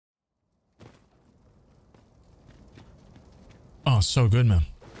Oh, so good, man.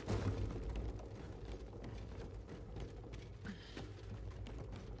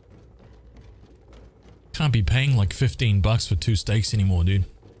 Can't be paying like 15 bucks for 2 steaks anymore, dude.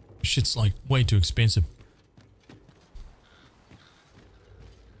 Shit's like way too expensive.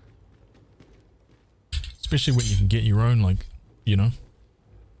 Especially when you can get your own, like, you know,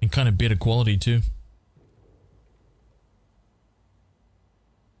 and kind of better quality too.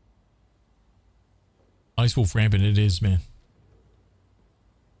 Ice Wolf Rampant it is, man.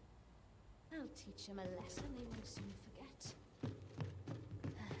 I'll teach them a lesson they will soon forget.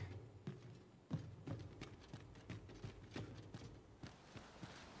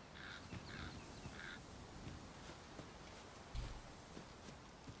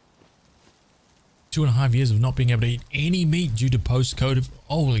 2.5 years of not being able to eat any meat due to postcode of...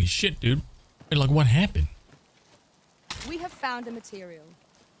 Holy shit, dude. Like, what happened? We have found a material.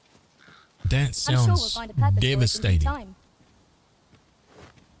 That sounds devastating.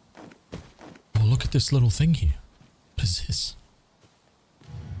 Oh, look at this little thing here. What is this?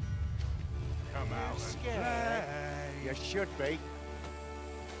 Come out and play. You should be.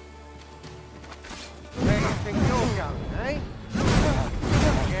 Where do you think you're going, eh?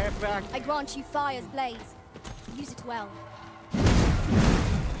 Get back. I grant you fire's blaze. Use it well.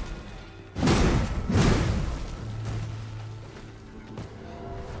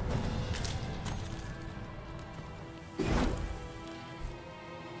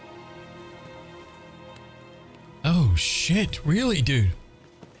 Oh shit, really, dude?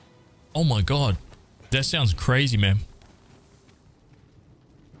 Oh my god. That sounds crazy, man.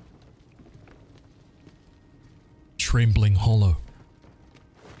 Trembling Hollow.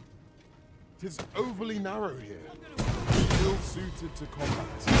 Tis overly narrow here. Ill suited to combat.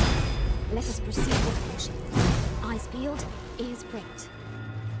 Let us proceed with caution. Eyes peeled, ears pricked.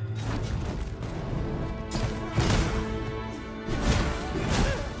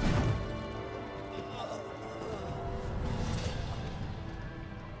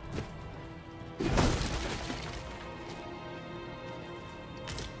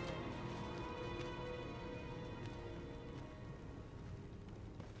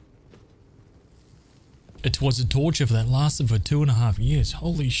 It was a torture that lasted for 2.5 years.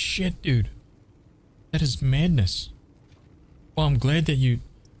 Holy shit, dude. That is madness. Well, I'm glad that you...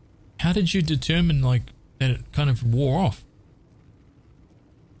 How did you determine, like, that it kind of wore off?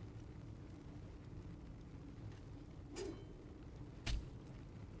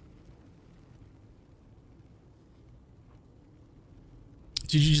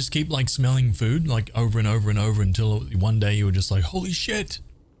 Did you just keep, like, smelling food, like, over and over and over until one day you were just like, holy shit?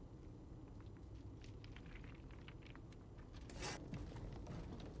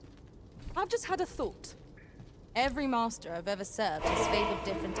 I've just had a thought. Every master I've ever served has favored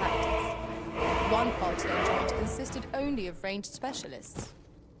different tactics. One party I joined consisted only of ranged specialists.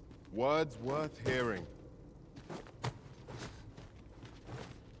 Words worth hearing.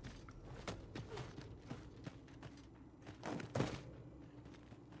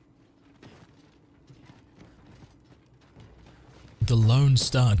 The Lone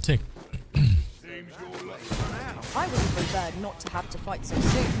Star tick. I would have preferred not to have to fight so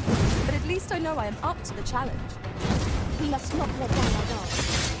soon, but at least I know I am up to the challenge. We must not let down our guard.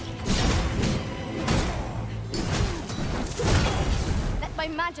 Let my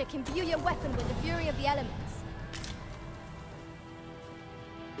magic imbue your weapon with the fury of the elements.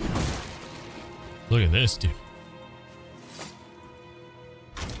 Look at this, dude.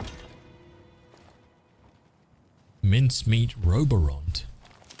 Mincemeat Roborond.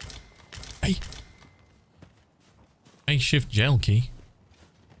 Hey. Makeshift jail key.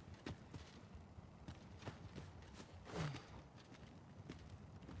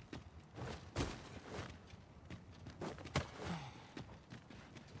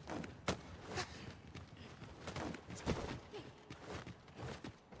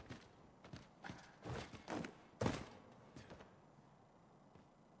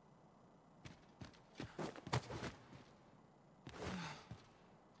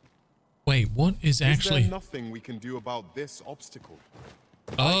 Wait, what is actually... Is there nothing we can do about this obstacle?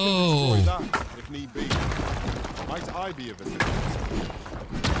 Oh. I can destroy that, if need be. Might I be of assistance?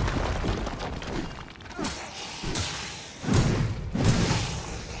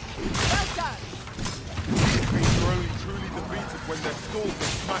 Well done! These are only truly defeated when their skulls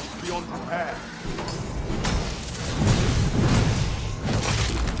are smashed beyond repair.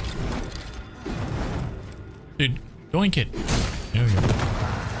 Dude, doink it. There we go.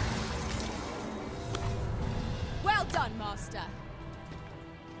 Well done, Master.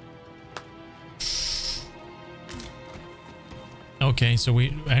 Okay, so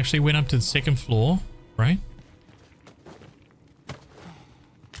we actually went up to the second floor, right?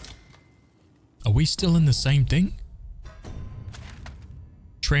 Are we still in the same thing?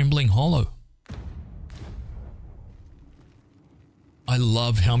 Trembling Hollow. I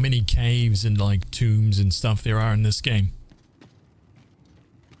love how many caves and like tombs and stuff there are in this game.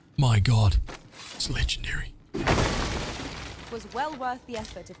 My god, it's legendary. It was well worth the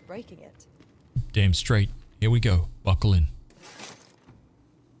effort of breaking it. Damn straight. Here we go. Buckle in.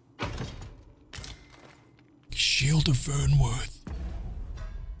 Shield of Vernworth.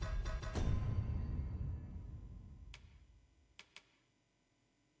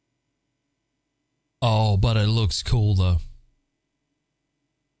 Oh, but it looks cool though.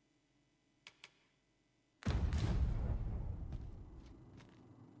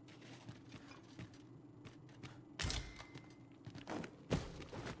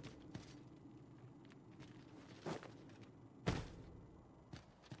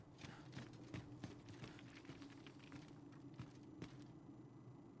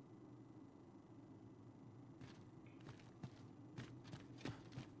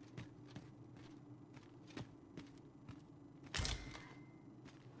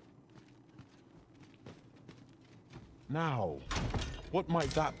 Now, what might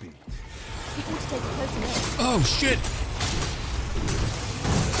that be? You need to take a closer look. Oh shit!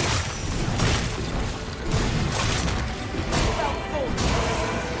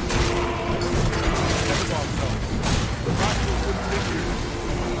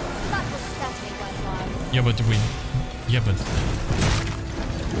 That was certainly worthwhile. Yeah, but do we... Yeah, but...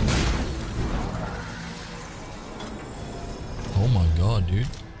 Oh my god, dude.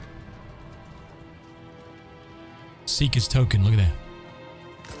 Seeker's Token, look at that.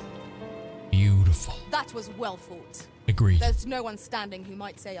 Beautiful. That was well fought. Agreed. There's no one standing who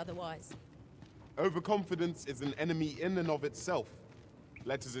might say otherwise. Overconfidence is an enemy in and of itself.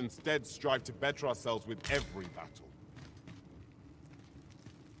 Let us instead strive to better ourselves with every battle.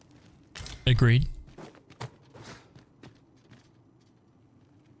 Agreed.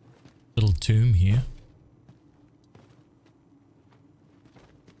 Little tomb here.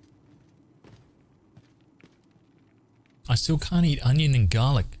 I still can't eat onion and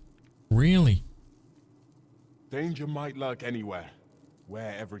garlic. Really? Danger might lurk anywhere.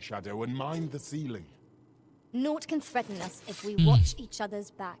 Wear every shadow and mind the ceiling. Naught can threaten us if we watch each other's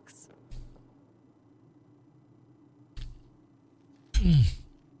backs.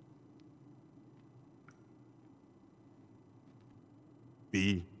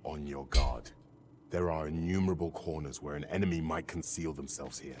 Be on your guard. There are innumerable corners where an enemy might conceal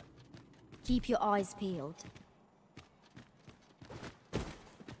themselves here. Keep your eyes peeled.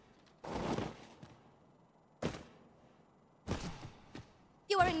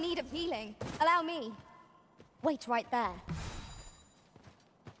 You are in need of healing. Allow me. Wait right there.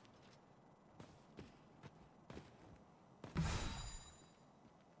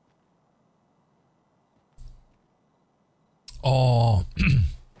 Oh.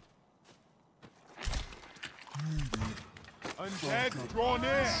 Undead, draw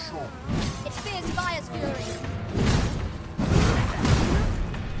near! It's fierce fire's fury.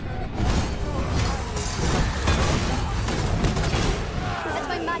 Let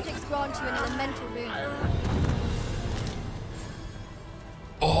my magics grant you an elemental boon.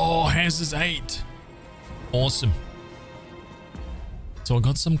 Oh, Hazard's 8. Awesome. So I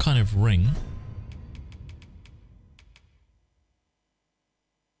got some kind of ring.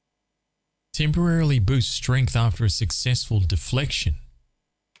 Temporarily boosts strength after a successful deflection.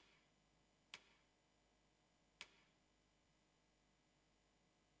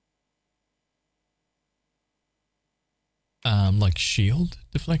 Like shield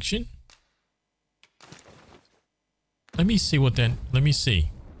deflection? Let me see what that... Let me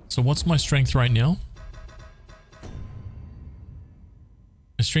see. So what's my strength right now?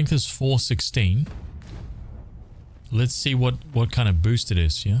 My strength is 416. Let's see what kind of boost it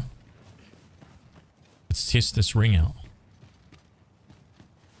is, yeah? Let's test this ring out.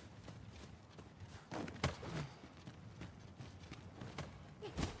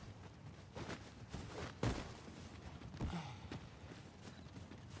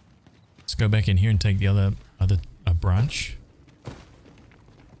 Let's go back in here and take the other branch.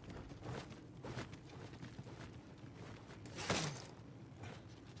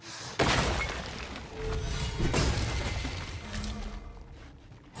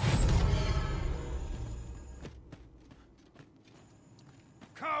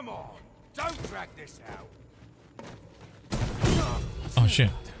 Come on, don't drag this out. Oh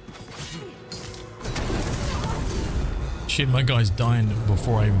shit. Shit, my guy's dying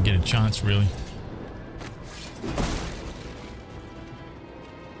before I even get a chance, really.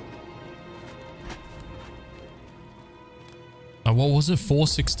 What was it?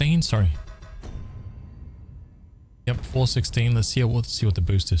 416? Sorry. Yep, 416. Let's see what the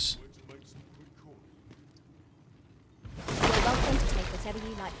boost is. You're welcome to take whatever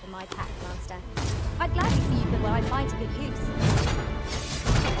you like from my pack, Master. I'd gladly see you put what I find to good use.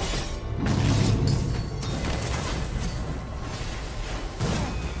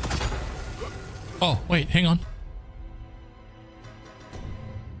 Oh, wait, hang on.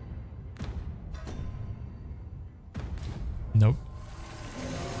 Nope.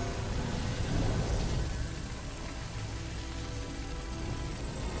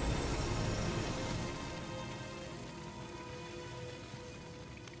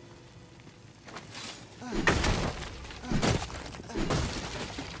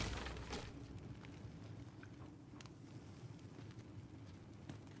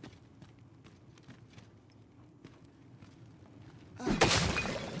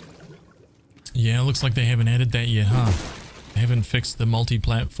 Yeah, looks like they haven't added that yet, huh? They haven't fixed the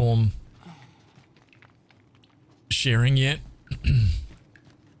multi-platform sharing yet.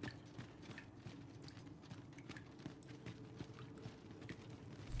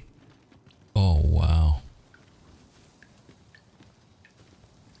 Oh, wow.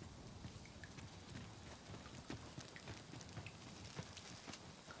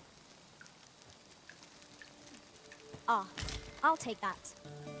 Ah, I'll take that.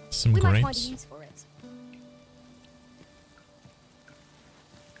 Some We might find a grapes. use for it.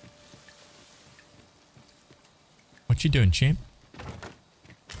 What you doing, champ?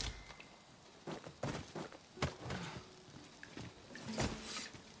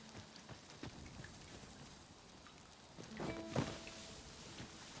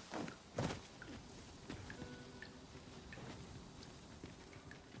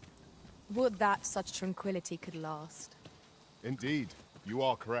 Would that such tranquility could last. Indeed, you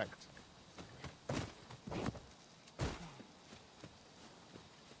are correct.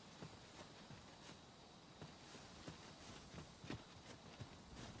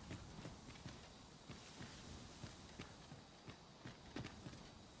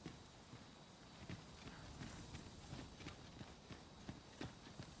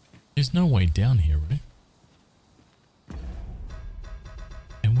 There's no way down here, right?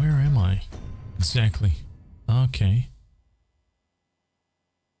 And where am I? Exactly. Okay.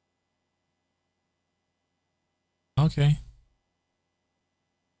 Okay.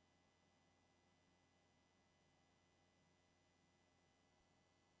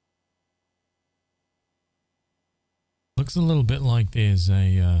 Looks a little bit like there's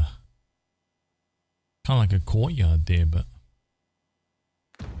a, kind of like a courtyard there, but...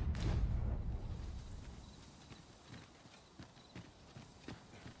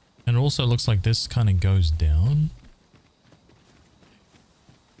 And it also looks like this kind of goes down.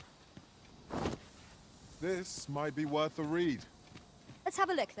 This might be worth a read. Let's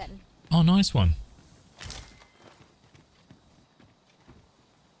have a look then. Oh, nice one.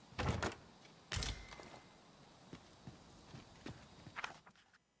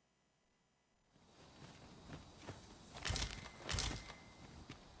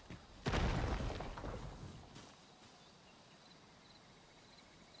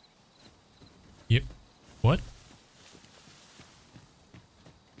 Yep. What?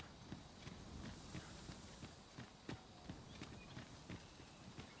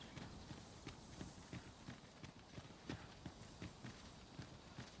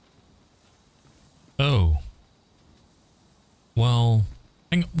 Oh. Well,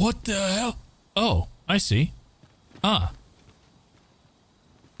 hang on. What the hell? Oh, I see. Ah.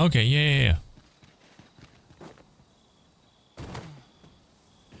 Okay, yeah.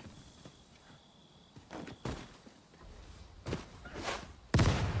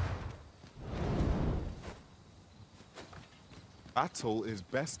 Battle is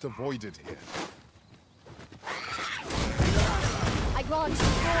best avoided here. I grant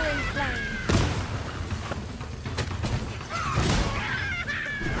roaring flame.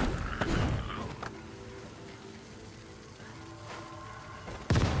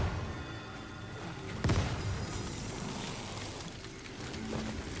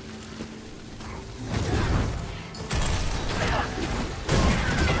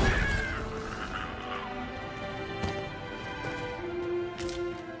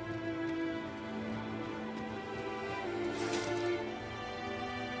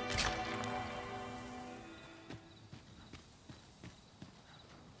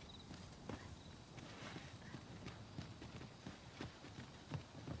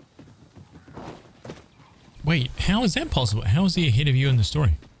 Wait, how is that possible? How is he ahead of you in the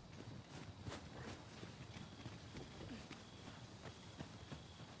story?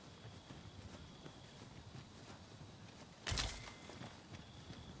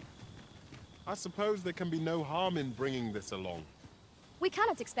 I suppose there can be no harm in bringing this along. We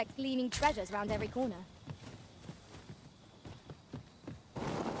cannot expect gleaming treasures round every corner.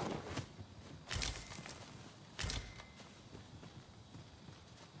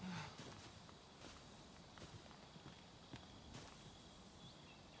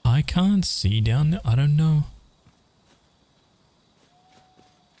 I can't see down there. I don't know.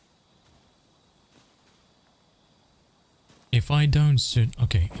 If I don't sit...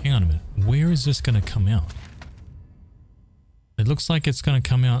 Okay, hang on a minute. Where is this going to come out? It looks like it's going to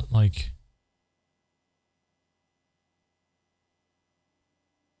come out like...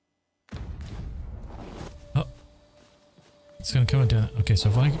 Oh. It's going to come out down... Okay, so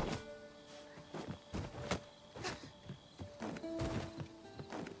if I...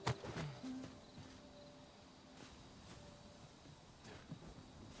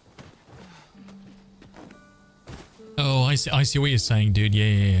 Oh, I see what you're saying, dude.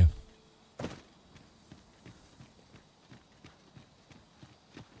 Yeah.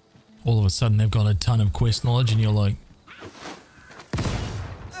 All of a sudden, they've got a ton of quest knowledge, and you're like,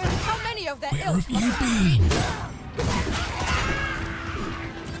 How many of their where ilk have you been?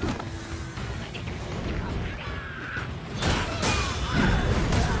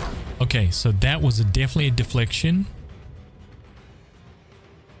 Okay, so that was definitely a deflection.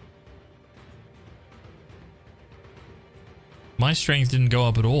 My strength didn't go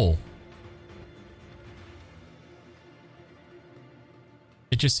up at all.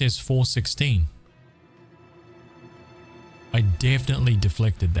 It just says 416. I definitely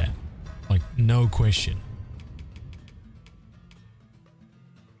deflected that. Like, no question.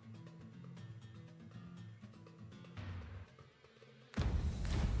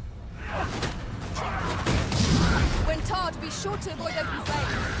 When tarred, be sure to avoid open flame.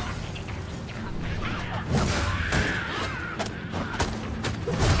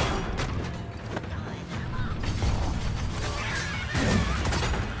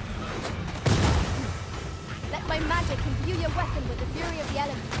 Let my magic imbue your weapon with the fury of the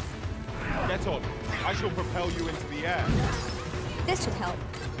elements. Get on. I shall propel you into the air. This should help.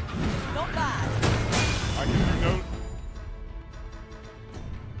 Not bad. I can do no...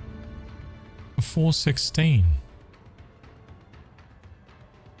 416.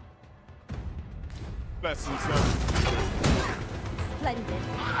 Lesson, sir. Splendid.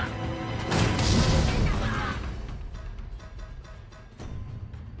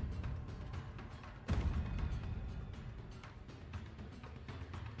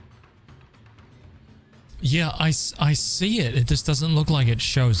 Yeah, I see it. It just doesn't look like it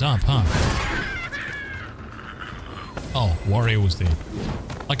shows up, huh? Oh, warrior was there.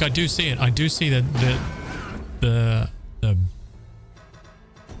 Like, I do see it. I do see that the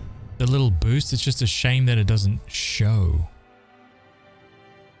little boost. It's just a shame that it doesn't show.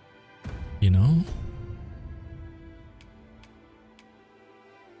 You know?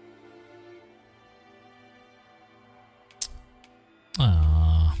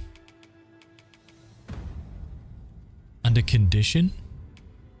 Ah. Under condition?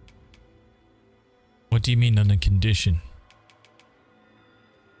 What do you mean under condition?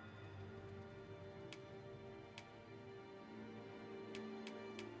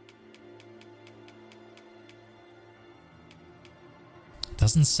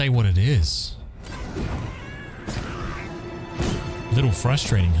 Doesn't say what it is. Little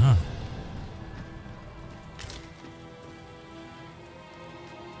frustrating, huh?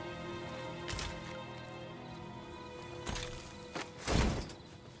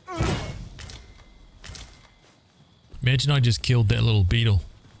 Imagine I just killed that little beetle.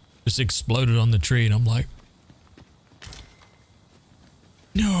 Just exploded on the tree and I'm like,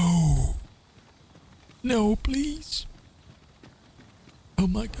 no. No, please. Oh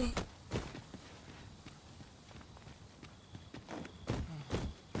my God.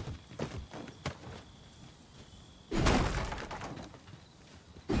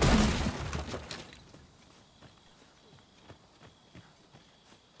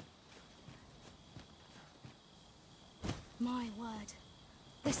 My word.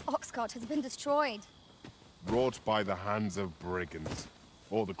 This ox cart has been destroyed. Wrought by the hands of brigands,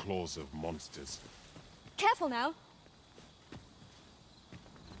 or the claws of monsters. Careful now.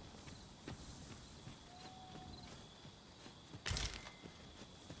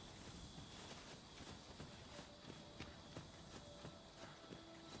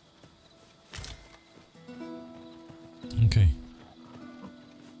 Okay.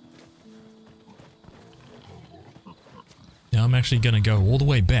 Now I'm actually going to go all the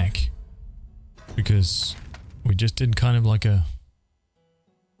way back because we just did kind of like a...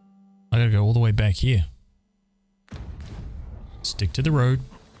 I gotta go all the way back here. Stick to the road.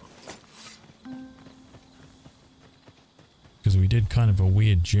 because we did kind of a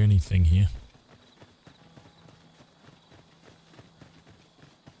weird journey thing here.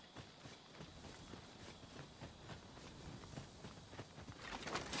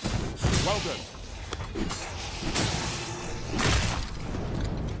 Well done.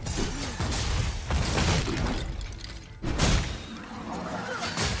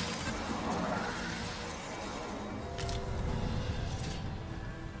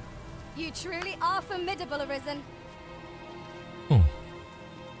 You truly are formidable, Arisen. Oh.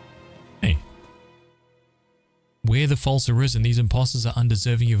 Hey. We're the false Arisen. These imposters are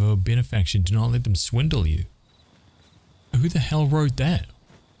undeserving of our benefaction. Do not let them swindle you. Who the hell wrote that?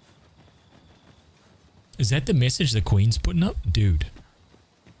 Is that the message the Queen's putting up? Dude.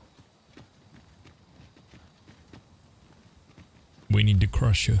 We need to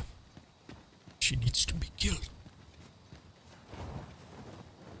crush her. She needs to be killed.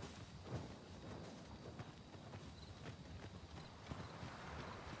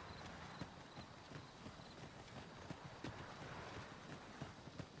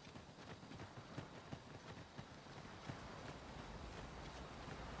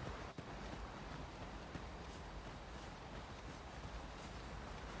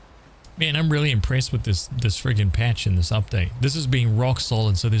 Man, I'm really impressed with this friggin' patch and this update. This is being rock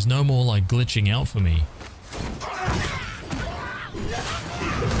solid, so there's no more like glitching out for me.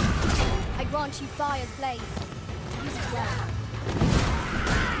 I grant you fire's blaze. Use it well.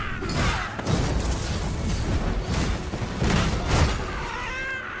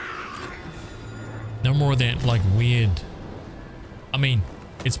 No more of that like weird. I mean,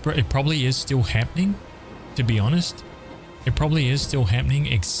 it probably is still happening, to be honest. It probably is still happening,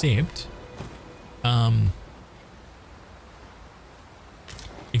 except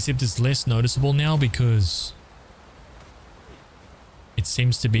it's less noticeable now because it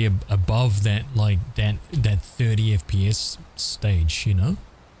seems to be above that like that 30 FPS stage, you know.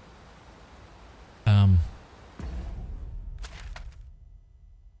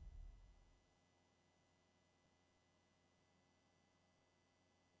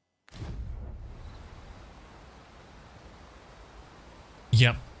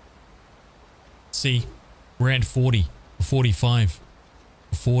 Yep. See, we're at 40, 45,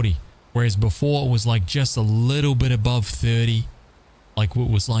 40. Whereas before it was like just a little bit above 30. Like it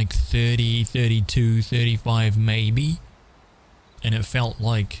was like 30, 32, 35 maybe. And it felt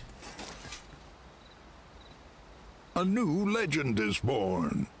like... A new legend is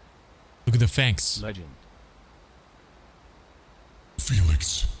born. Look at the facts. Legend.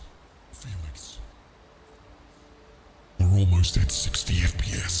 Felix. We're almost at 60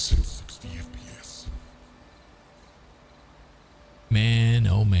 FPS. 60 FPS. Man,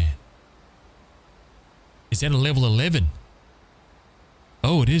 oh man. Is that a level 11?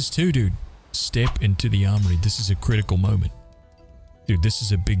 Oh, it is too, dude. Step into the armory. This is a critical moment. Dude, this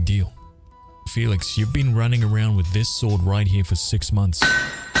is a big deal. Felix, you've been running around with this sword right here for 6 months.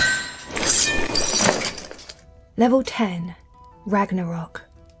 Level 10. Ragnarok.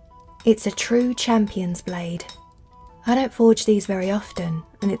 It's a true champion's blade. I don't forge these very often,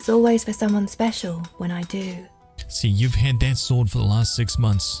 and it's always for someone special when I do. See, you've had that sword for the last 6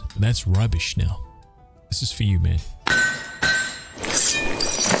 months, but that's rubbish now. This is for you, man.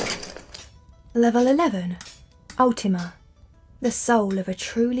 Level 11. Ultima. The soul of a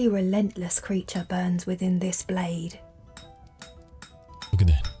truly relentless creature burns within this blade. Look at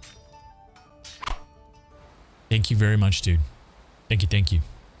that. Thank you very much, dude. Thank you, thank you.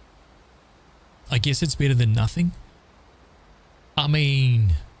 I guess it's better than nothing. I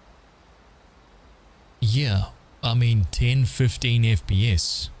mean, yeah, I mean 10, 15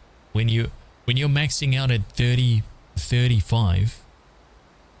 FPS. When you're maxing out at 30, 35,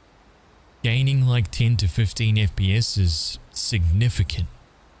 gaining like 10 to 15 FPS is significant.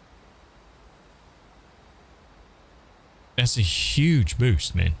 That's a huge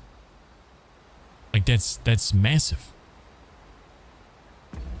boost, man. Like that's massive.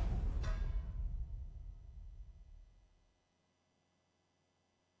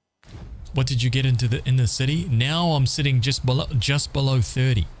 What did you get into in the city? Now I'm sitting just below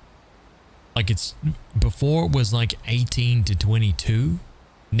 30. Like it's before it was like 18 to 22.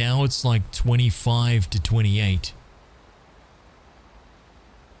 Now it's like 25 to 28.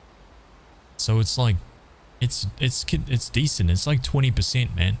 So it's like it's decent. It's like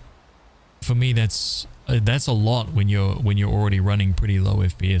 20%, man. For me that's a lot when you're already running pretty low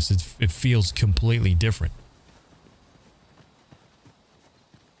FPS. It feels completely different.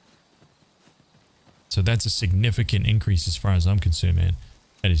 So that's a significant increase as far as I'm concerned, man.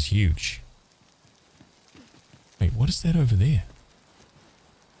 That is huge. Wait, what is that over there?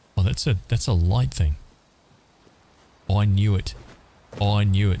 Oh, that's a light thing. Oh, I knew it. Oh, I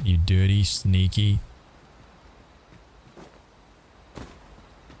knew it, you dirty, sneaky.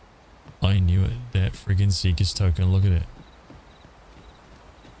 I knew it. That friggin' Seeker's token. Look at it.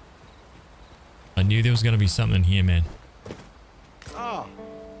 I knew there was going to be something here, man. Ah,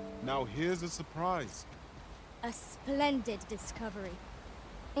 now here's a surprise. A splendid discovery.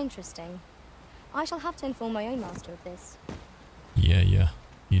 Interesting. I shall have to inform my own master of this. Yeah.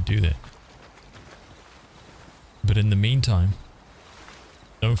 You do that. But in the meantime,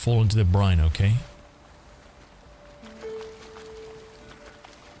 don't fall into the brine, okay?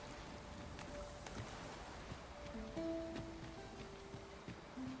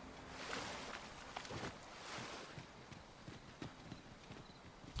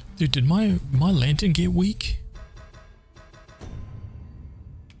 Dude, did my lantern get weak?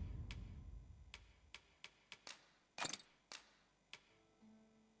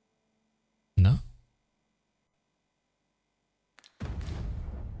 No?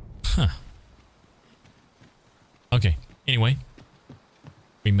 Huh. Okay, anyway.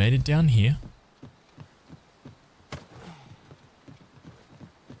 We made it down here.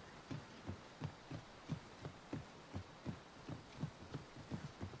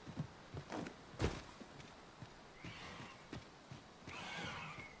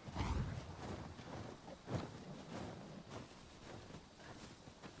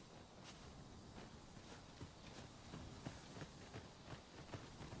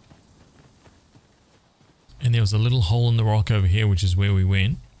 And there was a little hole in the rock over here, which is where we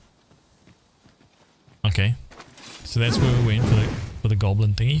went. Okay. So that's where we went for the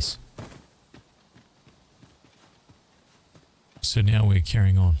goblin thingies. So now we're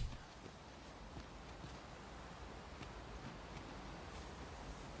carrying on.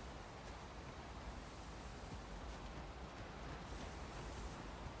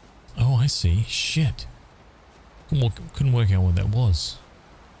 Oh, I see. Shit. Couldn't work out what that was.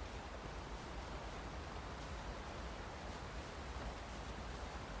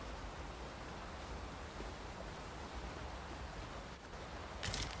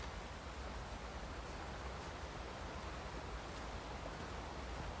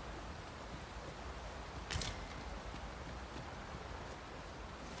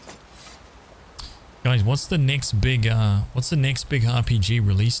 Guys, what's the next big RPG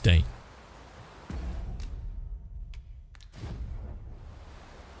release date?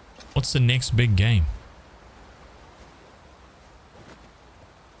 What's the next big game?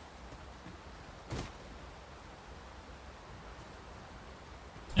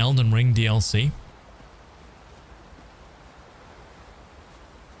 Elden Ring DLC?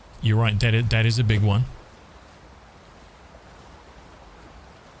 You're right, that is a big one.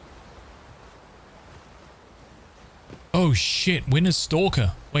 Oh shit, when is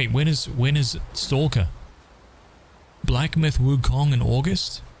Stalker? Wait, when is Stalker? Black Myth Wukong in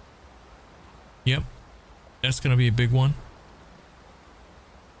August? Yep. That's gonna be a big one.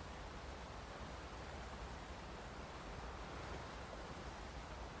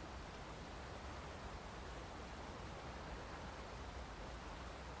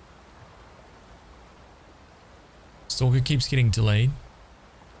 Stalker keeps getting delayed.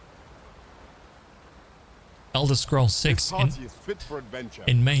 Elder Scrolls 6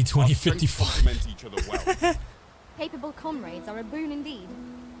 in May 2055. Well. Capable comrades are a boon indeed.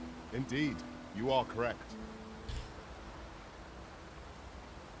 Indeed, you are correct.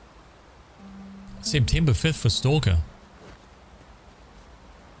 September 5th for Stalker.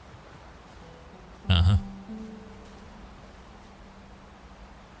 Uh-huh.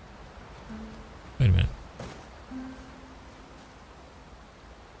 Wait a minute.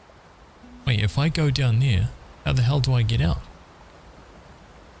 Wait, if I go down there, how the hell do I get out?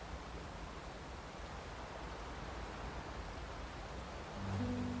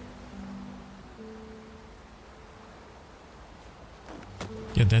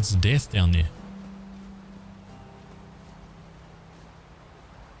 Yeah, that's death down there.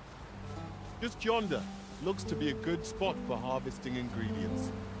 Just yonder. Looks to be a good spot for harvesting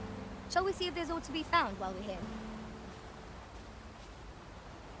ingredients. Shall we see if there's aught to be found while we're here?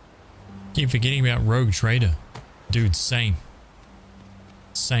 Keep forgetting about Rogue Trader. Dude, same.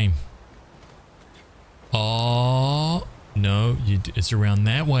 Same. Oh, no, it's around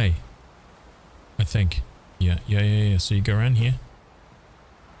that way. I think. Yeah. So you go around here.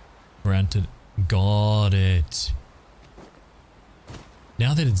 Around to... Got it.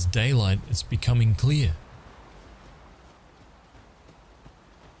 Now that it's daylight, it's becoming clear.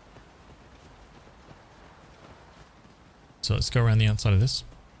 So let's go around the outside of this.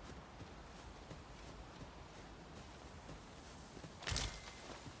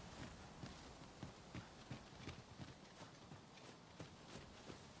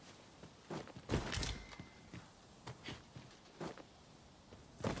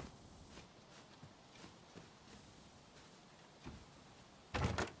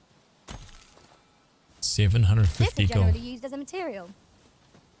 750 This is gold. generally used as a material.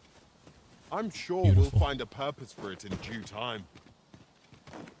 I'm sure Beautiful. we'll find a purpose for it in due time.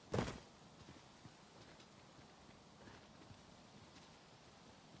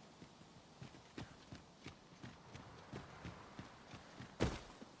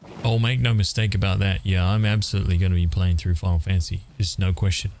 Oh, make no mistake about that. Yeah, I'm absolutely going to be playing through Final Fantasy. There's no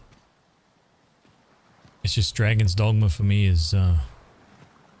question. It's just Dragon's Dogma for me is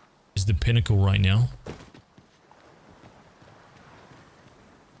the pinnacle right now.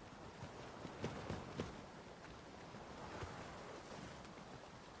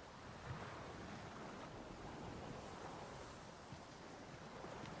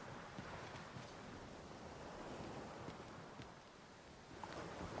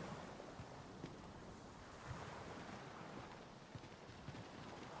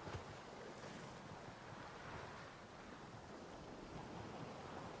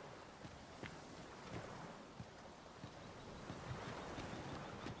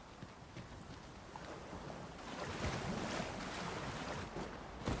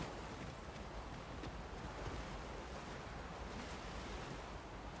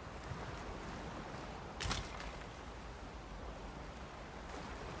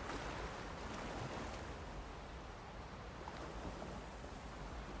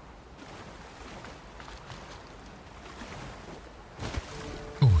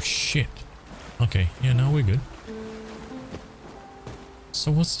 Oh shit. Okay, yeah, no, we're good.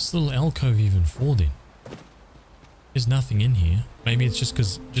 So what's this little alcove even for then? There's nothing in here. Maybe it's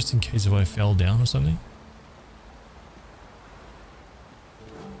just in case if I fell down or something.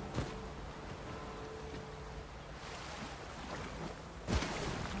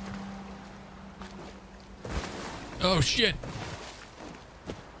 Oh shit.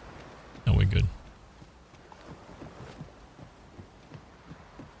 No, we're good.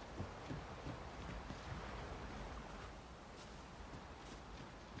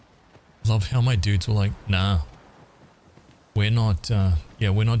 Love how my dudes were like, nah, we're not, yeah,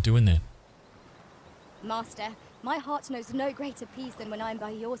 we're not doing that. Master, my heart knows no greater peace than when I'm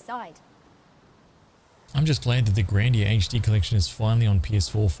by your side. I'm just glad that the Grandia HD collection is finally on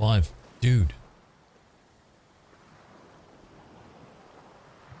PS4 5. Dude.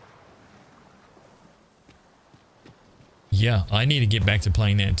 Yeah, I need to get back to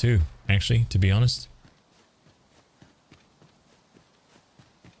playing that too, actually, to be honest.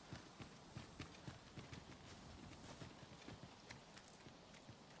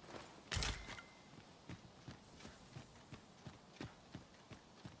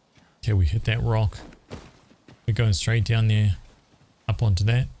 Okay, we hit that rock. We're going straight down there, up onto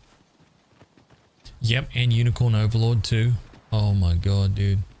that. Yep, and Unicorn Overlord too. Oh my god,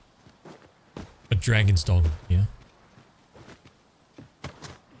 dude. But Dragon's Dogma, yeah.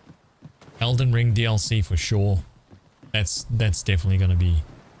 Elden Ring DLC for sure. That's definitely gonna be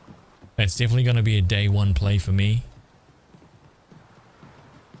a day one play for me.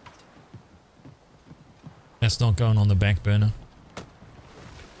 That's not going on the back burner.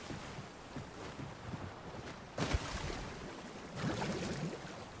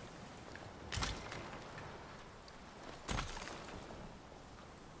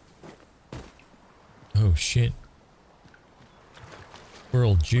 Oh shit. We're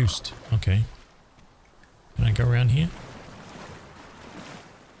all juiced. Okay. Can I go around here?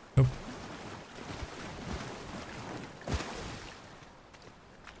 Oh.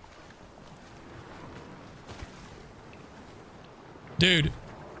 Dude.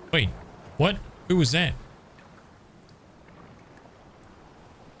 Wait. What? Who was that?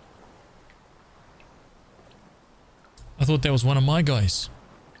 I thought that was one of my guys.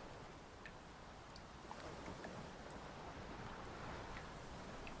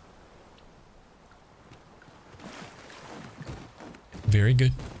 Very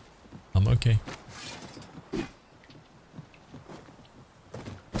good. I'm okay.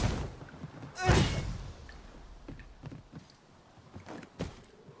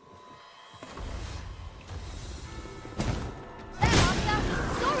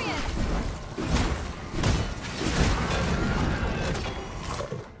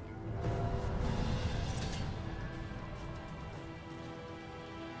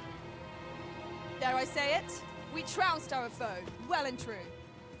 Dare I say it? We trounced our foe, well and true.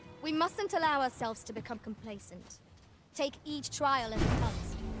 We mustn't allow ourselves to become complacent. Take each trial as it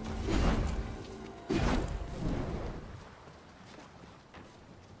comes.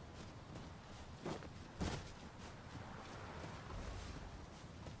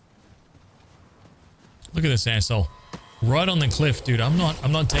 Look at this asshole. Right on the cliff, dude. I'm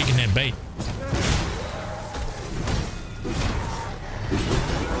not taking that bait.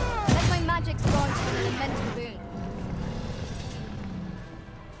 Let my magic spawn to an elemental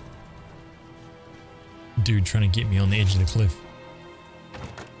trying to get me on the edge of the cliff.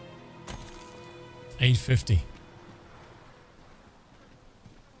 850.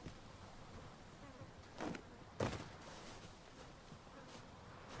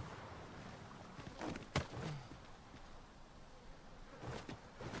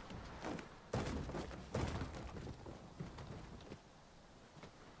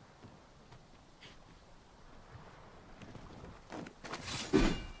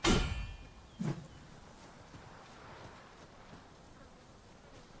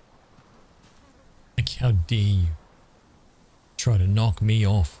 How dare you try to knock me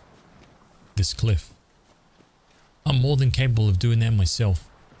off this cliff? I'm more than capable of doing that myself.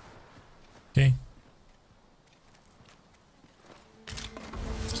 Okay?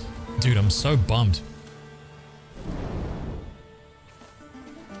 Dude, I'm so bummed.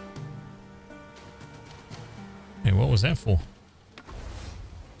 Hey, what was that for?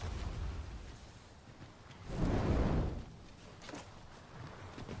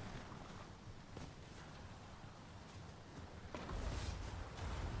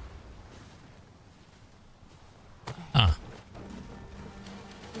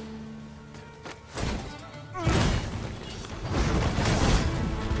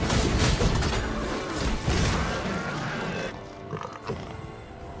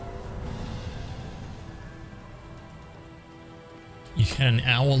 An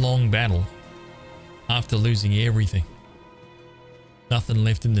hour-long battle after losing everything. Nothing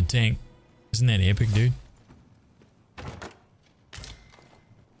left in the tank. Isn't that epic, dude?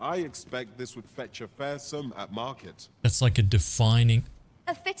 I expect this would fetch a fair sum at market. That's like a defining...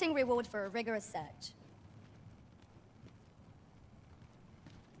 A fitting reward for a rigorous search.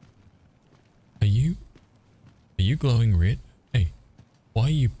 Are you glowing red? Hey, why are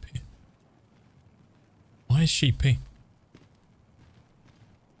you... Why is she pink?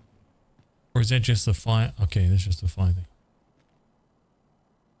 Or is that just the fire? Okay, that's just the fire thing.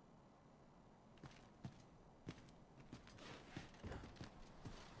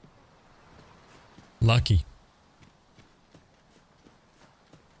 Lucky.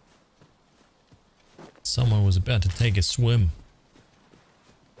 Someone was about to take a swim.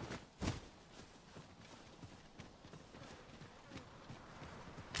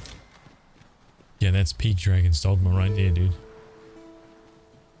 Yeah, that's peak Dragon's Dogma right there, dude.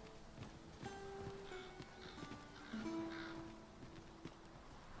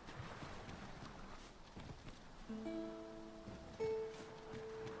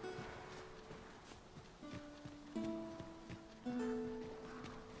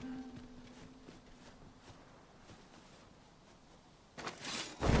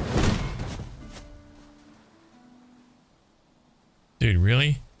 Dude,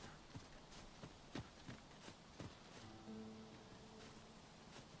 really?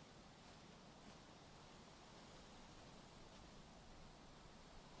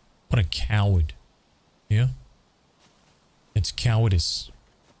 What a coward. Yeah? It's cowardice.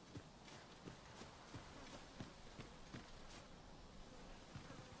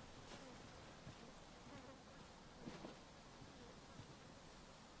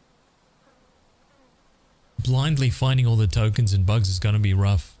 Blindly finding all the tokens and bugs is gonna be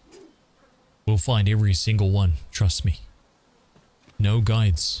rough. We'll find every single one, trust me. No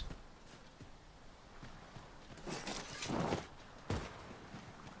guides.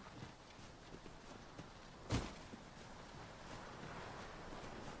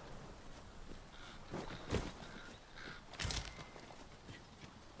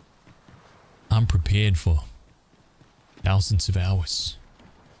 I'm prepared for thousands of hours.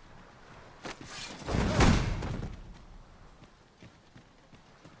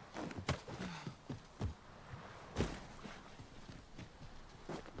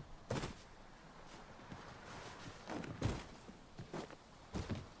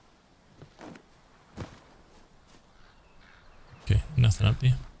 Okay, nothing up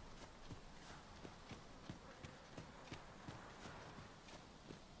there.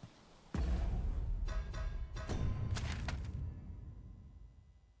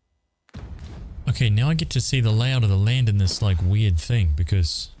 Okay, now I get to see the layout of the land in this like weird thing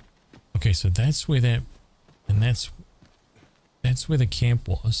because okay, so that's where that and that's where the camp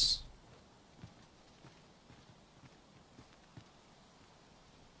was.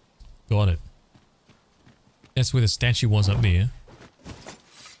 Got it. That's where the statue was up there.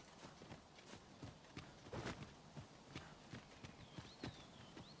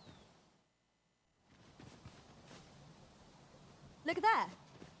 Look there.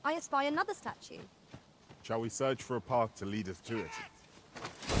 I espy another statue. Shall we search for a path to lead us to it?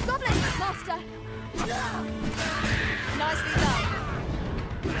 Goblin, master! Nicely done.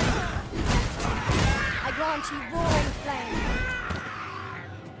 I grant you roaring flame.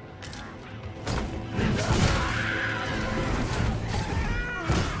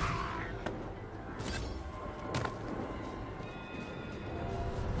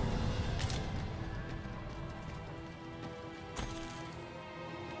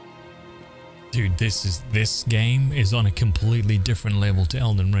 Dude, this game is on a completely different level to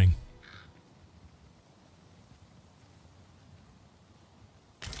Elden Ring.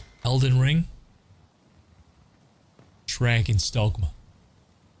 Elden Ring, Dragons Dogma.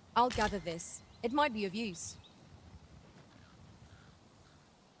 I'll gather this. It might be of use.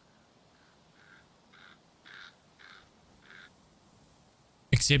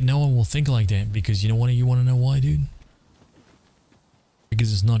 Except no one will think like that because you know what? You want to know why, dude?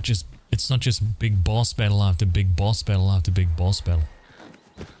 Because it's not just big boss battle after big boss battle after big boss battle.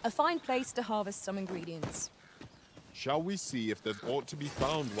 A fine place to harvest some ingredients. Shall we see if there's aught to be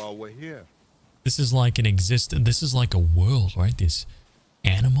found while we're here? This is like this is like a world, right? There's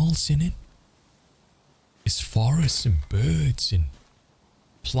animals in it. There's forests and birds and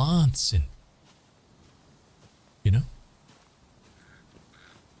plants and, you know?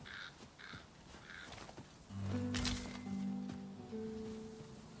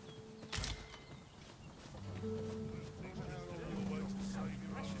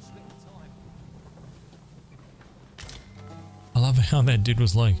 I love how that dude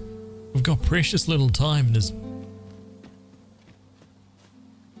was like, we've got precious little time and there's...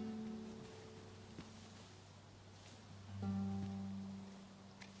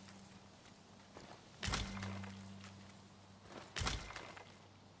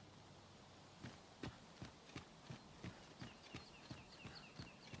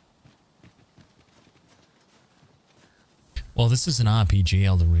 Well, this is an RPG,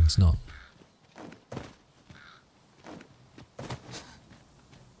 Elden Ring's not.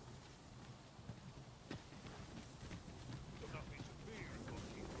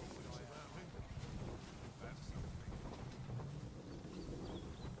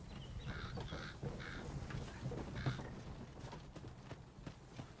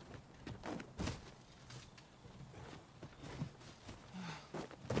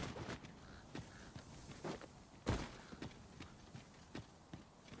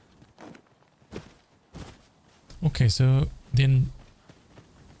 Okay, so then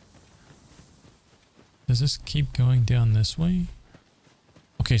does this keep going down this way?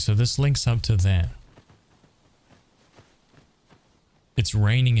 Okay, so this links up to that. It's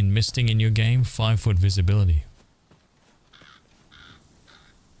raining and misting in your game, 5-foot visibility.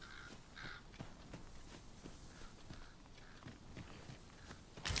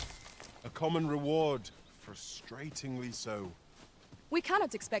 A common reward, frustratingly so. We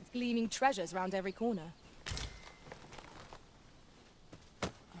cannot expect gleaming treasures round every corner.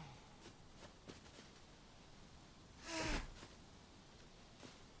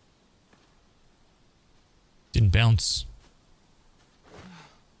 Didn't bounce.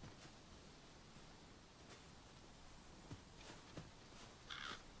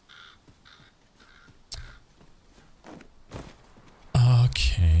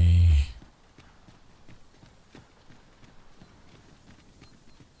 Okay.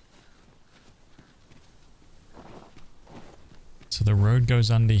 So the road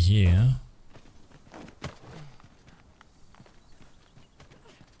goes under here.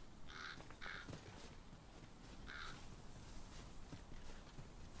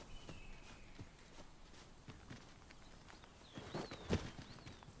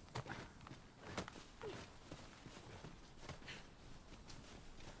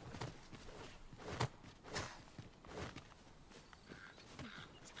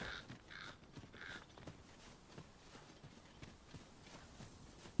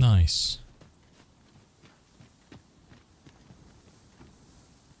 Nice.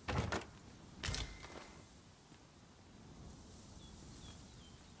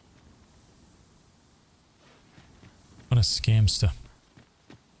 What a scamster.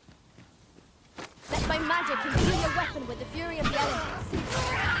 Let my magic imbue your weapon with the fury of the elements.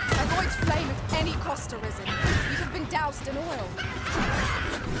 Avoid flame at any cost, Arisen. You have been doused in oil.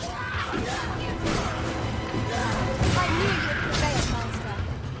 I knew you would prevail, Master.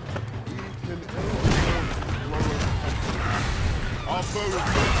 Our foe is not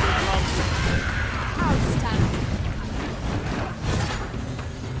Outstanding.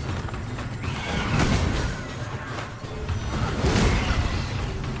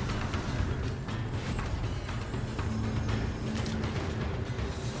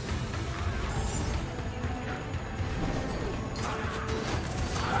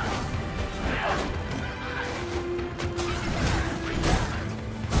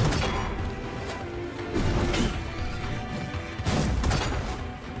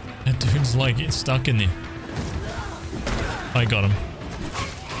 Dude's like it's stuck in there. I got him.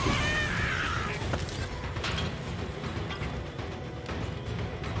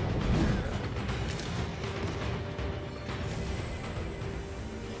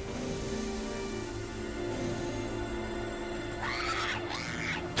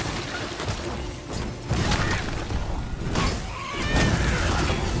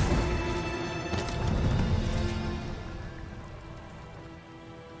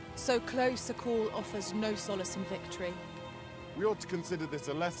 So close a call offers no solace in victory. We ought to consider this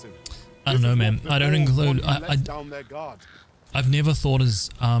a lesson. I don't know, man. I don't include. Down their guard. I've never thought as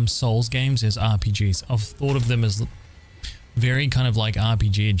Souls games as RPGs. I've thought of them as very kind of like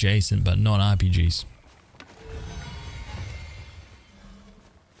RPG adjacent, but not RPGs.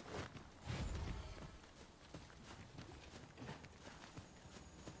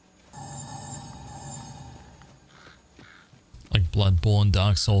 Like Bloodborne,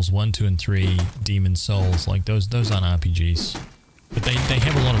 Dark Souls 1, 2, and 3, Demon Souls, like those aren't RPGs. But they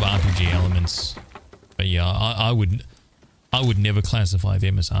have a lot of RPG elements. But yeah, I would never classify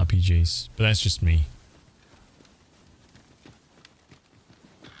them as RPGs. But that's just me.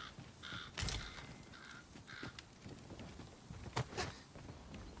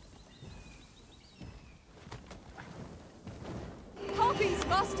 Harpies,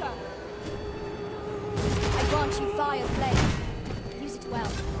 master! I grant you fire's blade. Use it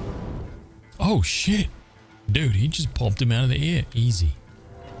well. Oh shit. Dude, he just popped him out of the air. Easy.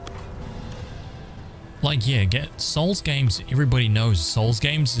 Like, yeah, Souls games, everybody knows Souls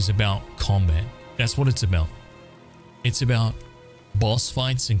games is about combat. That's what it's about. It's about boss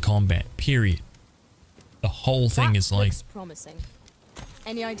fights and combat, period. The whole thing is like... Looks promising.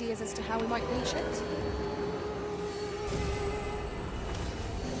 Any ideas as to how we might reach it?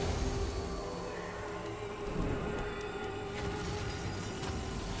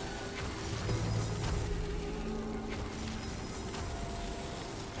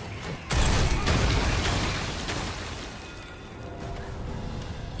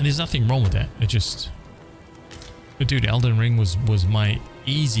 And there's nothing wrong with that. It just... But dude, Elden Ring was my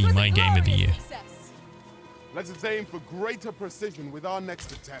game of the year. Let us aim for greater precision with our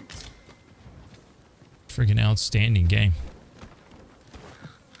next attempt. Friggin' outstanding game.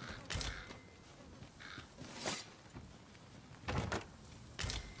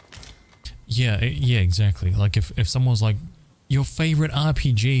 Yeah, exactly. Like if someone's like, your favorite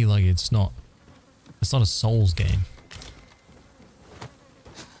RPG, like it's not a Souls game.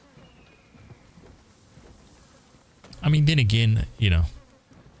 I mean, then again, you know,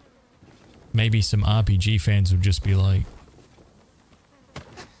 maybe some RPG fans would just be like,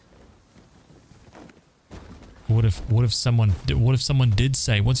 what if someone did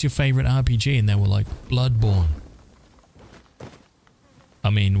say, what's your favorite RPG? And they were like, Bloodborne.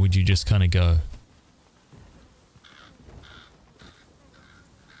 I mean, would you just kind of go,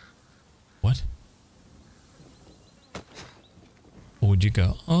 what? Or would you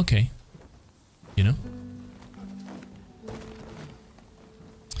go, oh, okay, you know?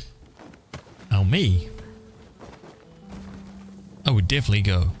 Now me, I would definitely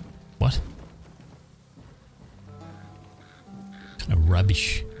go, what? What kind of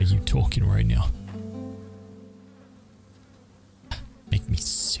rubbish are you talking right now? Make me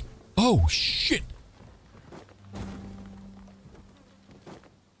sick. Oh shit!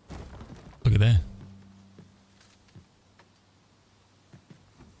 Look at that.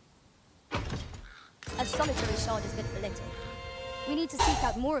 A solitary shard is good for little. We need to seek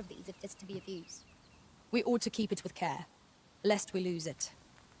out more of these if it's to be of use. We ought to keep it with care, lest we lose it.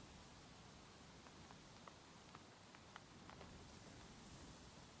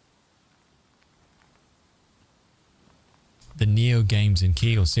 The Neo games in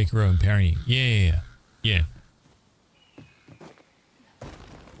Key or Sekiro and parrying. Yeah.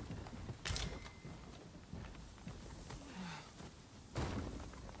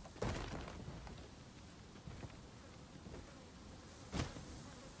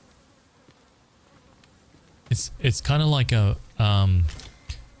 It's kind of like a I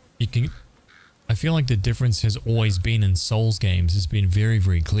feel like the difference has always been in Souls games. It's been very,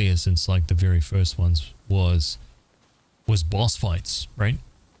 very clear since like the very first ones was boss fights, right?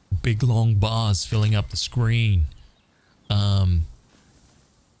 Big long bars filling up the screen. You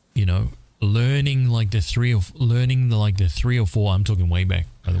know, learning the three or four, I'm talking way back,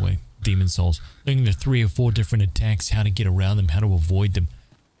 by the way, Demon Souls, learning the 3 or 4 different attacks, how to get around them, how to avoid them,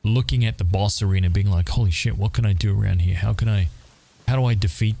 looking at the boss arena, being like, holy shit, what can I do around here? How do I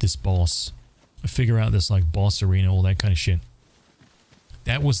defeat this boss? Figure out this like boss arena, all that kind of shit.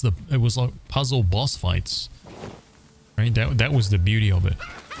 It was like puzzle boss fights, Right? That was the beauty of it.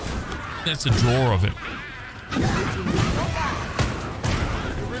 That's the draw of it.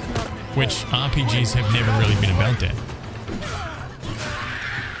 Which RPGs have never really been about that.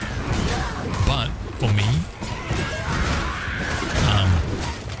 But for me,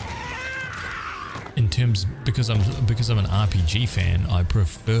 in terms because I'm an RPG fan, I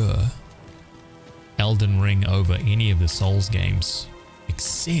prefer Elden Ring over any of the Souls games,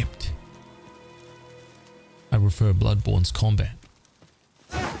 except I prefer Bloodborne's combat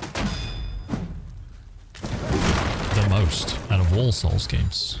the most out of all Souls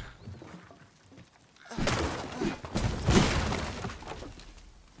games.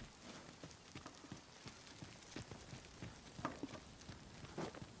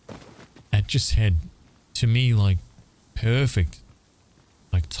 It just had, to me, like perfect,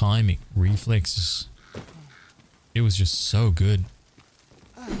 like timing, reflexes. It was just so good.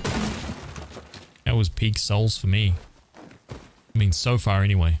 That was peak Souls for me. I mean, so far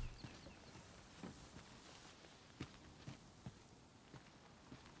anyway.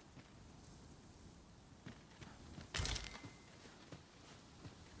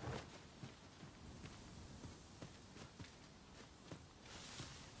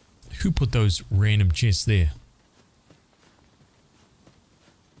 Who put those random chests there?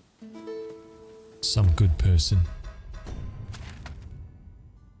 Some good person.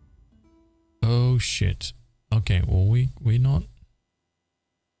 Oh shit. Okay, well we're not.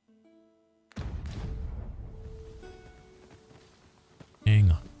 Hang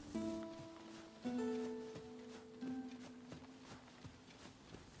on.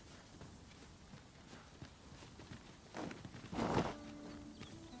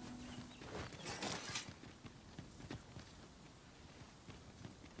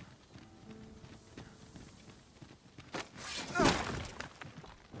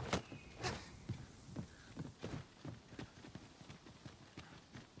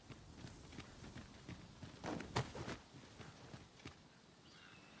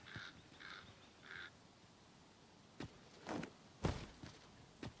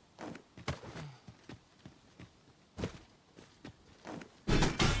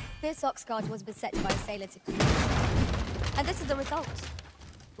 This ox cart was beset by a sailor to kill. And this is the result.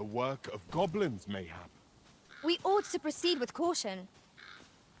 The work of goblins, mayhap. We ought to proceed with caution.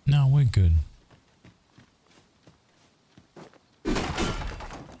 No, we're good.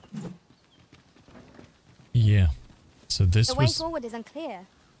 Yeah. So this The way was... forward is unclear.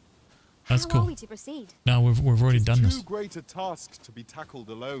 That's How cool. are we to proceed? No, we've already done this. Too great a task to be tackled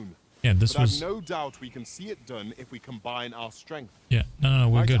alone. Yeah, this But was... I've no doubt we can see it done if we combine our strength. Yeah, no,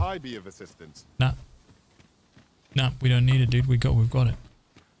 we're Might good. I be of assistance? Nah. Nah, we don't need it, dude. We've got it.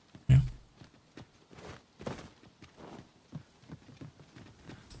 Yeah.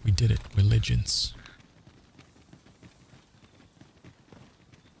 We did it. We're legends.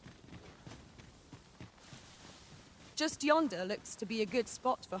 Just yonder looks to be a good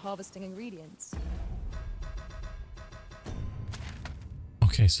spot for harvesting ingredients.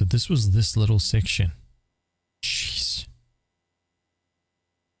 Okay, so this was this little section. Jeez.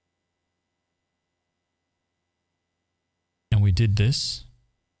 And we did this.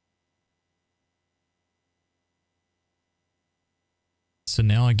 So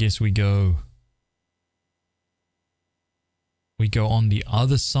now I guess we go on the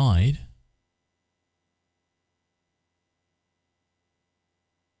other side.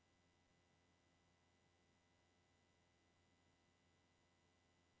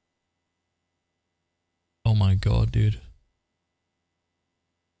 Oh my god, dude.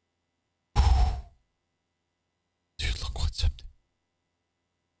 Dude, look what's up there.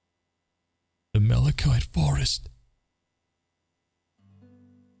 The Malachite Forest.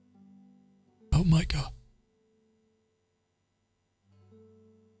 Oh my god.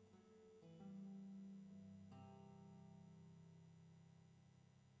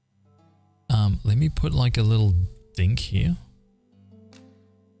 Let me put like a little dink here.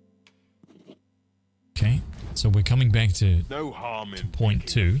 Okay, so we're coming back to No harm in point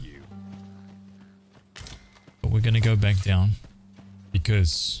thinking 2. of you. But we're going to go back down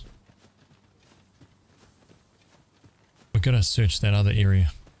because we're going to search that other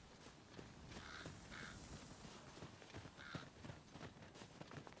area.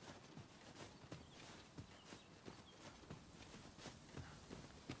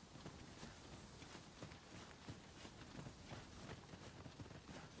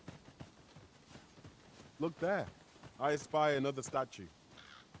 Look there. I espy another statue.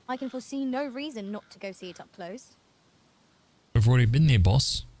 I can foresee no reason not to go see it up close. We've already been there,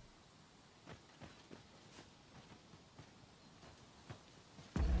 boss.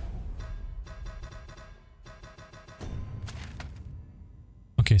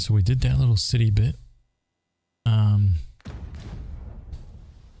 Okay, so we did that little city bit. Let's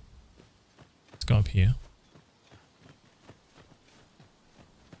go up here.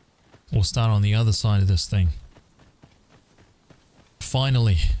 We'll start on the other side of this thing.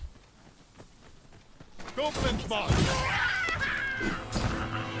 Finally. Goblins march!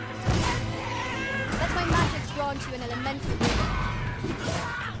 Let my magic grant you an elemental ring.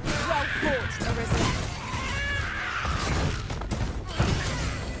 Well fought, Arisen.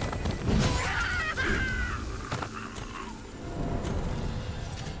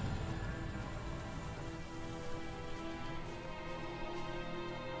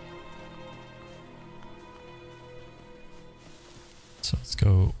 So let's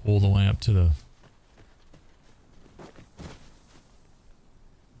go all the way up to the...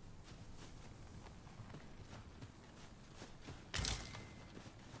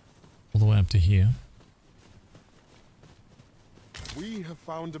 all the way up to here. We have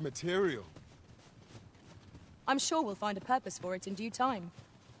found a material. I'm sure we'll find a purpose for it in due time.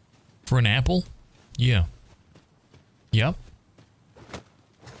 For an apple? Yeah. Yep.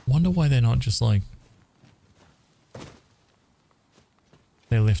 Wonder why they're not just like...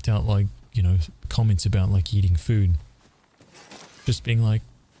 they left out like, you know, comments about like eating food. Just being like...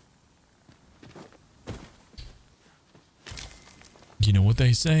 you know what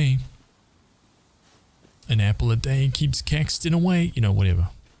they say. An apple a day keeps Caxton away. You know, whatever.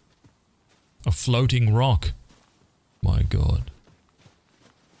 A floating rock. My God.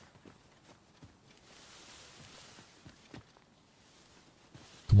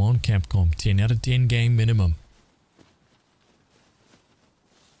 Come on, Capcom. 10 out of 10 game minimum.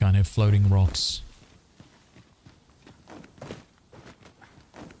 Can't have floating rocks.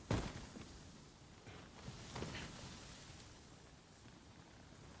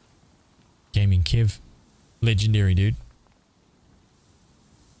 Gaming Kev. Legendary, dude.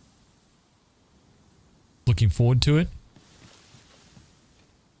 Looking forward to it.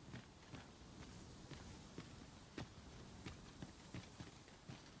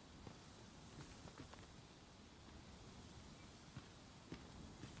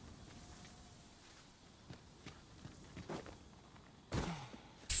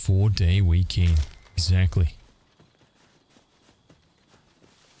 Four-day weekend. Exactly.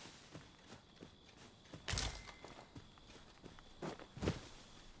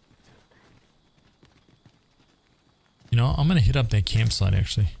 You know, I'm going to hit up that campsite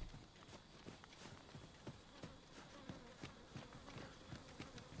actually.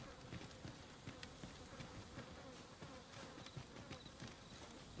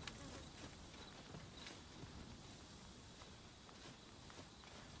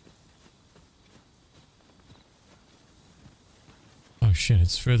 Oh shit,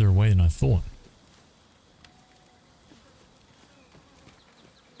 it's further away than I thought.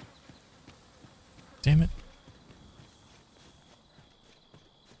 Damn it.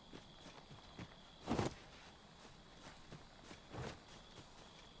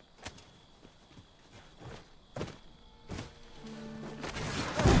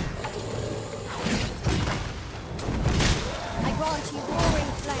 I grant you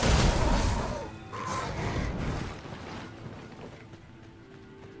roaring flame.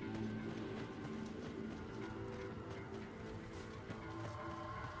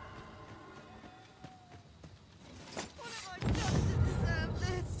 What have I done to deserve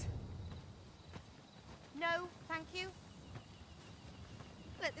this? No, thank you.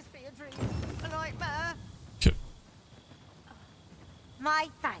 Let this be a dream, a nightmare. My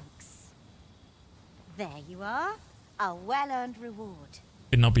thanks. There you are. A well-earned reward.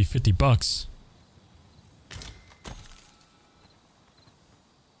 It'd not be $50.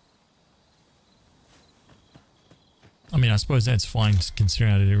 I mean, I suppose that's fine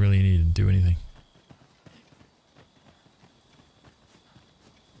considering I didn't really need to do anything.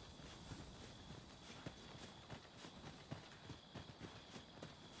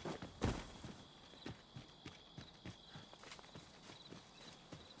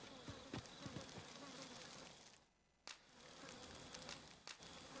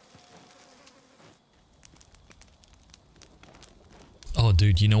 Oh,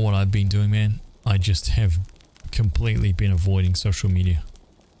 dude, you know what I've been doing, man? I just have completely been avoiding social media.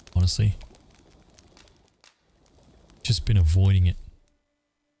 Honestly. Just been avoiding it.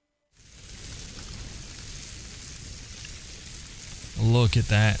 Look at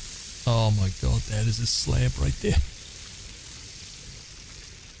that. Oh my god, that is a slab right there.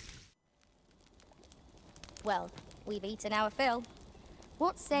 Well, we've eaten our fill.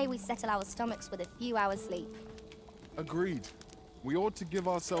 What say we settle our stomachs with a few hours sleep? Agreed. We ought to give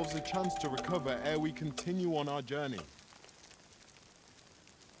ourselves a chance to recover ere we continue on our journey.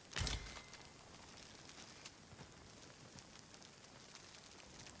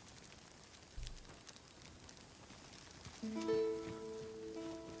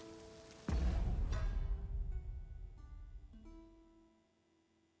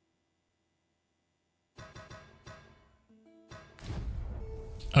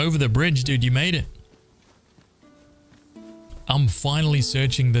 Over the bridge, dude. You made it. I'm finally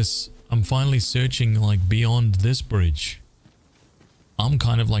searching this. I'm finally searching like beyond this bridge. I'm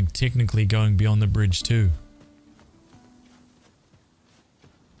kind of like technically going beyond the bridge too.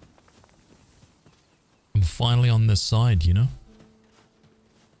 I'm finally on this side, you know?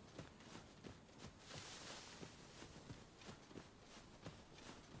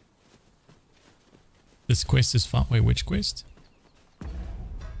 This quest is fun. Wait, which quest?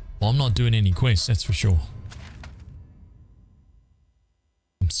 Well, I'm not doing any quests, that's for sure.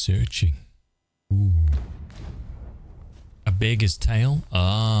 I'm searching. Ooh. A beggar's tale?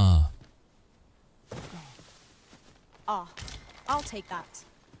 Ah. Ah, I'll take that.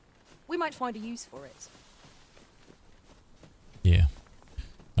 We might find a use for it. Yeah.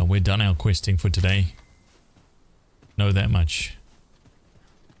 We're done our questing for today. Know that much.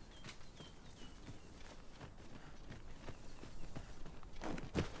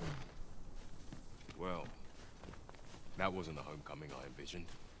 Well, that wasn't the homecoming I envisioned.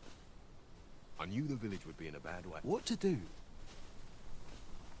 I knew the village would be in a bad way. What to do?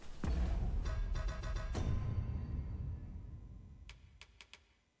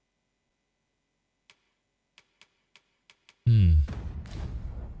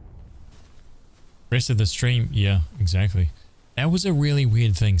 Rest of the stream, yeah, exactly. That was a really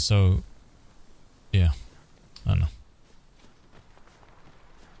weird thing, so yeah, I don't know.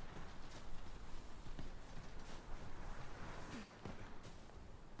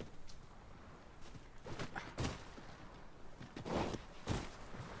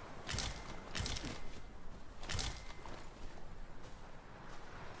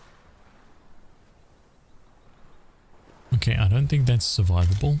 Okay, I don't think that's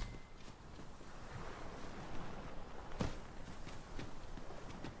survivable.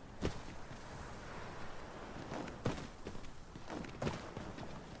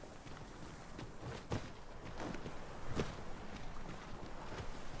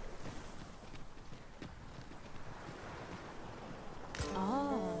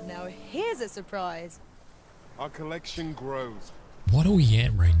 Here's a surprise. Our collection grows. What are we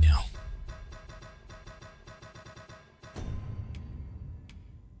at right now?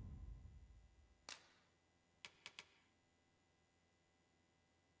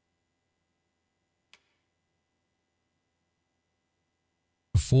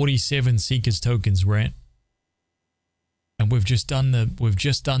 $47 Seekers tokens we're at. And we've just done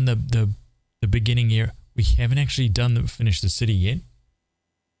the beginning here. We haven't actually finished the city yet.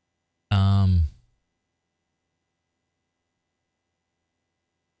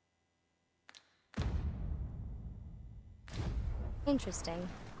 Interesting.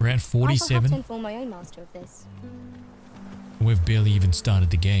 We're at 47. I'll have to inform my own master of this. We've barely even started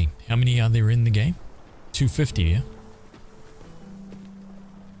the game. How many are there in the game? 250, yeah?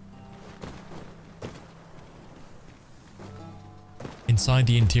 Inside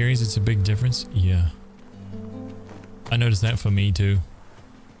the interiors, it's a big difference. Yeah. I noticed that for me too.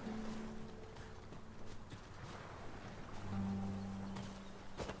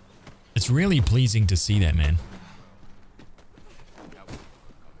 It's really pleasing to see that, man.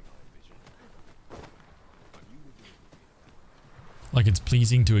 Like, it's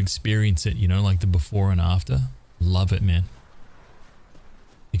pleasing to experience it, you know, like the before and after. Love it, man.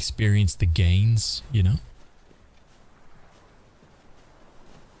 Experience the gains, you know?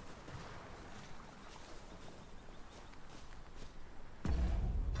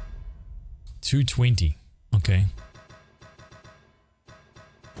 $220. Okay.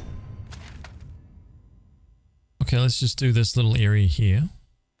 Okay, let's just do this little area here.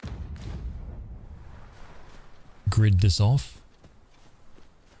 Grid this off.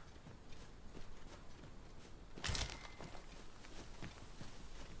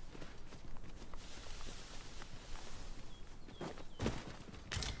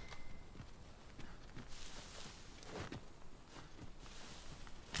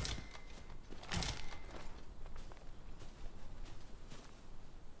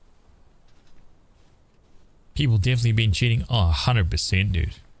 People definitely been cheating. Oh, 100%,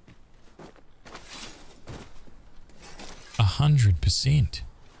 dude. 100%.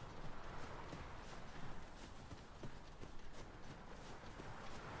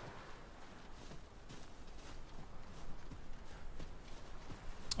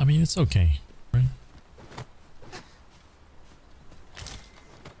 I mean, it's okay, right?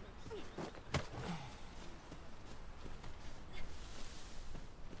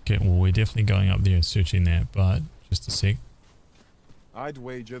 Okay, well, we're definitely going up there and searching that, but just a sec. I'd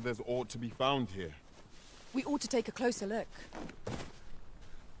wager there's aught to be found here. We ought to take a closer look.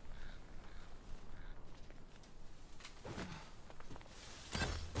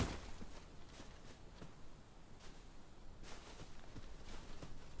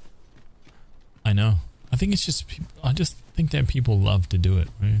 I know. I think it's just, I just think that people love to do it,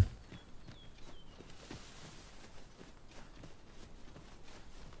 right?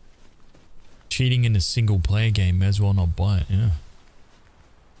 Cheating in a single player game, may as well not buy it, yeah.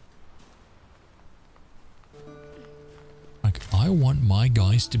 Like, I want my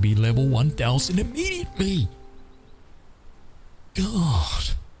guys to be level 1000 immediately. God.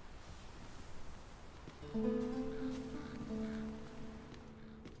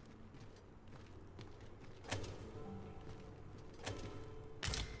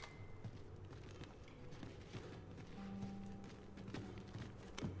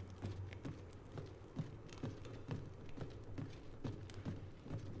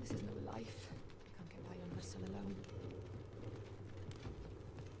 This is no life. I can't get by on whistle alone.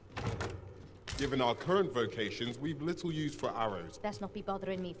 Given our current vocations, we've little use for arrows. Let's not be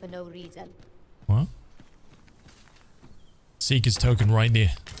bothering me for no reason. What? Seeker's token right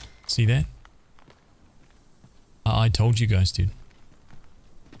there. See that? I told you guys, dude.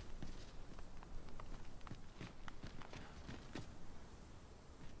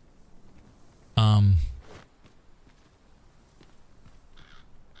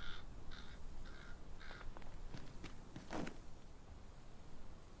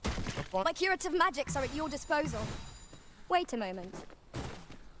 My curative magics are at your disposal. Wait a moment.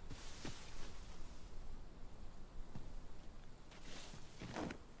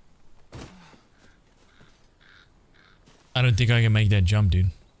 I don't think I can make that jump, dude.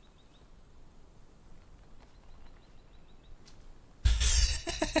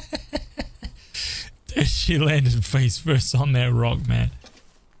 She landed face first on that rock, man.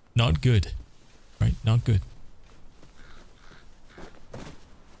 Not good. Right? Not good.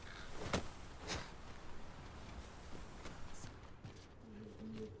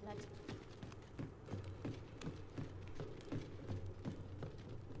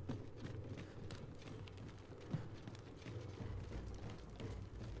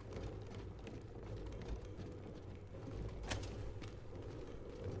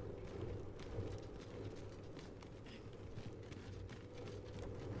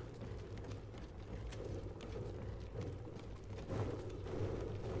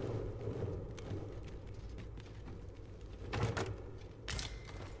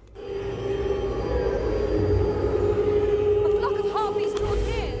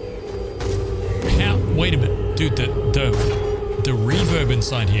 Wait a minute, dude, the reverb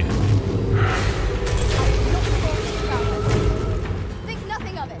inside here. Think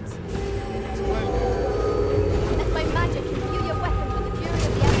nothing of it. Let my magic imbue your weapon with the fury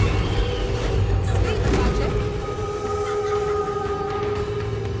of the enemy. Speak magic.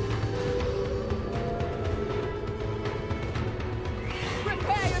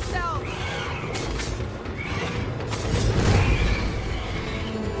 Prepare yourself!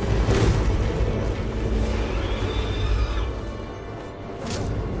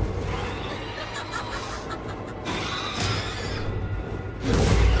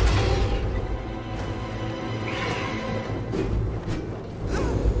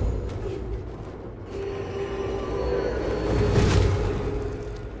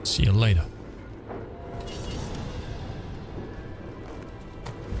 See you later.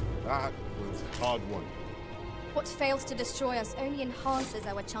 That was a hard one. What fails to destroy us only enhances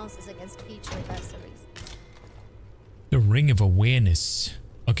our chances against future adversaries. The Ring of Awareness.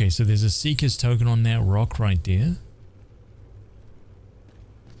 Okay, so there's a Seeker's token on that rock right there.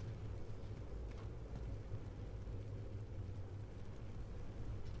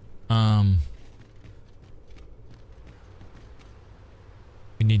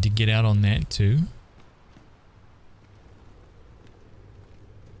 We need to get out on that too.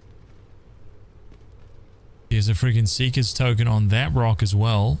 There's a freaking Seeker's token on that rock as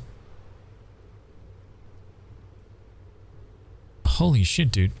well. Holy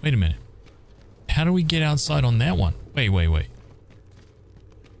shit, dude. Wait a minute. How do we get outside on that one? Wait. What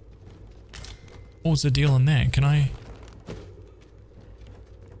was the deal on that? Can I...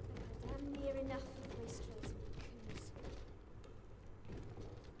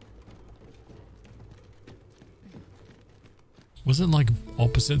 Was it like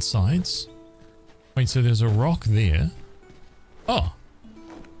opposite sides? Wait, so there's a rock there. Oh.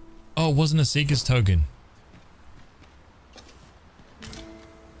 Oh, it wasn't a Seeker's token.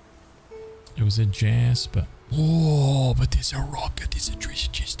 It was a Jasper. Oh, but there's a rock. There's a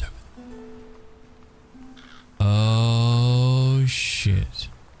treasure chest over there. Oh, shit.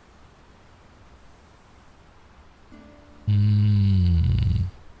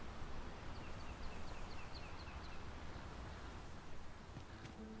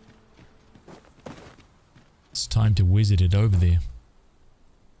 It's time to wizard it over there.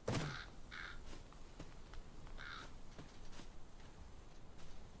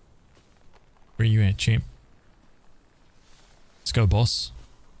 Where you at, champ? Let's go, boss.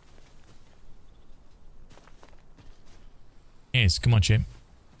 Yes, come on, champ.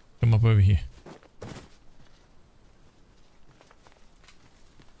 Come up over here.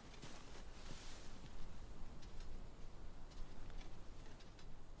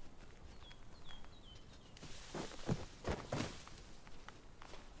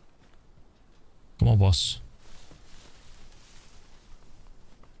 Come on, boss.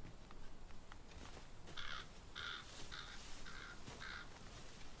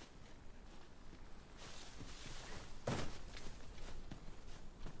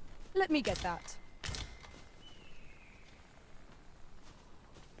 Let me get that.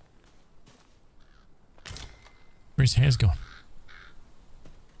 Where's his hair's gone?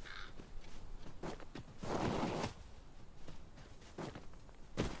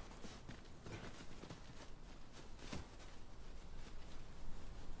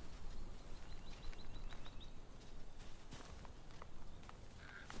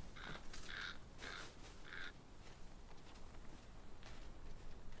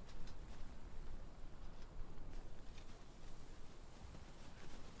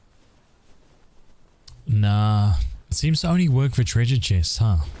 Nah, it seems to only work for treasure chests,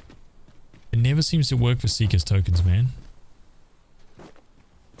 huh? It never seems to work for Seeker's tokens, man.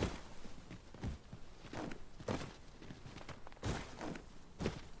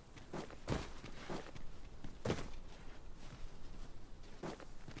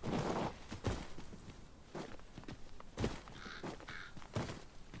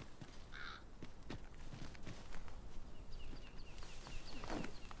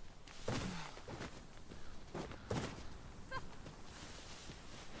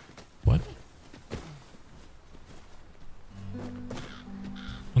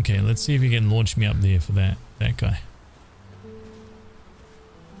 Okay, let's see if he can launch me up there for that guy.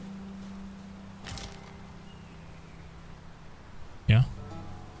 Yeah?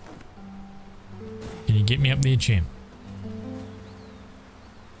 Can you get me up there, champ?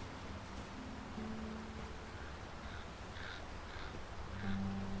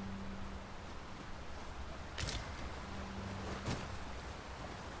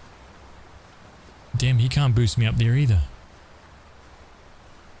 Damn, he can't boost me up there either.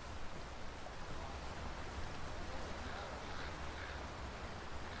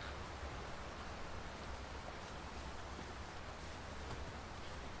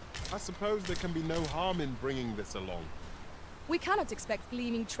 I suppose there can be no harm in bringing this along. We cannot expect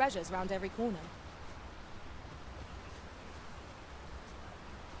gleaming treasures round every corner.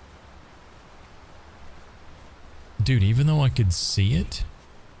 Dude, even though I could see it,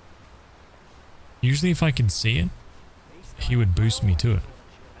 usually if I could see it, he would boost me to it.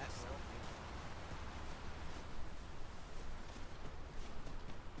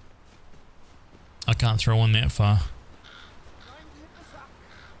 I can't throw one that far.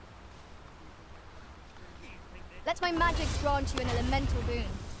 Let my magics grant you an elemental boon.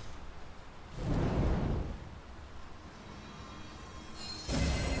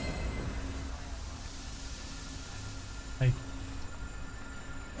 Hey.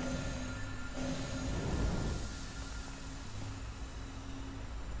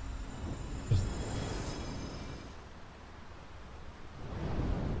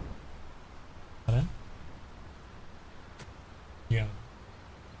 Pardon? Yeah.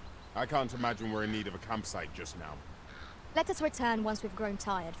 I can't imagine we're in need of a campsite just now. Let us return once we've grown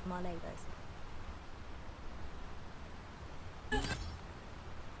tired from our labors.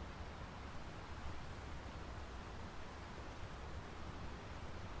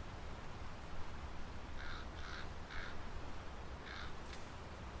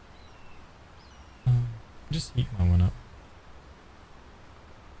 Just eat my one up.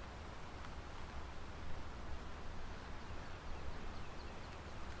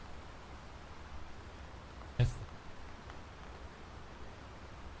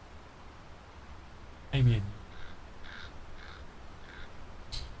 Maybe.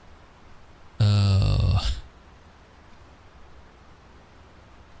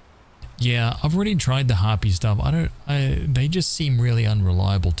 Yeah, I've already tried the harpy stuff. They just seem really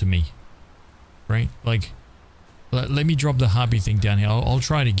unreliable to me. Right? Like, let me drop the harpy thing down here. I'll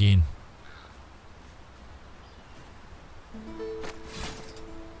try it again.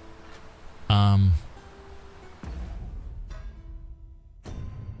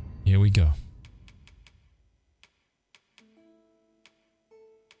 Here we go.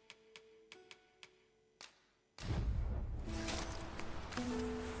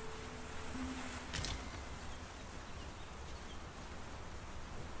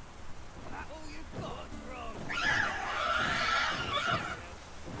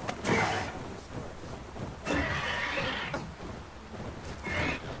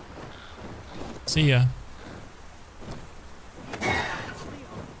 See ya.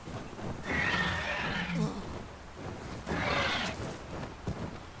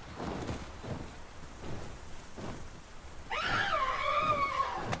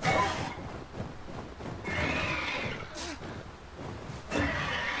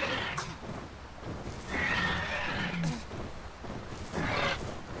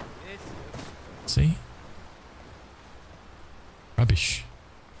 See? Rubbish.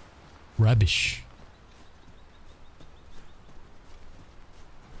 Rubbish.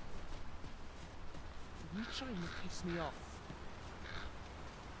 You trying to piss me off?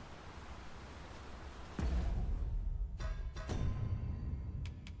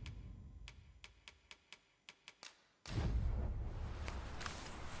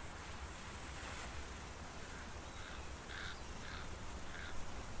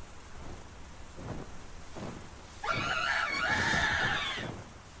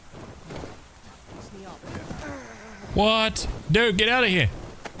 What? Dude, get out of here.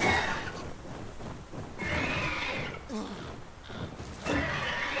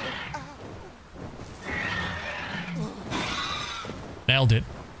 Nailed it.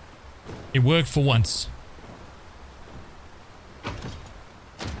 It worked for once.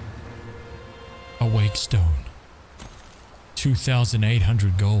 Awake stone.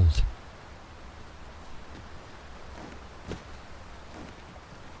 2,800 gold.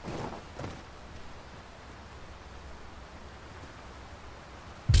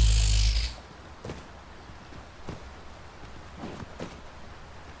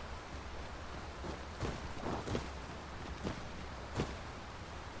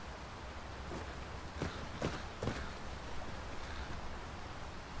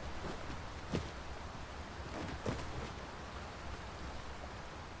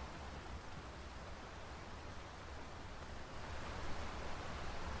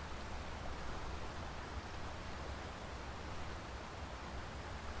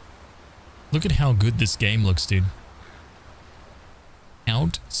 Look at how good this game looks, dude.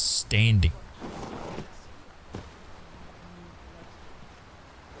 Outstanding.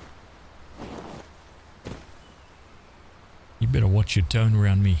 You better watch your tone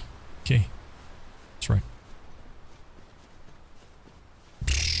around me. Okay. That's right.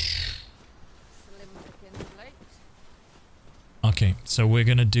 Okay, so we're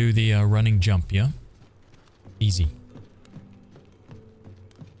gonna do the running jump, yeah? Easy.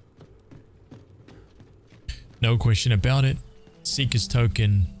 No question about it. Seeker's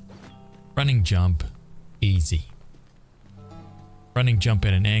token. Running jump. Easy. Running jump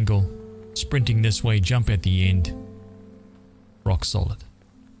at an angle. Sprinting this way, jump at the end. Rock solid.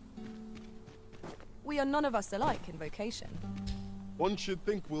 We are none of us alike in vocation. One should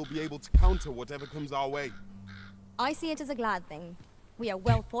think we'll be able to counter whatever comes our way. I see it as a glad thing. We are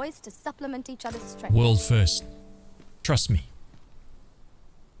well poised to supplement each other's strength. World first. Trust me.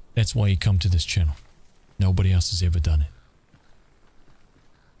 That's why you come to this channel. Nobody else has ever done it.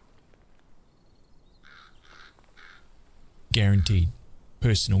 Guaranteed.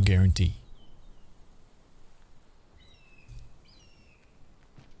 Personal guarantee.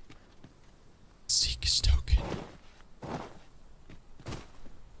 Seeker's token.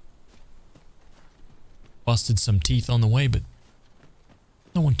 Busted some teeth on the way, but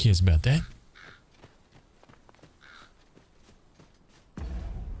no one cares about that.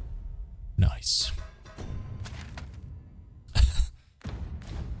 Nice.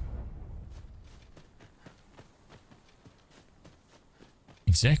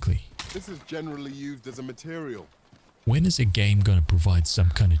 Exactly. This is generally used as a material. When is a game going to provide some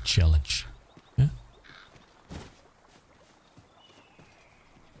kind of challenge? Huh?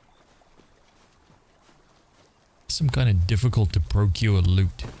 Some kind of difficult to procure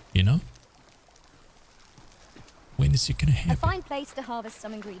loot, you know? When is it going to happen? A fine place to harvest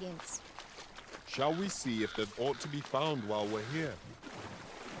some ingredients. Shall we see if that ought to be found while we're here?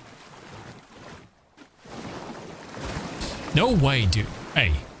 No way, dude.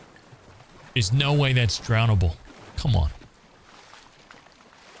 Hey. There's no way that's drownable. Come on.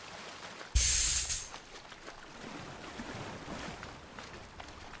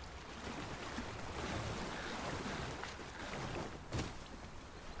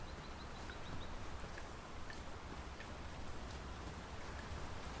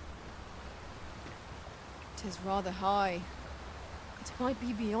 It is rather high. It might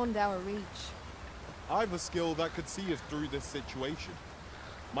be beyond our reach. I've a skill that could see us through this situation.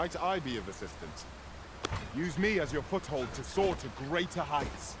 Might I be of assistance? Use me as your foothold to soar to greater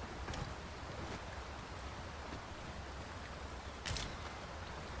heights.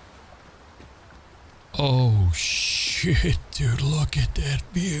 Oh shit, dude, look at that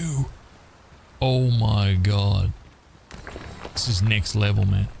view. Oh my god. This is next level,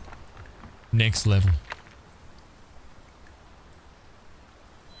 man. Next level.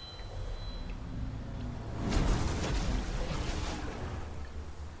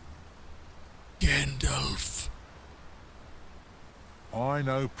 Gandalf. I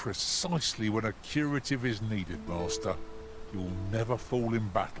know precisely when a curative is needed, Master. You'll never fall in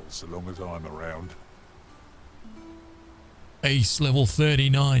battle so long as I'm around. Ace level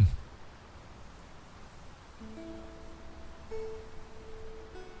 39.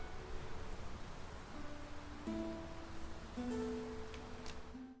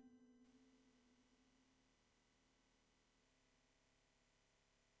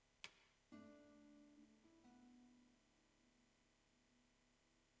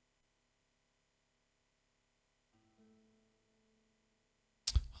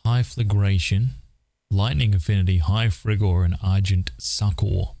 High Flagration, Lightning Affinity, High Frigor, and Argent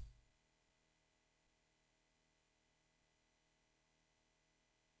Succor.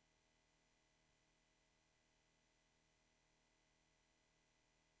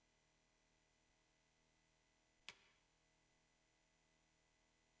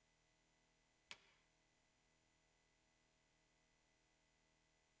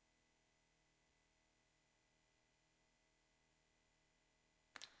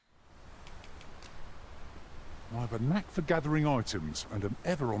 I have a knack for gathering items and am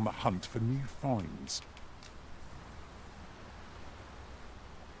ever on the hunt for new finds.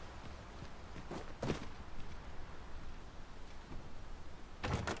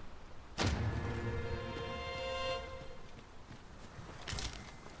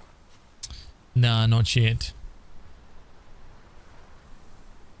 Nah, not yet.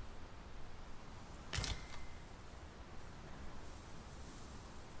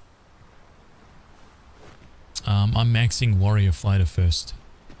 I'm maxing Warrior Fighter first.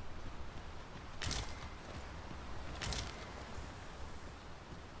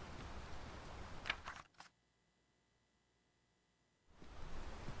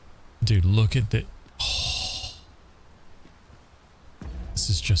 Dude, look at the... Oh. This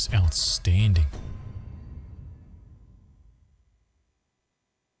is just outstanding.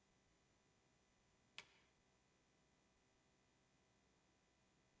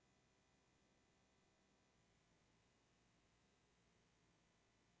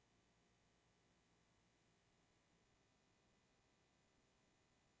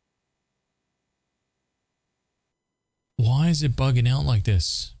 Why is it bugging out like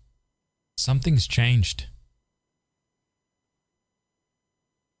this? Something's changed.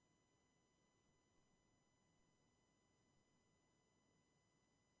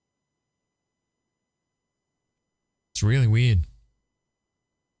 It's really weird.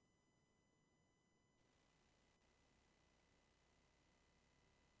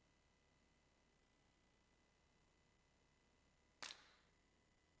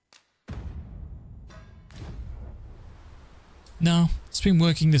 No, it's been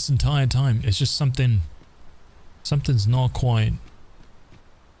working this entire time. It's just something's not quite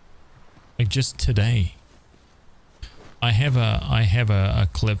like just today. I have a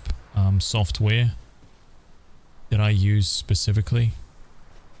clip software that I use specifically.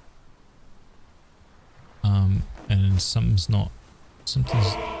 And something's not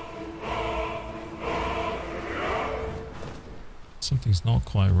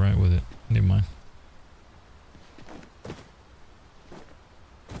quite right with it. Never mind.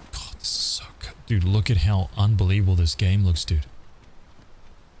 This is so good. Dude, look at how unbelievable this game looks, dude.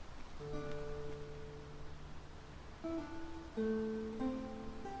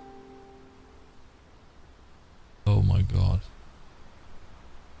 Oh my god.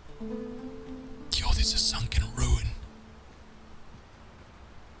 Yo, there's a sunken ruin.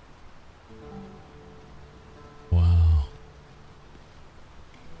 Wow.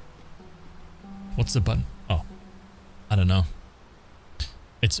 What's the button? Oh, I don't know.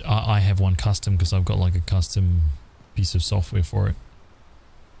 It's I have one custom because I've got like a custom piece of software for it.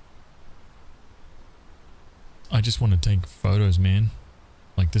 I just want to take photos, man.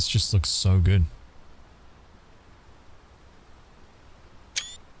 Like this just looks so good.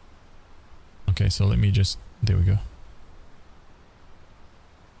 Okay, so let me just, there we go.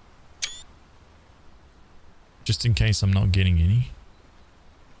 Just in case I'm not getting any.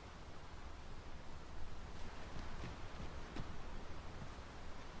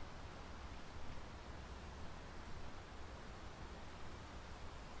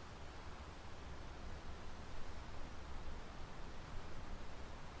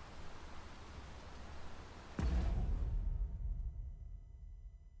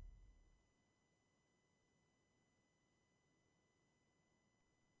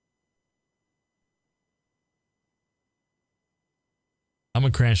 I'm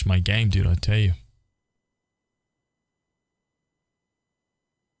gonna crash my game, dude, I tell you.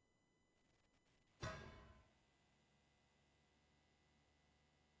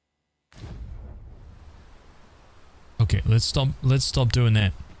 Okay, let's stop doing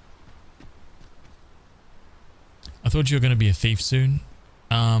that. I thought you were gonna be a thief soon.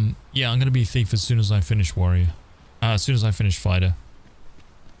 Yeah, I'm gonna be a thief as soon as I finish warrior. As soon as I finish fighter.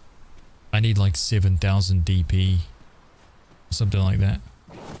 I need like 7,000 DP. Something like that.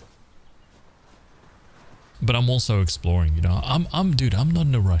 But I'm also exploring, you know. Dude, I'm not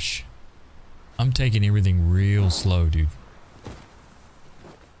in a rush. I'm taking everything real slow, dude.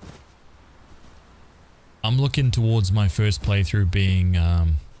 I'm looking towards my first playthrough being, oh,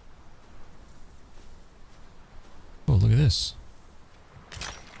 look at this.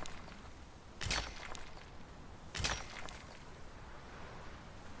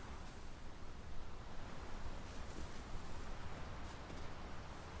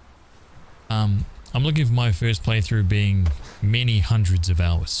 I'm looking for my first playthrough being many hundreds of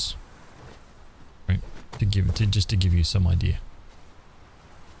hours. Right? Just to give you some idea.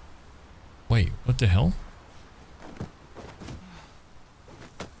 Wait, what the hell?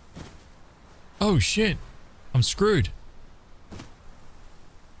 Oh shit! I'm screwed.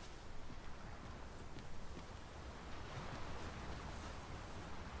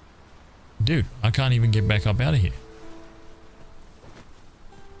 Dude, I can't even get back up out of here.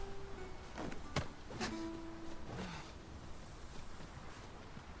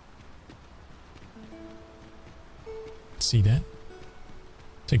 See that?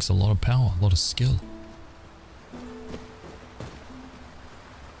 Takes a lot of power, a lot of skill.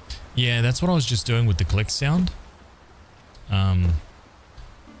 Yeah, that's what I was just doing with the click sound.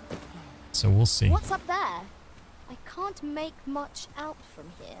 So we'll see. What's up there? I can't make much out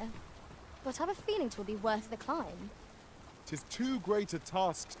from here, but I have a feeling it will be worth the climb. 'Tis too great a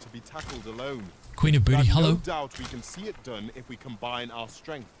task to be tackled alone. Queen of Booty, hello. No doubt we can see it done if we combine our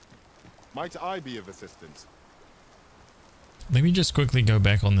strength. Might I be of assistance? Let me just quickly go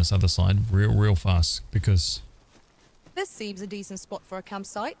back on this other side real fast because... This seems a decent spot for a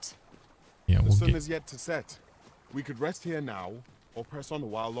campsite. Yeah, the sun is yet to set. We could rest here now or press on a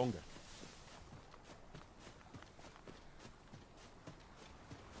while longer.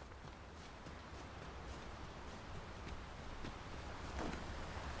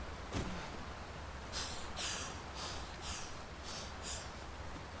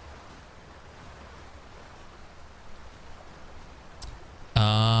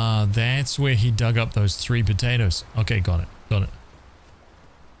 That's where he dug up those 3 potatoes. Okay, got it.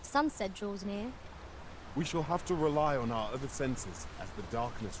 Sunset draws near. We shall have to rely on our other senses as the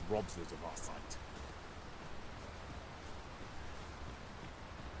darkness robs us of our sight.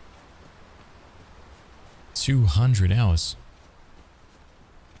 $200 hours.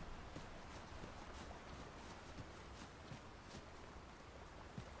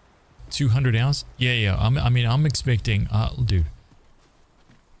 $200 hours? Yeah. I mean, I'm expecting, dude.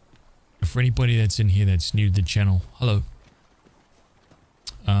 For anybody that's in here that's new to the channel, hello.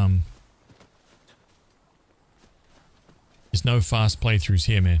 There's no fast playthroughs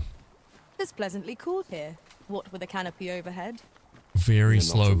here, man. It's pleasantly cool here. What with a canopy overhead? Very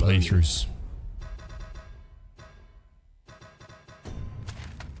slow playthroughs.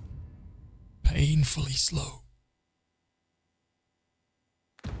 Painfully slow.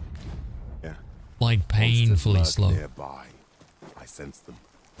 Yeah. Like painfully slow. Nearby. I sense them.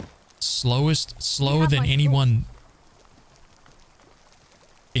 Slower than anyone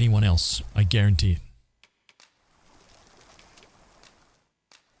else, I guarantee it.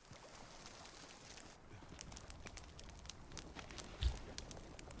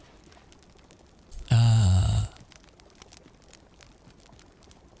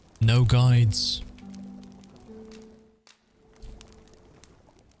 No guides.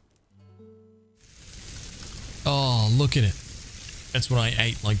 Oh, look at it. That's what I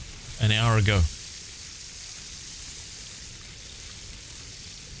ate like an hour ago.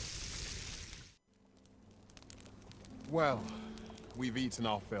 Well, we've eaten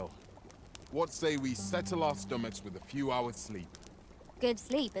our fill. What say we settle our stomachs with a few hours sleep? Good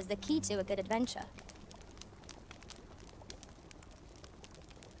sleep is the key to a good adventure.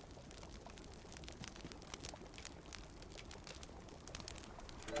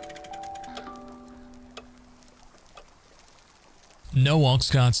 No ox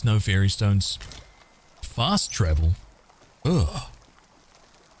carts, no fairy stones. Fast travel? Ugh.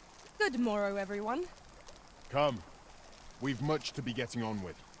 Good morrow, everyone. Come. We've much to be getting on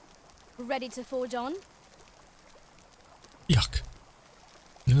with. Ready to forge on? Yuck.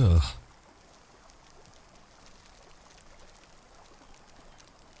 Ugh.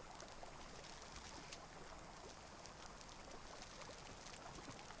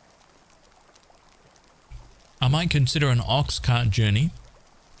 might consider an ox cart journey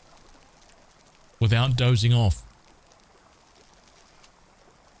without dozing off.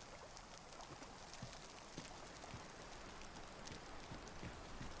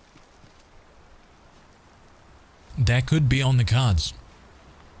 That could be on the cards.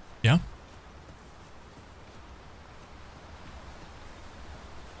 Yeah?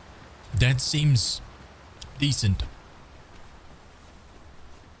 That seems decent.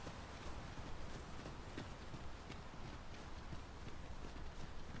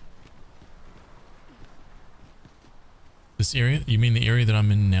 This area? You mean the area that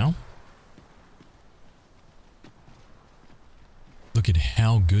I'm in now? Look at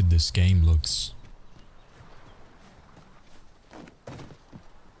how good this game looks.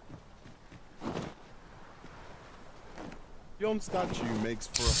 Yon statue makes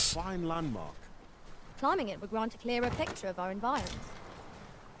for a fine landmark. Climbing it would grant a clearer picture of our environs.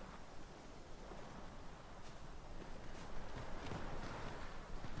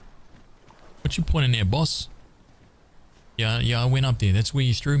 What you pointing there, boss? Yeah, I went up there. That's where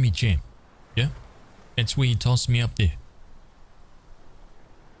you threw me, champ. Yeah? That's where you tossed me up there.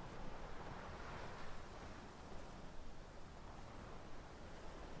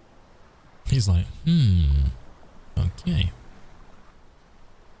 He's like, okay.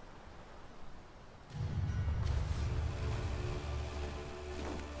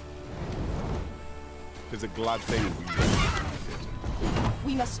 It's a glad thing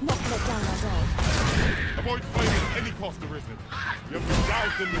We must not let down our guard. Avoid fighting at any cost, Arisen. You have been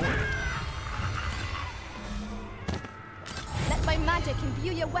doused in the way. Let my magic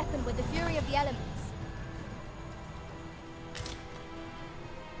imbue your weapon with the fury of the elements.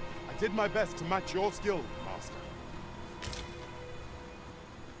 I did my best to match your skill, Master.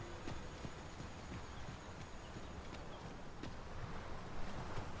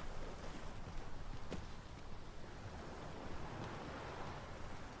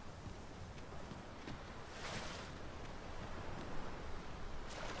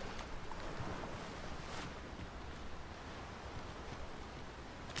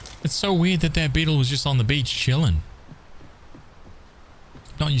 It's so weird that that beetle was just on the beach chilling.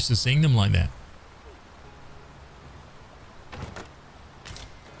 Not used to seeing them like that.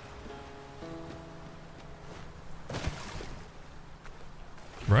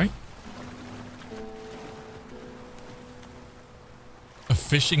 Right? A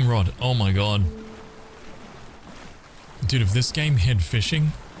fishing rod. Oh my god. Dude, if this game had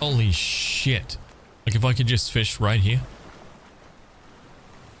fishing, holy shit. Like if I could just fish right here.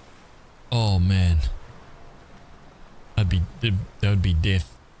 Oh man. That would be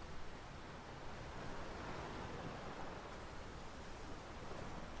death.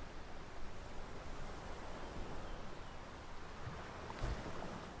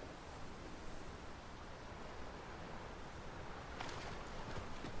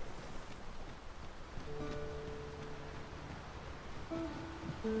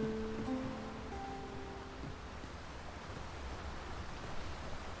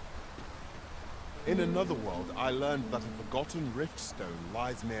 In another world, I learned that a forgotten rift stone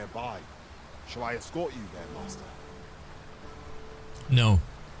lies nearby. Shall I escort you there, Master? No.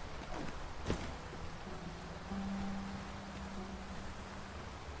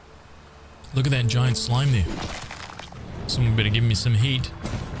 Look at that giant slime there. Someone better give me some heat.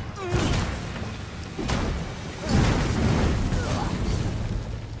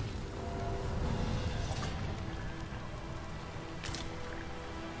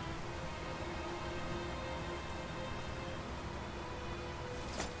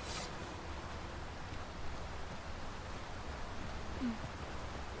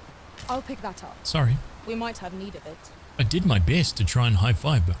 I'll pick that up. Sorry. We might have need of it. I did my best to try and high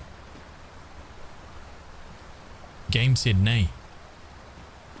five, but game said nay.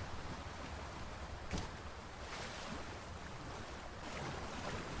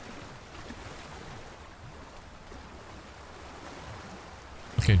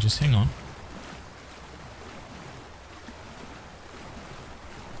 Okay, just hang on.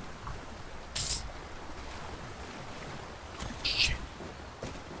 Shit.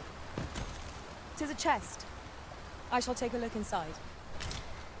 'Tis a chest. I shall take a look inside.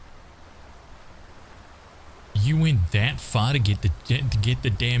 You went that far to get the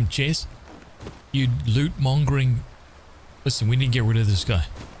damn chest? You loot mongering. Listen, we need to get rid of this guy.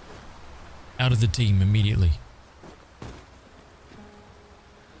 Out of the team immediately.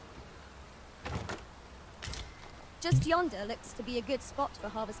 Just yonder looks to be a good spot for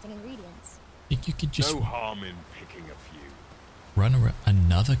harvesting ingredients. Think you could just No harm in picking a few. run around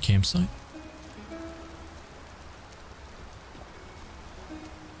another campsite?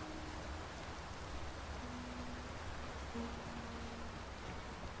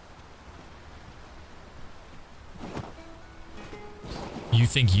 You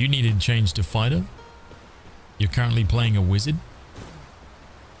think you needed to change to fighter? You're currently playing a wizard?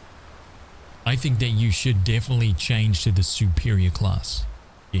 I think that you should definitely change to the superior class.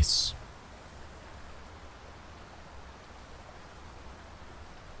 Yes.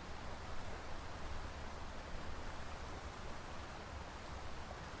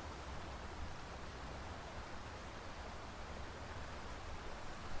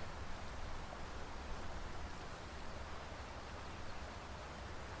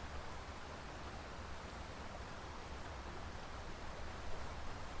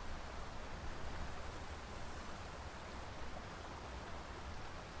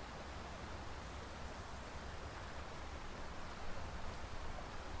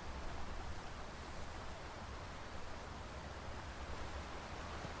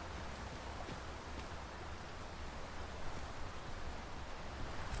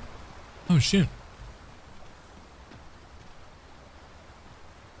 Oh shit.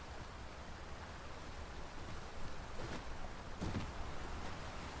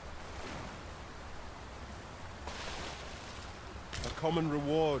 A common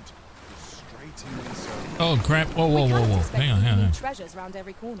reward is straight in the circle. Oh crap. Whoa, whoa, whoa, whoa. Hang on, hang on. Treasures around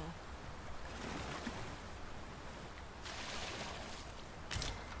every corner.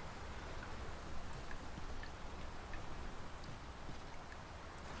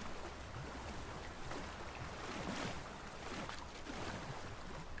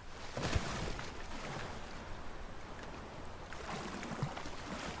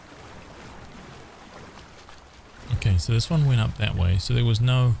 Okay, so this one went up that way, so there was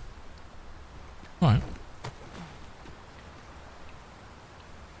no... Alright.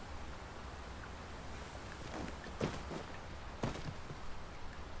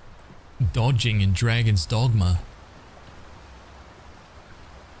 Dodging in Dragon's Dogma.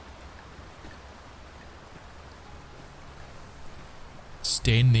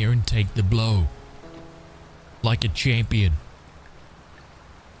 Stand there and take the blow. Like a champion.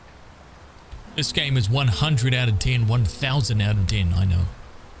 This game is 100 out of 10, 1000 out of 10. I know.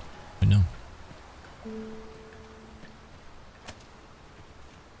 I know.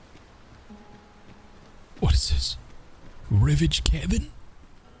 What is this? Rivage cabin?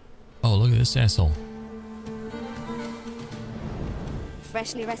 Oh, look at this asshole.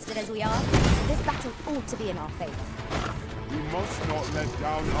 Freshly rested as we are, this battle ought to be in our favor. We must not let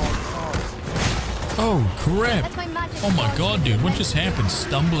down our cause. Oh, crap. Let my magic Oh my charge god, into dude. the What just legend. happened?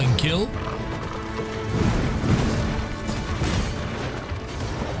 Stumbling kill?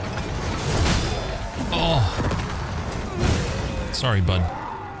 Oh. Sorry, bud.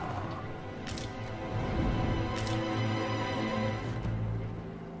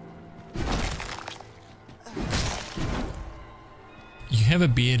 You have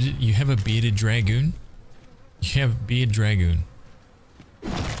a bearded dragoon? You have a beard dragoon.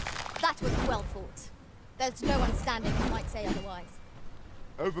 That was well fought. There's no one standing who might say otherwise.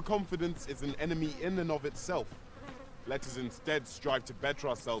 Overconfidence is an enemy in and of itself. Let us instead strive to better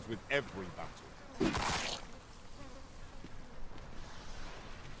ourselves with every battle.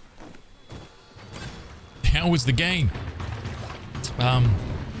 How was the game?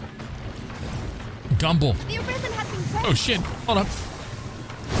 Gumball. The Arisen has been praised. Oh shit, hold up.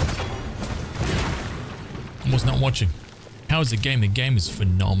 I was not watching. How is the game? The game is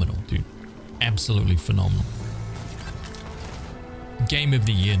phenomenal, dude. Absolutely phenomenal. Game of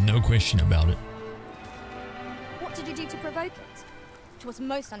the year, no question about it. What did you do to provoke it? It was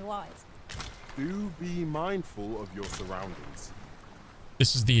most unwise. Do be mindful of your surroundings.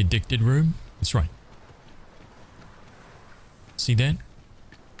 This is the addicted room. That's right. See that?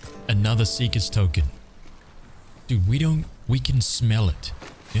 Another Seeker's token. Dude, we can smell it.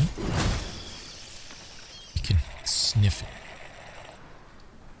 Yeah? We can sniff it.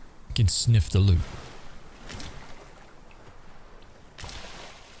 We can sniff the loot.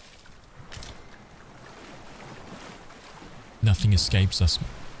 Nothing escapes us.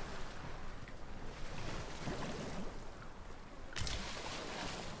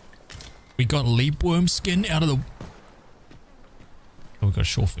 We got leapworm skin out of the... Oh, we got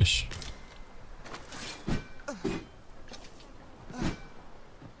shellfish.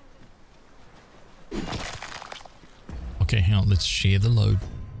 Okay, hang on. Let's share the load.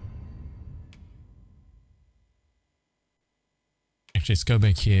 Actually, let's go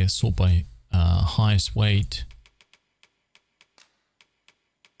back here. Sort by highest weight.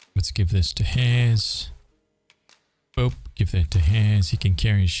 Let's give this to Haz. Boop. Give that to Haz. He can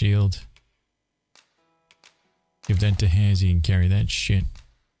carry a shield. Give that to Haz. He can carry that shit.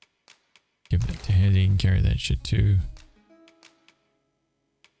 Give that to Haz. He can carry that shit too.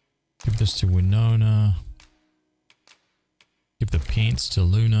 Give this to Winona. Give the pants to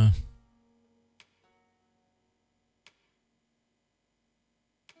Luna.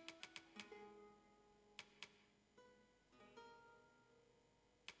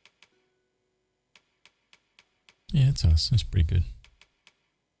 Yeah, it's us. That's pretty good.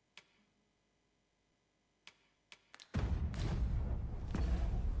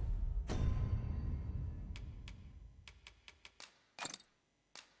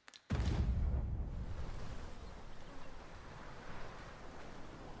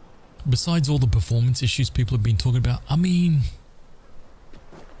 Besides all the performance issues people have been talking about, I mean,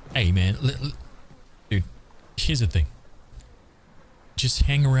 hey man, dude, here's the thing. Just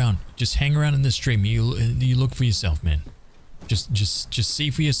hang around. Just hang around in the stream. You look for yourself, man. Just see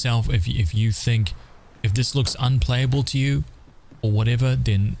for yourself if you think if this looks unplayable to you or whatever,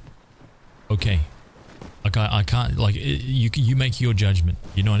 then okay. Like I can't, like, you make your judgment.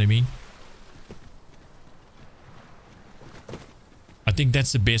 You know what I mean? I think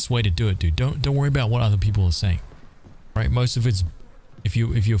that's the best way to do it, dude. Don't worry about what other people are saying. Right? Most of it's if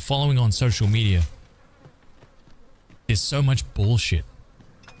you're following on social media, there's so much bullshit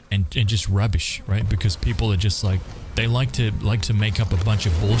and just rubbish, right? Because people are just like they like to make up a bunch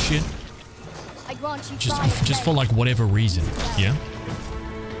of bullshit. I grant you just for like whatever reason, yeah?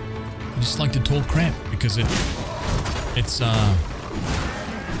 I just like to talk crap because it's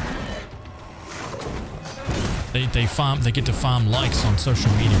they get to farm likes on social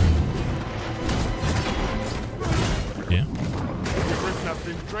media. Yeah. The prison has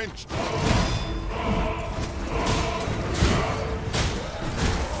been drenched.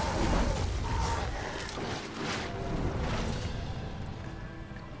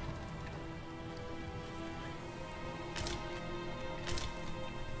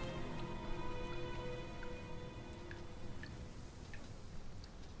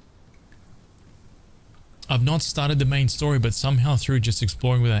 I've not started the main story, but somehow through just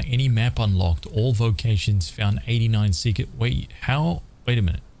exploring without any map unlocked, all vocations found 89 secret. Wait, how? Wait a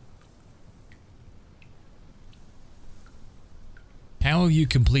minute. How have you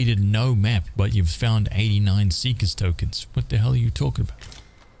completed no map, but you've found 89 Seekers tokens? What the hell are you talking about?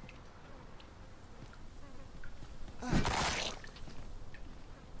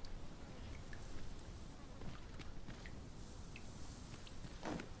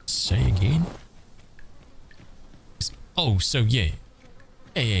 Say again? Oh, so yeah.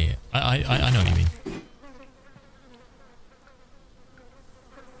 Yeah. I know what you mean.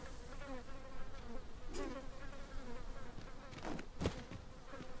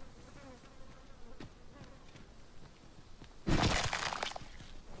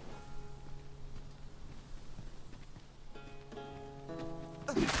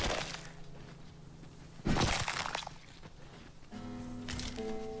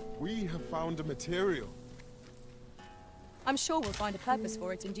 We have found a material. I'm sure we'll find a purpose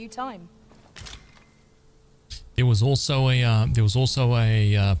for it in due time. There was also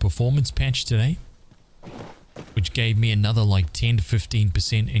a performance patch today, which gave me another like 10 to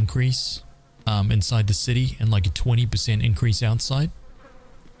 15% increase inside the city and like a 20% increase outside,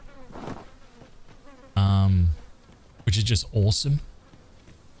 which is just awesome.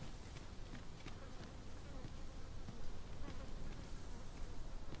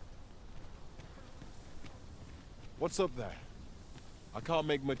 What's up there? I can't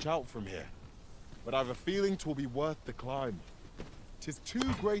make much out from here, but I've a feeling 'twill be worth the climb. 'Tis too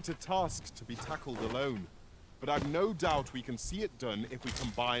great a task to be tackled alone, but I've no doubt we can see it done if we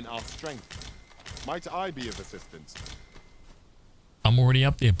combine our strength. Might I be of assistance? I'm already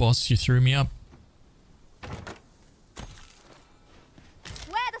up there, boss. You threw me up. Where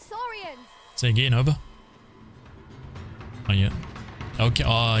are the Saurians? Say again, over. Oh, yeah. Okay.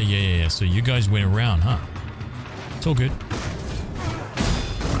 Oh, yeah. So you guys went around, huh? It's all good.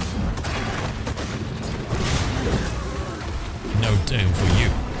 No deal for you.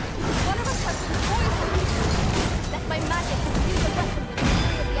 One of us has been poisoned. Let my magic confuse the weapons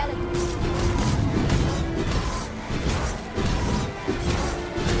and the the elements.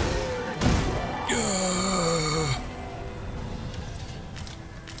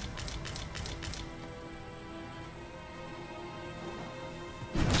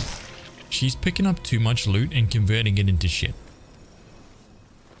 She's picking up too much loot and converting it into shit.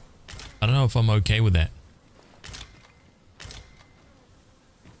 I don't know if I'm okay with that.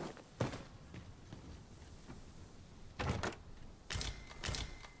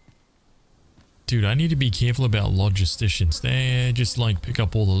 Dude, I need to be careful about logisticians. They just like pick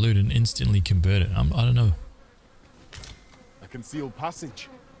up all the loot and instantly convert it. I don't know. A concealed passage.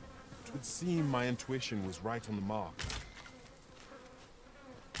 It would seem my intuition was right on the mark.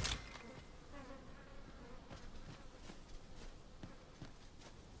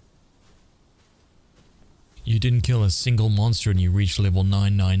 You didn't kill a single monster and you reached level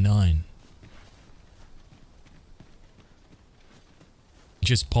 999.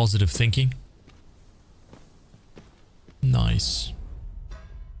 Just positive thinking. Nice.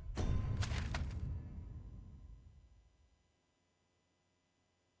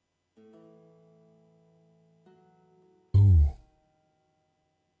 Ooh.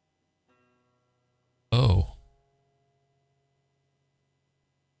 Oh.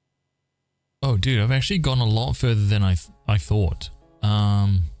 Oh, dude, I've actually gone a lot further than I thought.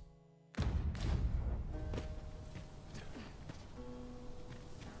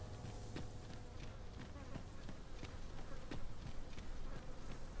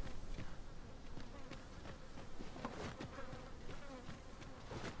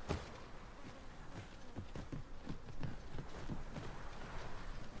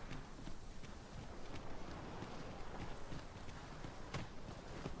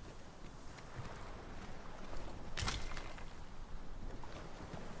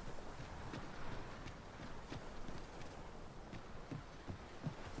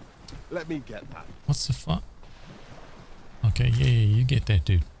 Let me get that. What's the fuck? Okay, yeah, you get that,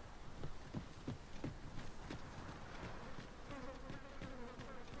 dude.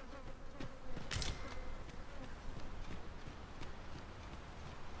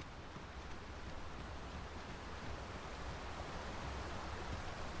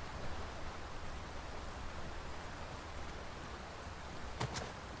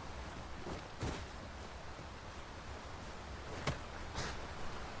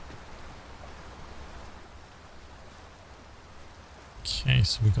 Okay,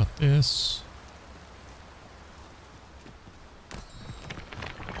 so we got this.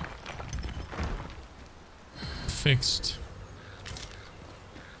 Fixed.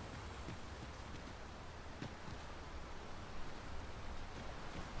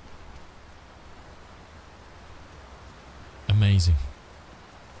 Amazing.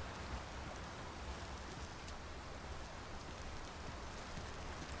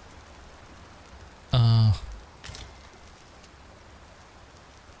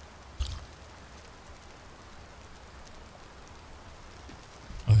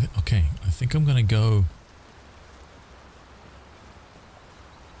 Okay, I think I'm gonna go.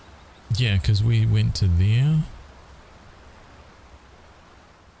 Yeah, because we went to there.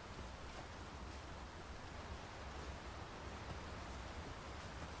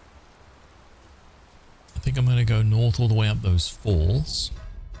 I think I'm gonna go north all the way up those falls.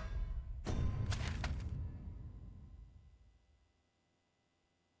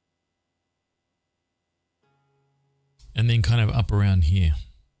 And then kind of up around here.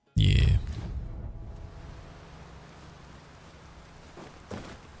 Yeah.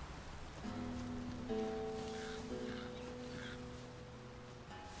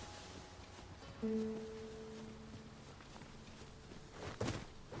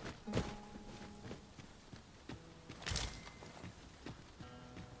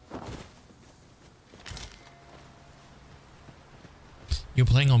 You're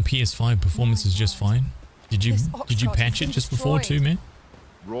playing on PS5, performance is just fine. Did you patch it just before too, man?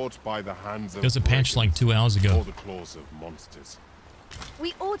 Wrought by the hands of There was a patch like 2 hours ago. or the claws of monsters.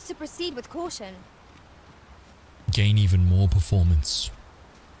 We ought to proceed with caution. Gain even more performance.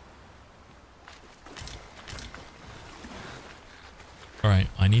 Alright,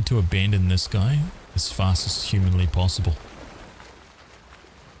 I need to abandon this guy as fast as humanly possible.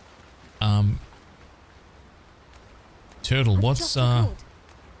 Turtle, what's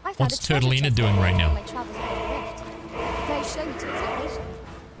Turtlina doing right now?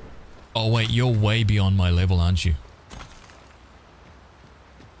 Oh wait, you're way beyond my level, aren't you?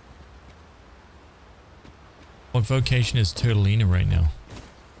 What vocation is Turtlina right now?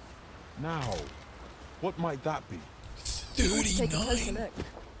 Now, what might that be? 39.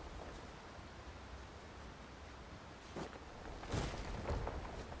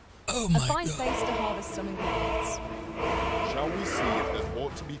 Oh my A fine god. place to harvest some ingredients. Shall we see if there's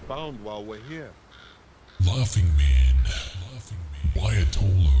aught to be found while we're here? Laughing Man.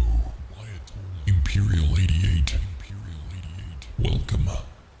 Wyattolo. Imperial 88. Welcome.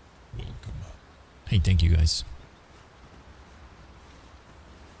 Hey, thank you guys.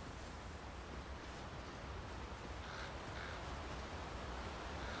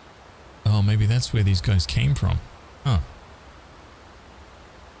 Oh, maybe that's where these guys came from. Huh.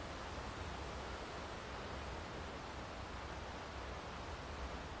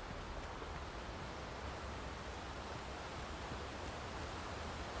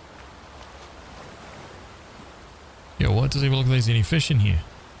 Yo, what does it look like there's any fish in here?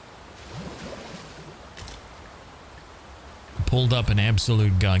 Pulled up an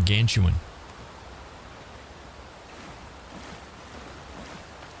absolute gargantuan.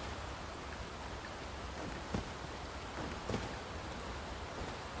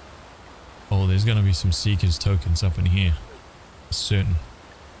 there's gonna be some Seeker's tokens up in here. For certain.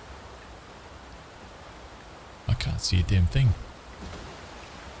 I can't see a damn thing.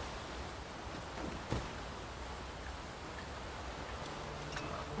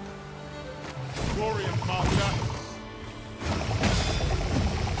 Glorious, Master.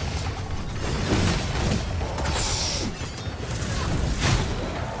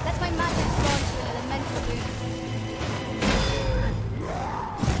 Let my magic grant you an elemental boon.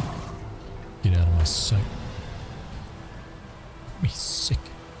 Get out of my sight. Me sick.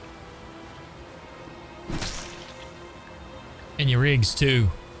 And your eggs too.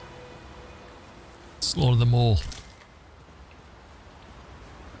 Slaughter them all.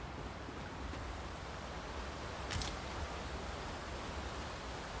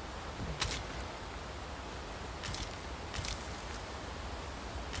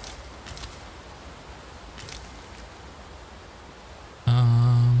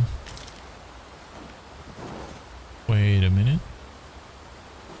 Wait a minute.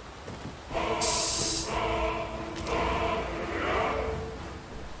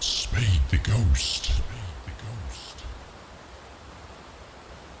 Spade the ghost. Spade the ghost.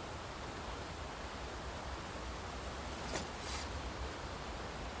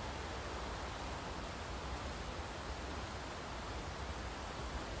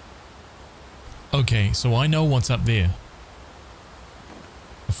 Okay, so I know what's up there.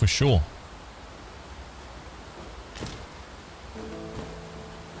 For sure.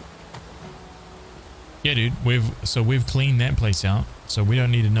 Yeah, dude, we've cleaned that place out, so we don't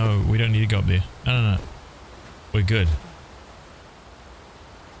need to know, we don't need to go up there. No. We're good.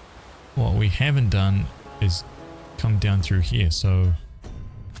 What we haven't done is come down through here, so...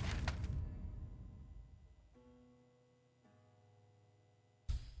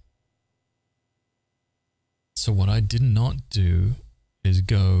 So what I did not do is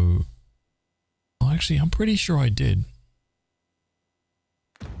go... Oh, actually, I'm pretty sure I did.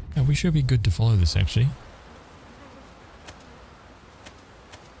 Yeah, we should be good to follow this, actually.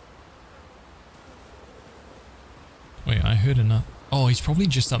 Wait, I heard enough. Oh, he's probably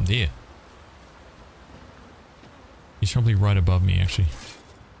just up there. He's probably right above me, actually.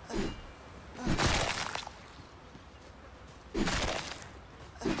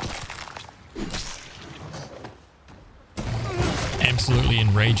 Absolutely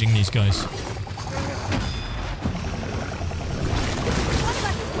enraging these guys.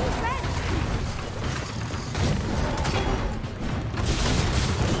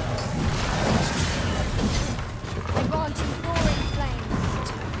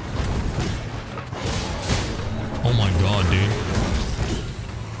 Oh my god, dude.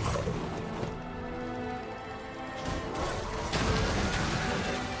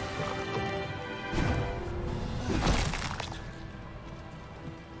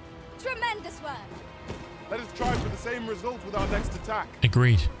 Tremendous work. Let us try for the same result with our next attack.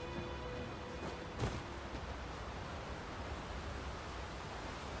 Agreed.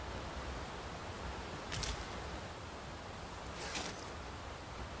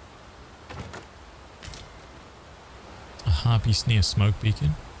 Harpy Sneer smoke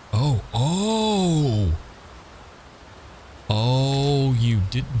beacon. Oh, you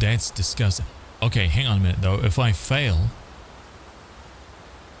did. That's disgusting. Okay, hang on a minute though. If I fail,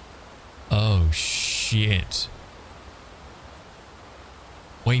 oh shit.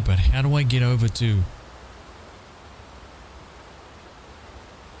 Wait, but how do I get over to?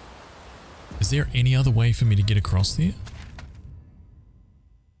 Is there any other way for me to get across there?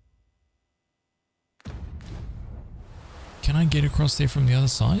 Can I get across there from the other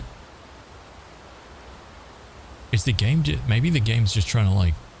side? Is the game just... Maybe the game's just trying to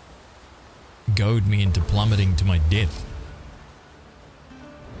like goad me into plummeting to my death.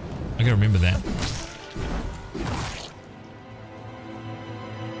 I gotta remember that.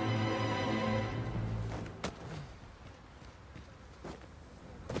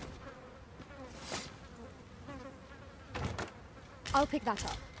 I'll pick that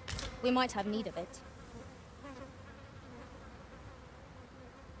up. We might have need of it.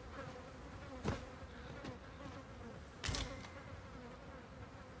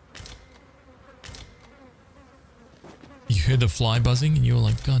 You heard the fly buzzing and you were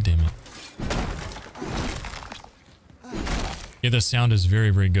like, God damn it. Yeah, the sound is very,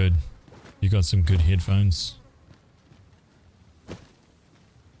 very good. You got some good headphones.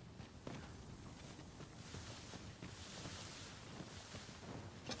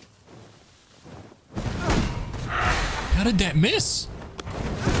 How did that miss?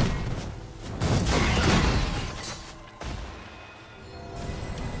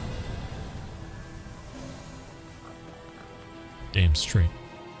 Damn straight.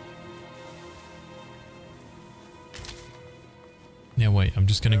 Now wait, I'm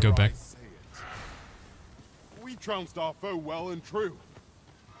just gonna go back. We trounced our foe well and true.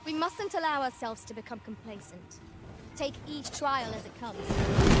 We mustn't allow ourselves to become complacent. Take each trial as it comes.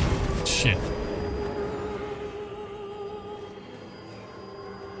 Shit.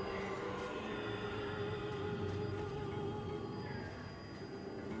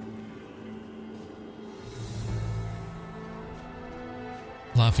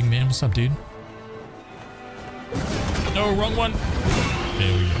 Laughing man, what's up, dude? No, wrong one.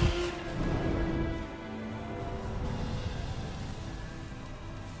 There we go.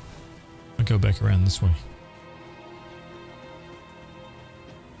 I'll go back around this way.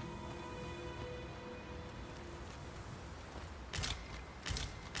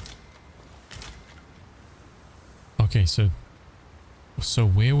 Okay, so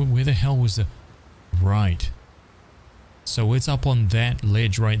where the hell was the right? So it's up on that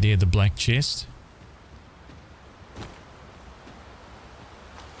ledge right there, the black chest.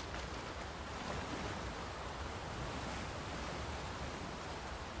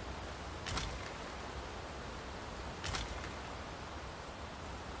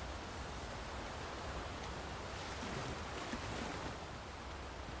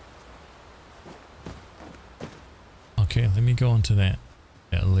 Okay, let me go onto that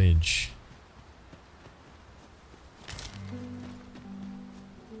ledge.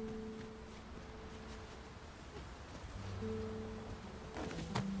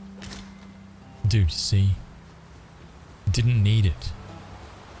 Dude, see? Didn't need it.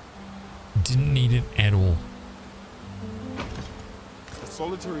 Didn't need it at all. A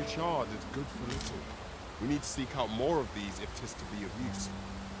solitary shard is good for little. We need to seek out more of these if 'tis to be of use.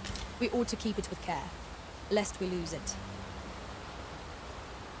 We ought to keep it with care, lest we lose it.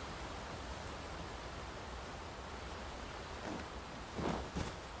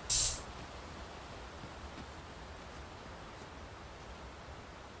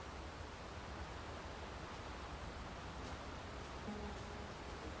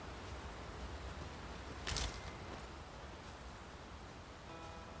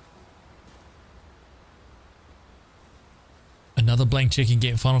 Another blank check and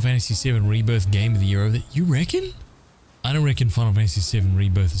get Final Fantasy VII Rebirth Game of the Year over there. You reckon? I don't reckon Final Fantasy VII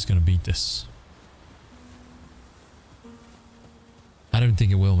Rebirth is going to beat this. I don't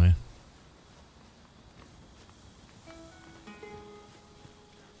think it will, man.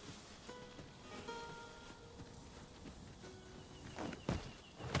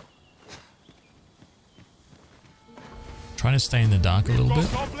 Trying to stay in the dark a little bit.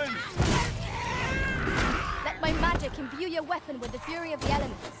 Let my magic imbue your weapon with the fury of the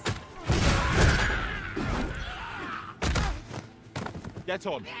elements. Get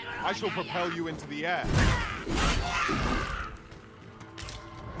on. I shall propel you into the air.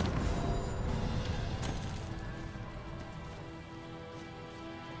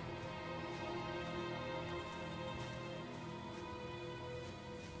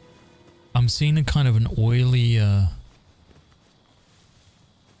 I'm seeing a kind of an oily,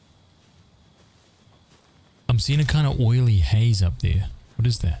 I'm seeing a kind of oily haze up there. What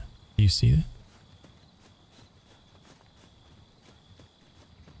is that? Do you see that?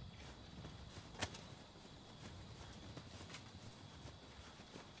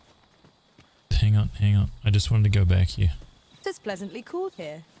 Hang on. I just wanted to go back here. It is pleasantly cool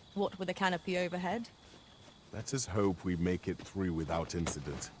here, what with a canopy overhead. Let us hope we make it through without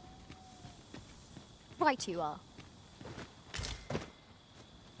incident. Right you are.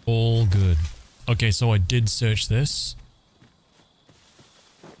 All good. Okay, so I did search this.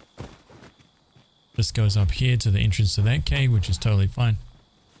 This goes up here to the entrance to that cave, which is totally fine.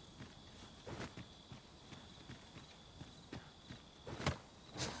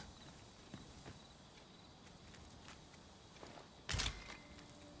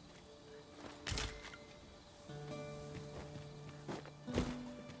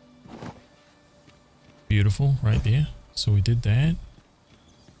 Beautiful, right there. So we did that.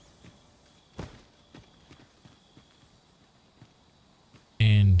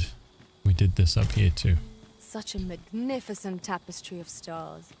 And we did this up here too. Such a magnificent tapestry of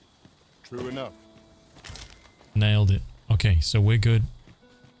stars. True enough. Nailed it. Okay, so we're good.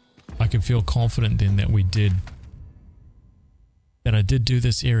 I can feel confident then that we did... that I did do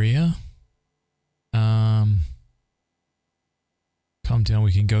this area. Come down,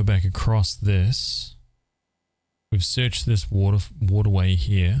 we can go back across this. We've searched this waterway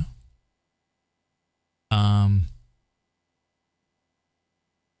here.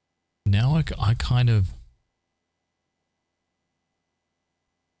 Now I kind of...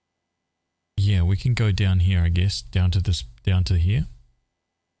 Yeah, we can go down here, I guess. Down to here.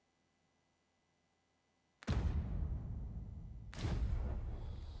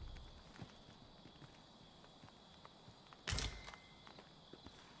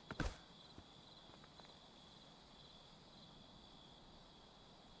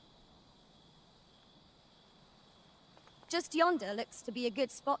 Just yonder looks to be a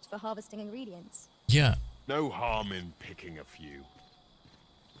good spot for harvesting ingredients. Yeah. No harm in picking a few.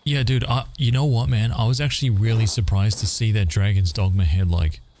 Yeah, dude, you know what, man? I was actually really surprised to see that Dragon's Dogma had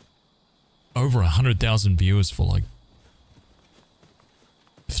like over 100,000 viewers for like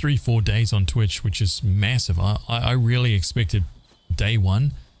 3-4 days on Twitch, which is massive. I really expected day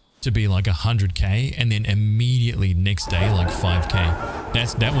one to be like 100k and then immediately next day like 5k.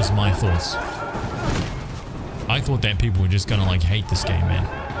 That was my thoughts. I thought that people were just gonna like hate this game, man.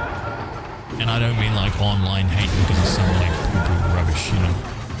 And I don't mean like online hate because of some like poo-poo rubbish, you know.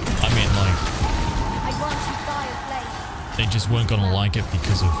 I mean like they just weren't gonna like it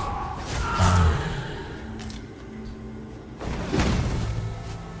because of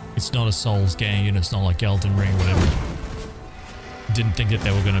it's not a Souls game and it's not like Elden Ring or whatever. Didn't think that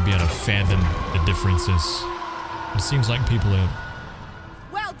they were gonna be able to fathom the differences. It seems like people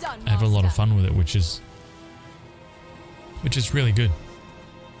have a lot of fun with it, which is really good.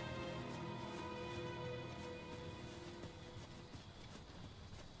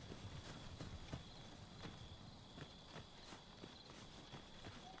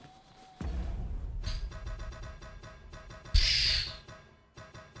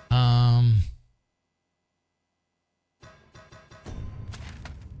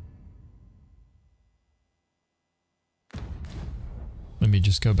 Let me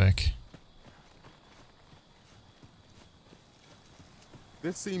just go back.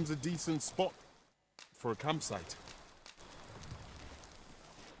 This seems a decent spot for a campsite.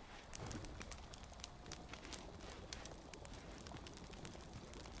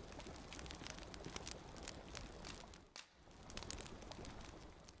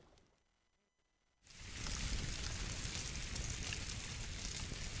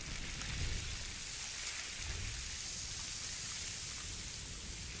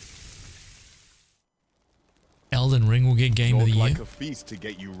 Elden Ring will get Game of the Year. Like a feast to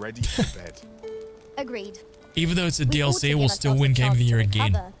get you ready for bed. Agreed. Even though it's a DLC, we'll still win Game of the Year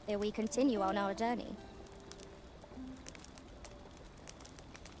again. Ere we continue on our journey.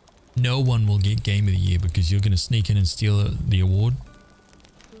 No one will get Game of the Year because you're going to sneak in and steal the award.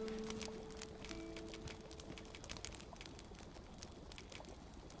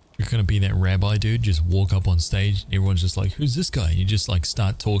 You're going to be that rabbi dude, just walk up on stage. Everyone's just like, who's this guy? And you just like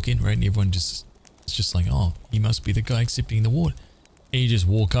start talking, right? And everyone just... It's just like, oh, he must be the guy accepting the award. And you just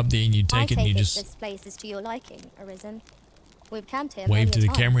walk up there and you take it and you just... this place is to your liking, Arisen. We've camped here wave to the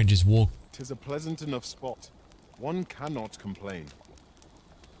camera and just walk. 'Tis a pleasant enough spot. One cannot complain.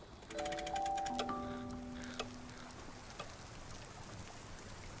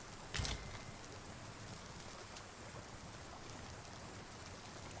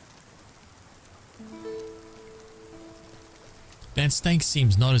 That steak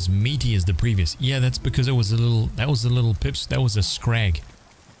seems not as meaty as the previous. Yeah, that's because it was a little... That was a little pips. That was a scrag.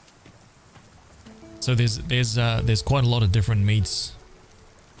 So there's quite a lot of different meats.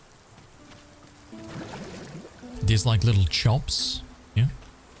 There's like little chops. Yeah.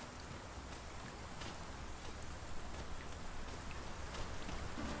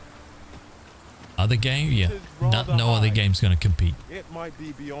 Other game? Yeah. No other game's gonna compete. It might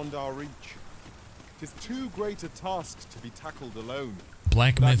be beyond our reach. 'Tis too great a task to be tackled alone.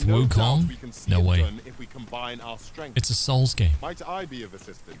 Black Myth Wukong? No way. If we combine our strength. It's a Souls game. Might I be of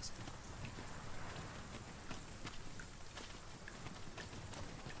assistance?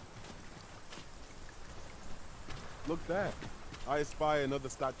 Look there. I espy another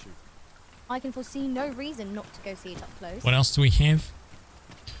statue. I can foresee no reason not to go see it up close. What else do we have?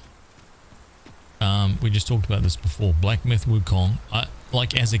 We just talked about this before. Black Myth Wukong.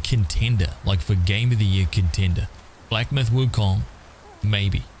 Like as a contender. Like for Game of the Year contender. Black Myth Wukong.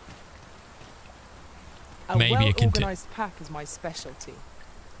 Maybe. Maybe a well-organized pack is my specialty.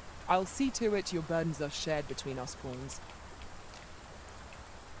 I'll see to it your burdens are shared between us pawns.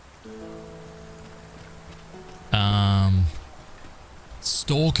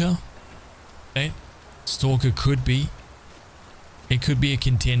 Stalker. Okay. Stalker could be. It could be a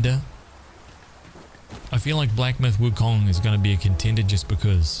contender. I feel like Black Myth Wukong is going to be a contender just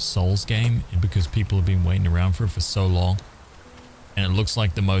because Souls game and because people have been waiting around for it for so long. And it looks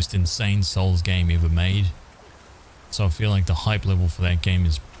like the most insane Souls game ever made. So I feel like the hype level for that game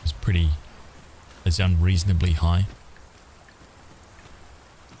is unreasonably high.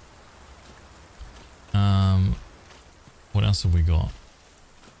 What else have we got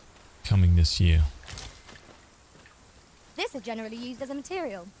coming this year? This is generally used as a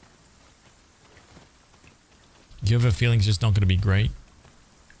material. You have a feeling it's just not going to be great?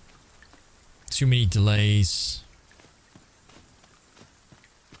 Too many delays.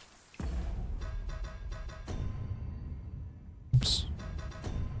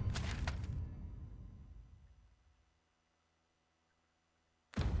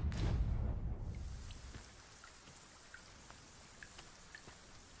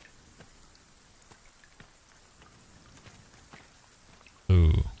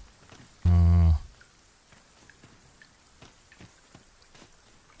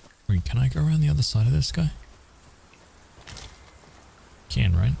 Wait, can I go around the other side of this guy?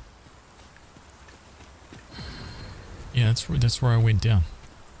 Can, right? Yeah, that's where I went down.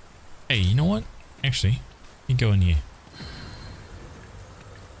 Hey, you know what? Actually, you go in here.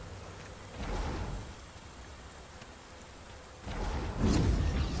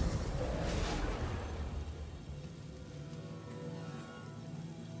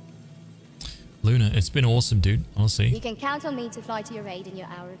 Luna, it's been awesome, dude. Honestly. You can count on me to fly to your aid in your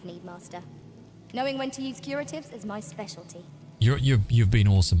hour of need, Master. Knowing when to use curatives is my specialty. You've been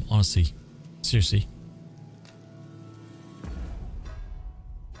awesome, honestly. Seriously.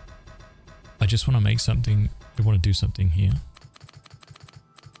 I just want to make something. I want to do something here.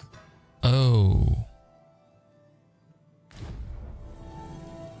 Oh.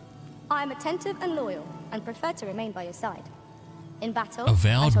 I am attentive and loyal, and prefer to remain by your side. In battle, Avowed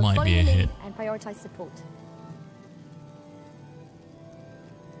I shall might follow be a your lead hit. and prioritize support.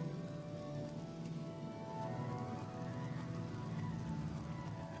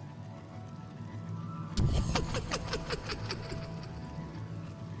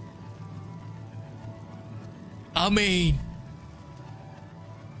 I mean,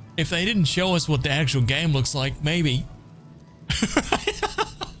 if they didn't show us what the actual game looks like, maybe.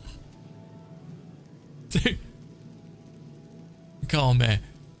 Dude. Come on, man.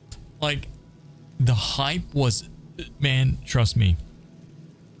 Like, the hype was... Man, trust me.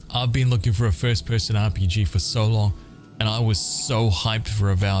 I've been looking for a first-person RPG for so long, and I was so hyped for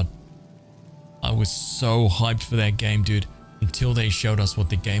Avowed. I was so hyped for that game, dude, until they showed us what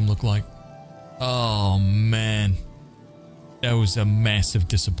the game looked like. Oh, man. That was a massive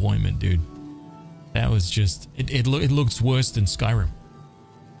disappointment, dude. That was just... It looks worse than Skyrim.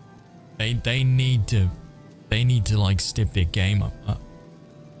 They need to like step their game up.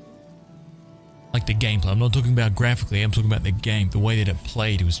 Like the gameplay. I'm not talking about graphically. I'm talking about the game. The way that it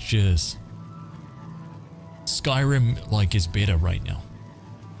played, it was just... Skyrim like is better right now.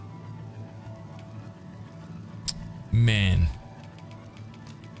 Man.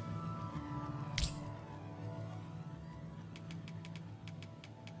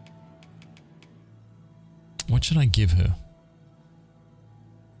 What should I give her?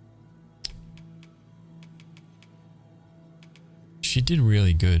 She did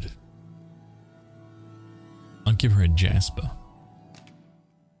really good. I'll give her a Jasper.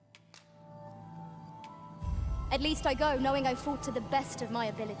 At least I go knowing I fought to the best of my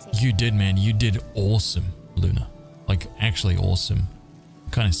ability. You did, man. You did awesome, Luna. Like, actually awesome.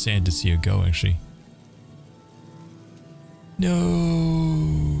 Kind of sad to see her go, actually.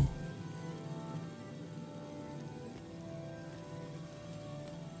 No.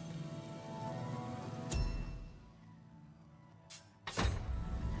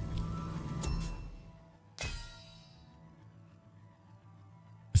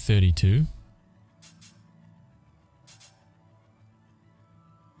 $32.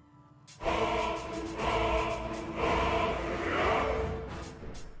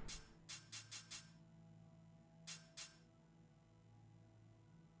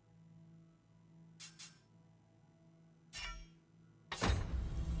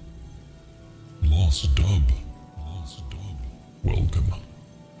 Lost dub. Lost dub. Welcome.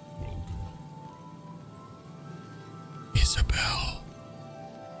 Welcome. Isabel.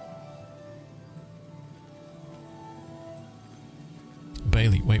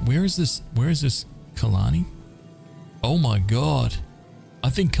 Bailey, wait, where is this Kalani? Oh my god. I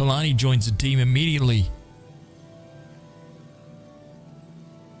think Kalani joins the team immediately.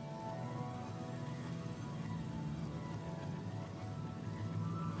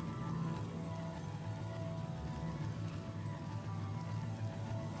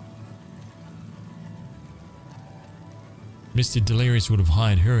 Mr. Delirious would have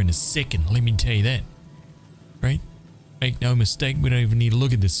hired her in a second, let me tell you that. Right? Make no mistake, we don't even need to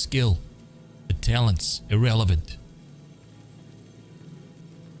look at the skill. The talent's irrelevant.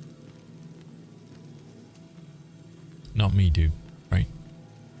 Not me, dude. Right?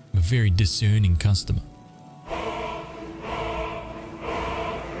 I'm a very discerning customer.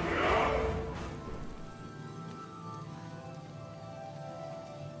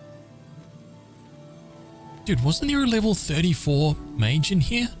 Dude, wasn't there a level 34 mage in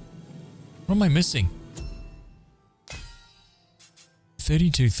here? What am I missing?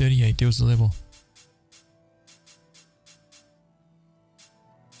 32, 38, there was a level.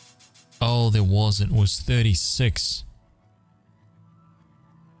 Oh, there wasn't. It was 36.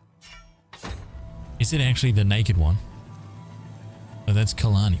 Is it actually the naked one? Oh, that's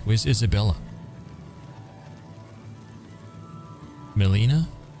Kalani. Where's Isabella? Melina?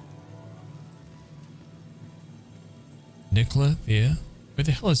 Nicola, yeah. Where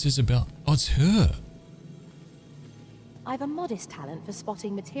the hell is Isabel? Oh, it's her. I've a modest talent for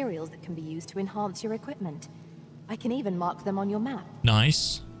spotting materials that can be used to enhance your equipment. I can even mark them on your map.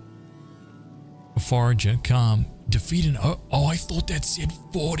 Nice. A forager, calm. Defeat an... Oh, I thought that said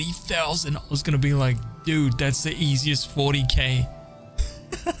 40,000. I was going to be like, dude, that's the easiest 40k.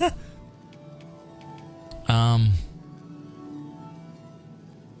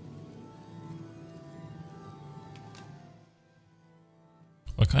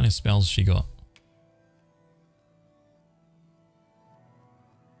 What kind of spells she got?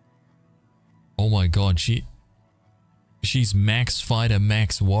 Oh my god, she's max fighter,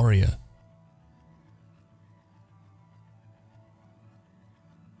 max warrior.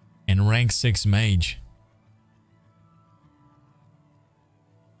 And rank 6 mage.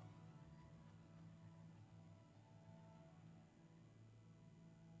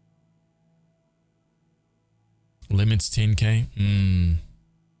 Limits 10k?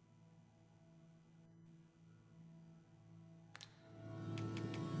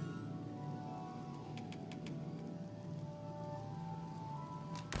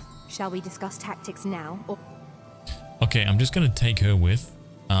 Shall we discuss tactics now? Or Okay, I'm just going to take her with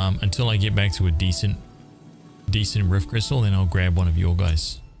until I get back to a decent rift crystal, then I'll grab one of your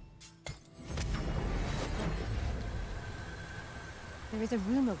guys. there is a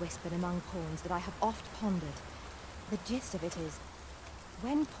rumor whispered among pawns that I have oft pondered. The gist of it is,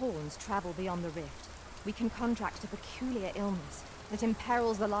 when pawns travel beyond the rift, we can contract a peculiar illness that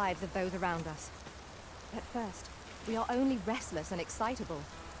imperils the lives of those around us. At first, we are only restless and excitable,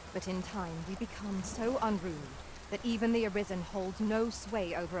 but in time we become so unruly that even the Arisen holds no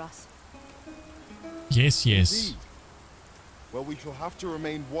sway over us. Yes, yes. Indeed. Well, we shall have to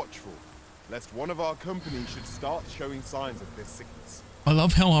remain watchful, lest one of our company should start showing signs of this sickness. I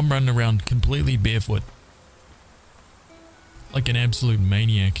love how I'm running around completely barefoot. Like an absolute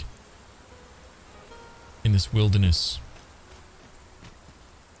maniac. In this wilderness.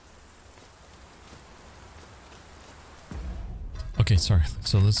 Okay, sorry.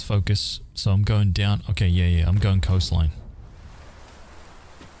 So let's focus. So I'm going down. Okay, yeah. I'm going coastline.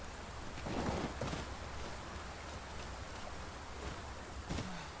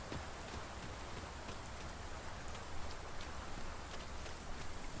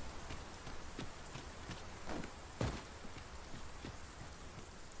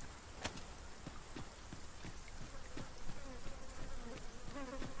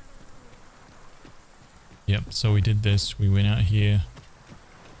 Yep, so we did this. We went out here.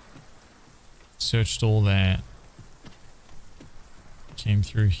 Searched all that. Came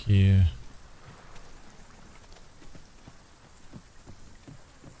through here.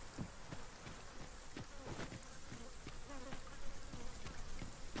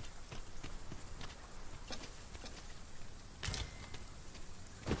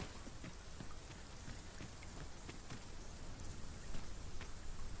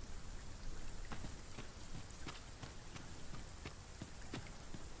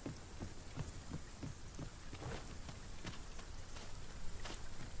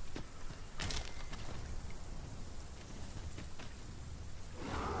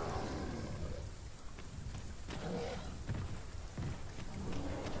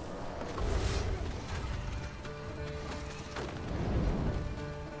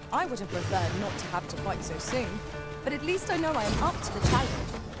 I would have preferred not to have to fight so soon, but at least I know I am up to the challenge.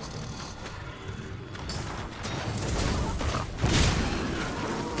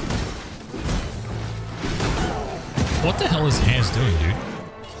 What the hell is Haz doing, dude?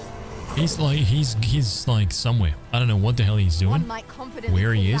 He's like somewhere. I don't know what the hell he's doing. One might confidently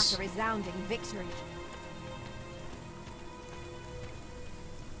Where he call is. that a resounding victory.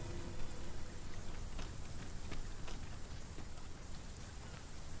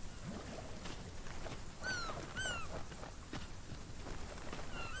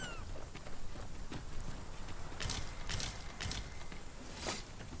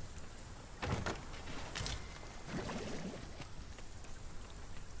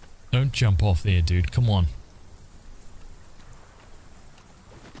 Don't jump off there, dude. Come on.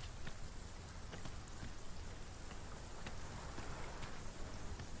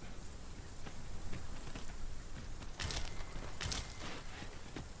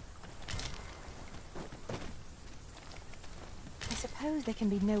 I suppose there can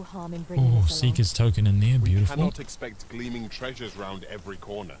be no harm in bringing Oh, us along. Seeker's token in there. We Beautiful. cannot expect gleaming treasures round every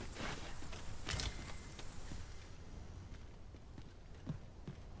corner.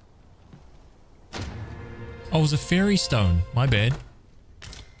 Oh, it was a fairy stone. My bad.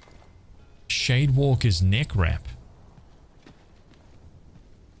 Shadewalker's neck wrap.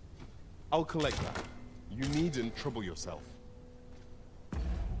 I'll collect that. You needn't trouble yourself.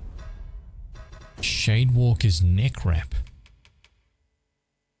 Shadewalker's neck wrap.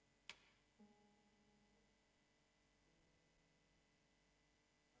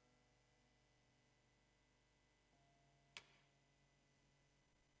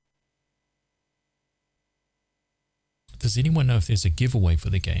 Does anyone know if there's a giveaway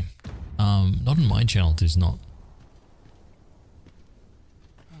for the game? Not on my channel, there's not.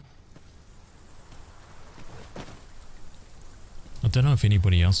 I don't know if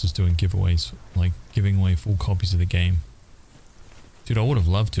anybody else is doing giveaways, like giving away full copies of the game. Dude, I would have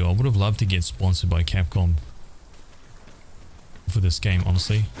loved to. I would have loved to get sponsored by Capcom for this game,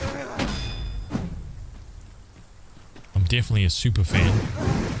 honestly. I'm definitely a super fan.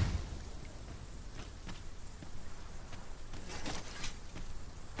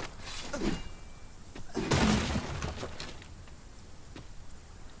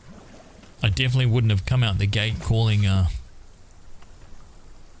 I definitely wouldn't have come out the gate calling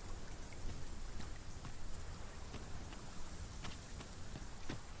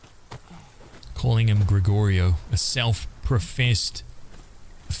calling him Gregorio, a self-professed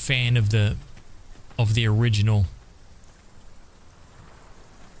fan of the original.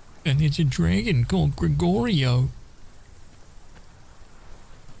 And it's a dragon called Gregorio.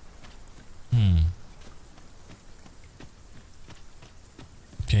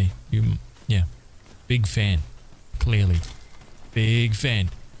 Okay, yeah, big fan, clearly, big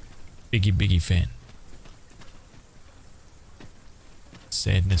fan, biggie fan.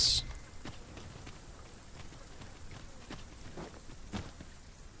 Sadness.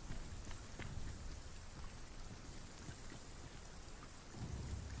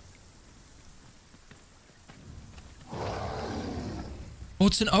 Oh,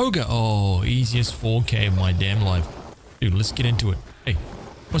 it's an ogre. Oh, easiest 4K of my damn life. Dude, let's get into it. Hey,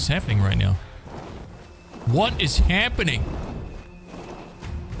 what's happening right now? What is happening?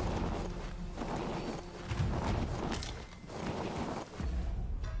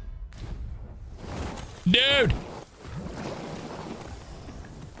 Dude!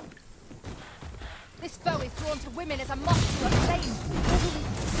 This foe is drawn to women as a moth to a flame.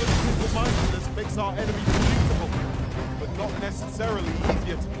 Physical mindedness makes our enemy predictable, but not necessarily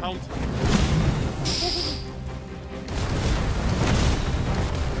easier to counter.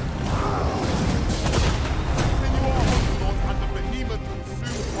 Continue our onslaught and the behemoth will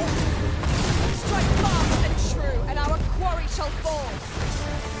soon fall. Strike fast and true, and our quarry shall fall.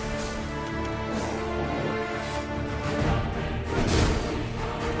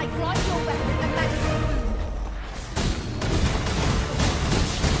 I grind your weapon with the magical boom.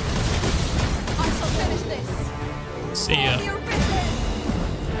 I shall finish this. See ya.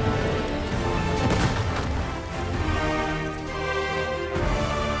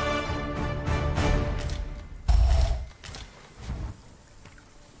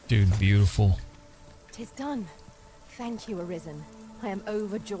 Dude, beautiful. 'Tis done. Thank you, Arisen. I am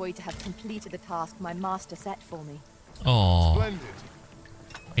overjoyed to have completed the task my master set for me. Oh. Splendid.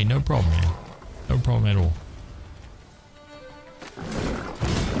 Hey, no problem, man. No problem at all.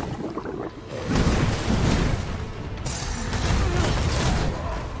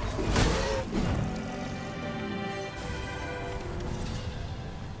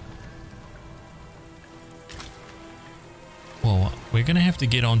 Well, we're gonna have to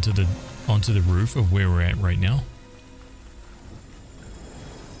get onto the roof of where we're at right now.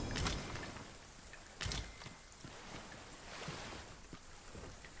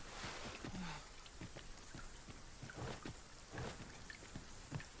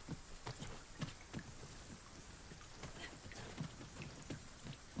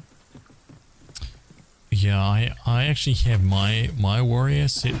 Yeah, I actually have my warrior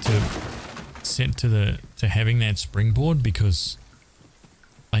set to having that springboard because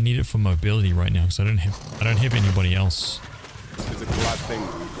I need it for mobility right now because I don't have anybody else It's a glad thing.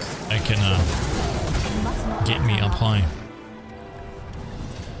 that can get me up high.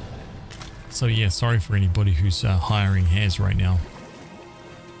 So yeah, sorry for anybody who's hiring Haz right now.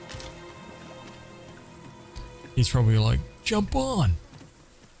 He's probably like, jump on.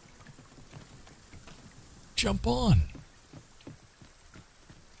 Jump on.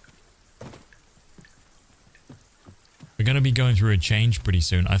 We're going to be going through a change pretty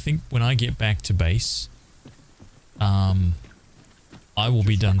soon. I think when I get back to base, I will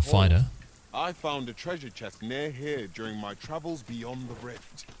be done fighter. I found a treasure chest near here during my travels beyond the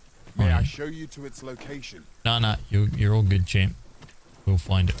rift. May I show you to its location? Nah, you're all good, champ. We'll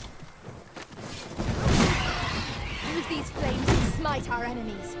find it. Use these flames to smite our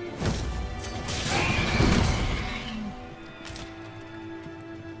enemies.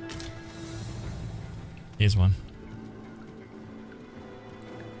 Here's one.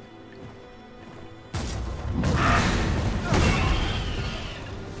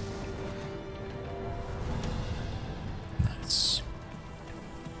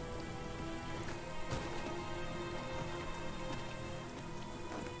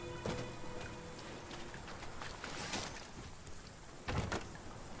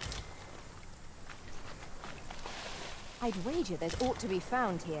 I'd wager there's aught to be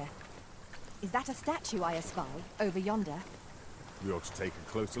found here. Is that a statue I espy over yonder? We ought to take a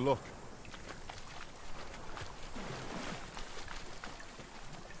closer look.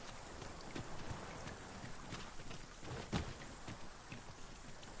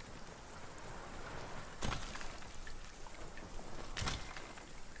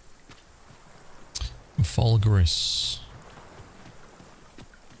 Fulgurous.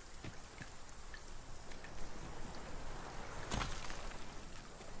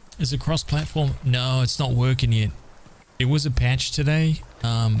 Is it cross-platform? No, it's not working yet. It was a patch today,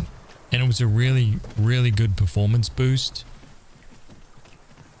 and it was a really, really good performance boost.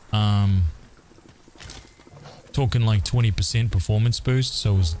 Talking like 20% performance boost,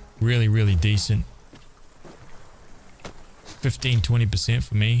 so it was really, really decent. 15-20%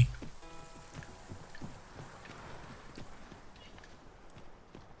 for me.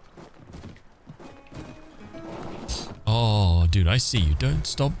 Oh, dude, I see you. Don't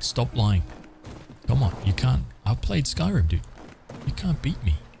stop lying. Come on, you can't. I played Skyrim, dude. You can't beat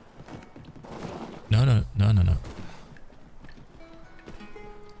me. No.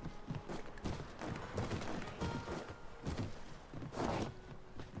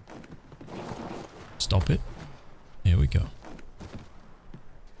 Stop it. There we go.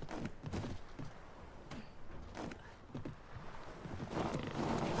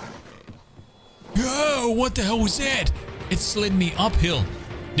 Yo, what the hell was that? It slid me uphill.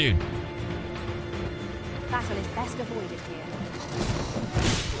 Dude. Battle is best avoided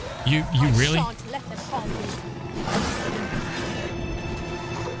here. You really? I shan't let them harm you.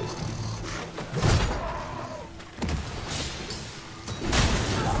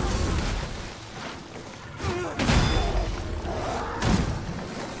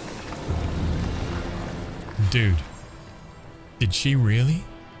 Dude. Did she really?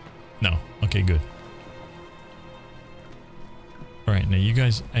 No. Okay, good. Alright, now you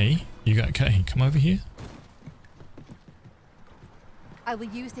guys... Hey, you got... Hey, come over here. I will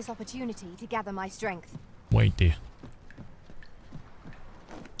use this opportunity to gather my strength. Wait there.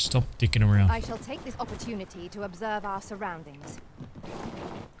 Stop dicking around. I shall take this opportunity to observe our surroundings.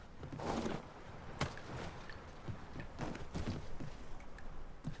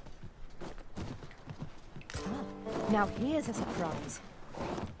 Now here's a surprise.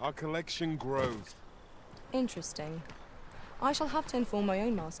 Our collection grows. Interesting. I shall have to inform my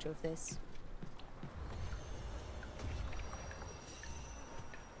own master of this.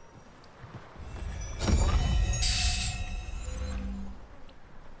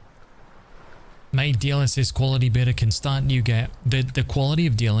 Made DLSS quality better, can start new game. The quality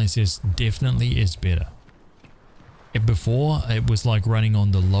of DLSS definitely is better. Before, it was like running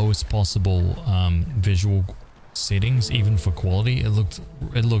on the lowest possible visual settings, even for quality.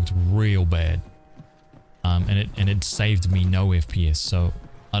 It looked real bad. And it saved me no FPS. So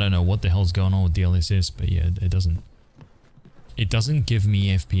I don't know what the hell's going on with DLSS, but yeah, it doesn't give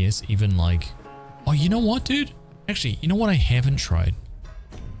me FPS even like. Oh, you know what, dude? Actually, you know what I haven't tried?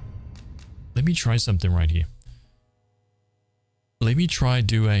 Let me try something right here. Let me try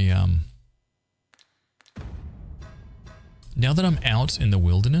do a now that I'm out in the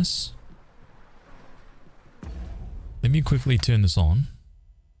wilderness, let me quickly turn this on.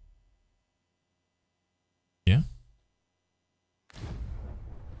 Yeah.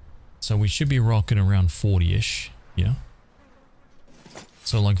 So we should be rocking around 40-ish, yeah.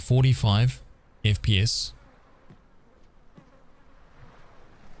 So like 45 FPS.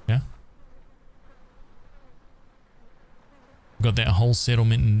 Yeah. Got that whole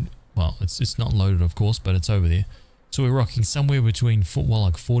settlement and, well, it's not loaded of course, but it's over there. So we're rocking somewhere between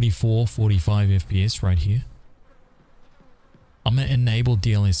like 44, 45 FPS right here. I'm gonna enable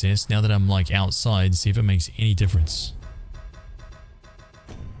DLSS now that I'm like outside, see if it makes any difference.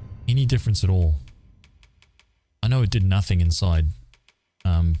 Any difference at all. I know it did nothing inside,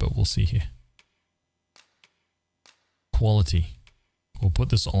 but we'll see here. Quality. We'll put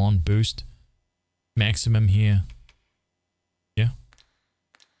this on, boost. Maximum here. Yeah.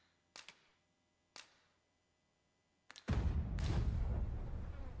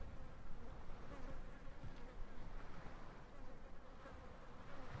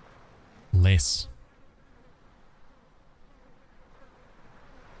 Less.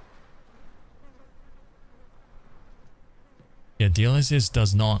 Yeah, DLSS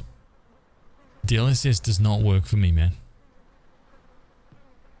does not work for me, man.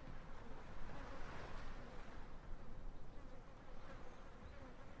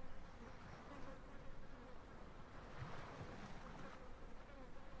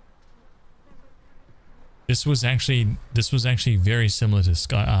 This was actually very similar to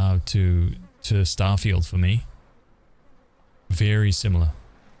Starfield for me. Very similar.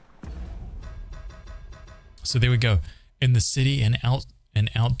 So there we go. In the city and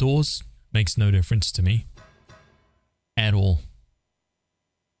outdoors makes no difference to me at all.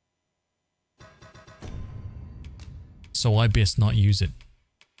 So I best not use it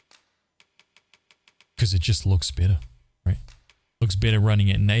because it just looks better, right? Looks better running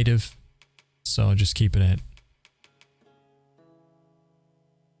it native, so I'll just keep it at.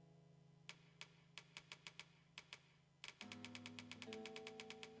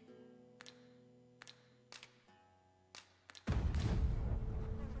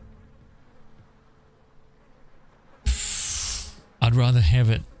 I'd rather have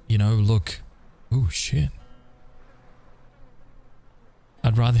it, you know, look... Oh, shit.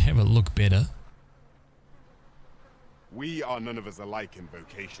 I'd rather have it look better. We are none of us alike in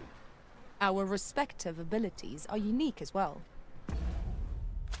vocation. Our respective abilities are unique as well.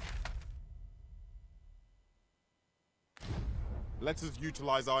 Let us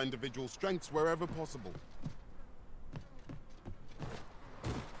utilize our individual strengths wherever possible.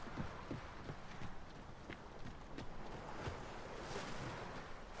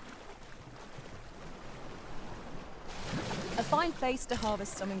 A fine place to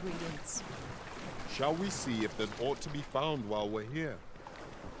harvest some ingredients. Shall we see if there's aught to be found while we're here?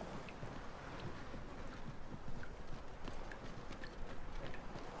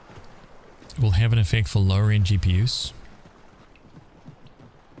 It will have an effect for lower end GPUs.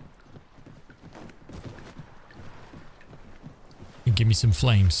 And give me some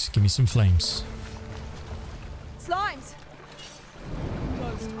flames. Give me some flames. Slimes!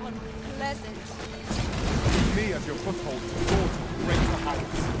 Most unpleasant. Give me as your foothold to soar to greater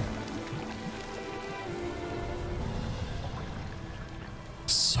heights.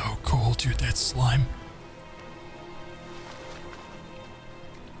 So cool, dude, that slime.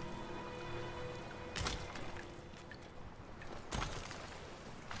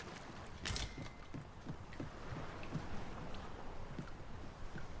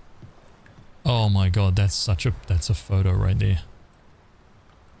 Oh my god, that's a photo right there.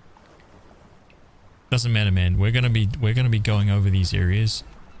 Doesn't matter, man. We're gonna be going over these areas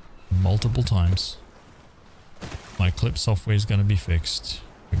multiple times. My clip software is gonna be fixed.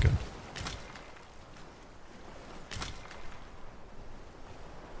 We're good.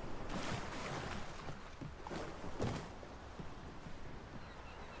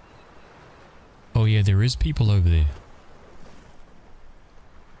 Oh yeah, there is people over there.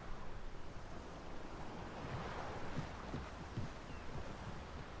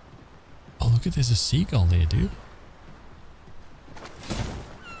 Oh, look at, there's a seagull there, dude.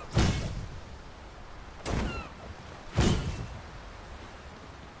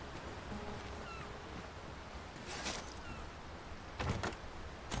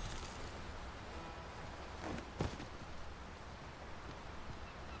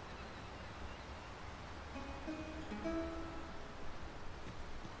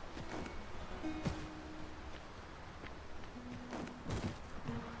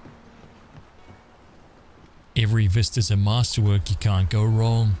 Every vista's a masterwork, you can't go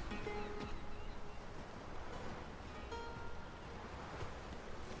wrong.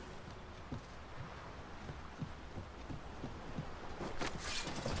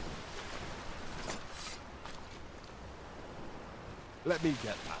 Let me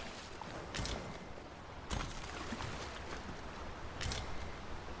get that.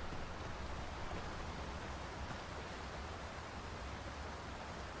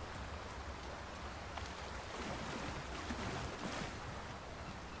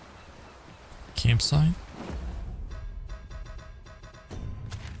 Campsite?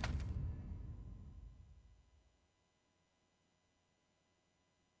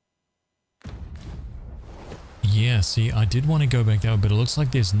 Yeah, see, I did want to go back that way, but it looks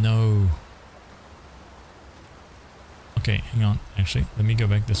like there's no... Okay, hang on. Actually, let me go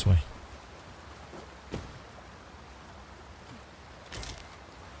back this way.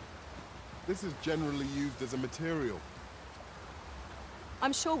 This is generally used as a material.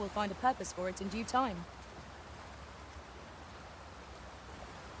 I'm sure we'll find a purpose for it in due time.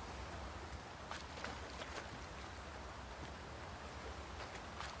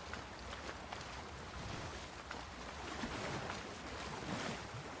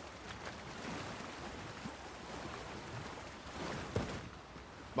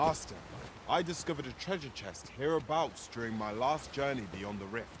 Master, I discovered a treasure chest hereabouts during my last journey beyond the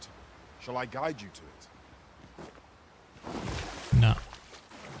rift. Shall I guide you to it? No.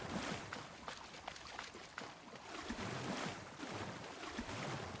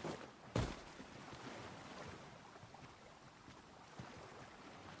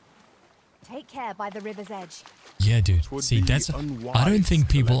 Take care by the river's edge. Yeah, dude. See, that's. I don't think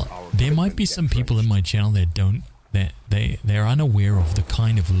people. There might be some people in my channel that don't. They're unaware of the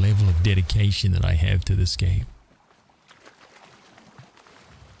kind of level of dedication that I have to this game.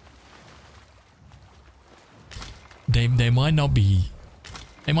 They might not be.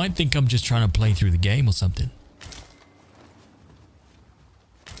 They might think I'm just trying to play through the game or something.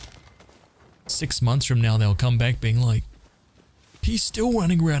 6 months from now, they'll come back being like, he's still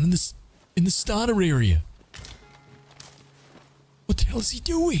running around in the starter area. What the hell is he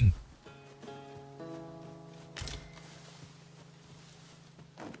doing?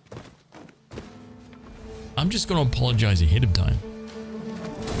 I'm just going to apologize ahead of time.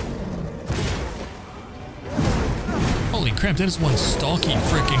 Holy crap, that is one stocky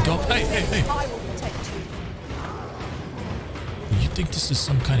freaking gob. Hey, hey, hey. You think this is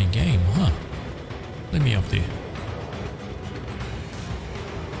some kind of game, huh? Let me up there.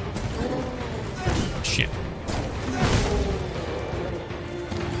 Shit.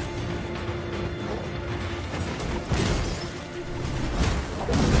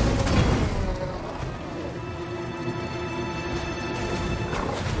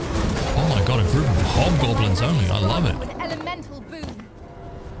 Oh my god, a group of hobgoblins only. I love it. With elemental boom.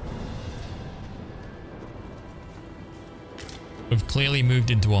 We've clearly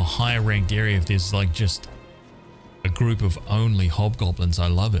moved into a higher ranked area if there's like just a group of only hobgoblins. I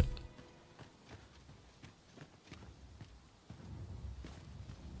love it.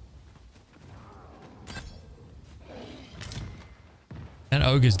 That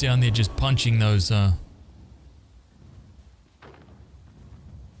ogre's down there just punching those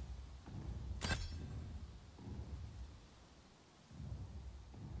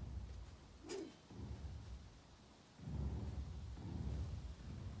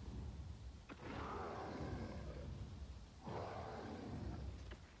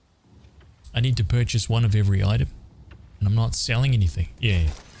I need to purchase one of every item. And I'm not selling anything. Yeah.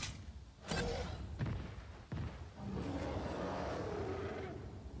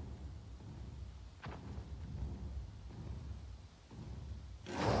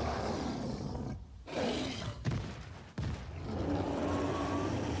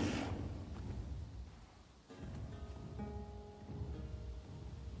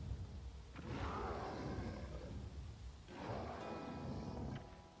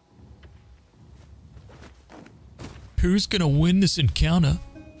 Who's gonna win this encounter?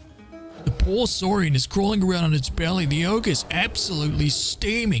 The poor saurian is crawling around on its belly. The ogre's absolutely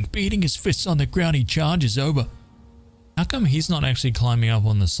steaming, beating his fists on the ground. He charges over. How come he's not actually climbing up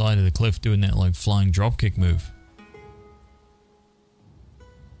on the side of the cliff doing that like flying dropkick move?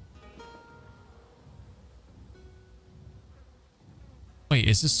 Wait,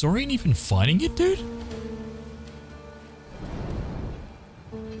 is the saurian even fighting it, dude?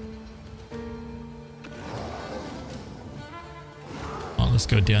 Let's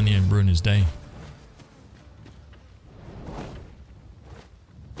go down there and ruin his day.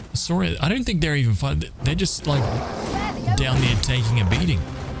 Sorry, I don't think they're even fighting. They're just like down there taking a beating.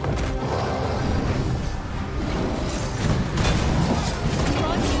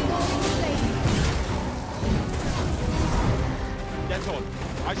 Get on.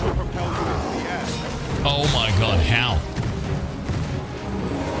 I shall propel you into the air. Oh my god, how?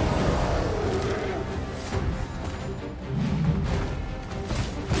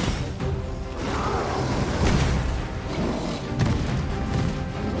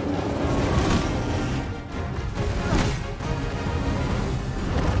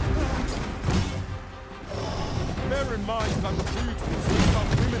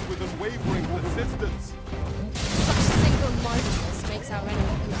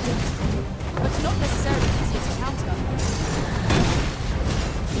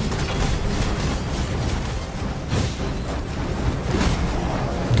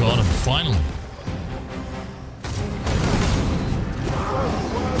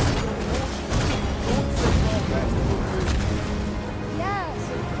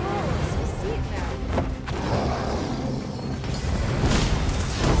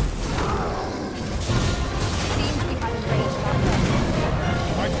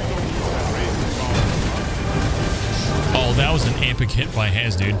 Hit by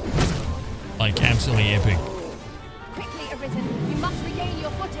Haz, dude. Like, absolutely epic. Quickly, Arisen. You must regain your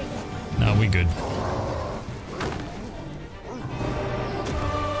footing. No, we good.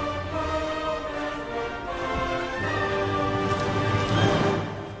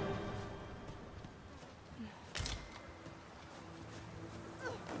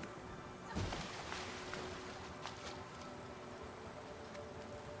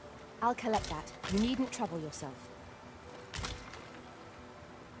 I'll collect that. You needn't trouble yourself.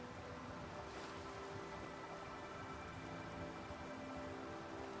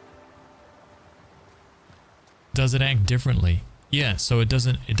 does it act differently? Yeah, so it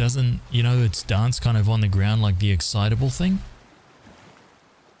doesn't, you know, its dance kind of on the ground like the excitable thing.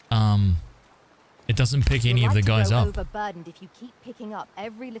 It doesn't pick any of the guys up. Overburdened if you keep picking up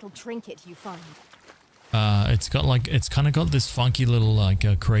every little trinket you find. It's got like, it's kind of got this funky little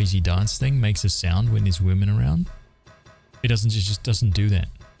like crazy dance thing, makes a sound when there's women around. It doesn't just doesn't do that.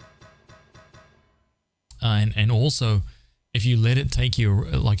 And also, if you let it take you,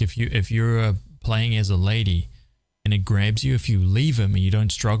 like if you're playing as a lady and it grabs you, if you leave him and you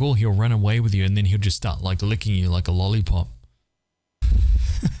don't struggle, he'll run away with you and then he'll just start like licking you like a lollipop.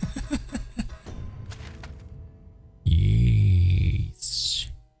 Yes.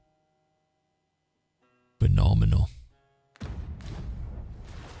 Phenomenal.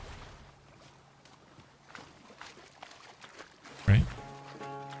 Right?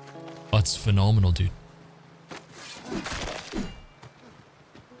 That's phenomenal, dude.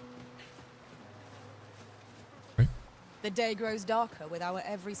 Right? The day grows darker with our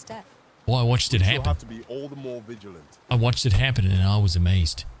every step. Well, I watched it happen. You'll have to be all the more vigilant. I watched it happen and I was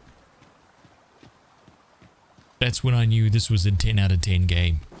amazed. That's when I knew this was a 10 out of 10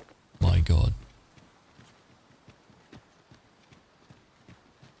 game. My God.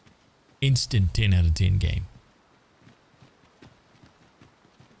 Instant 10 out of 10 game.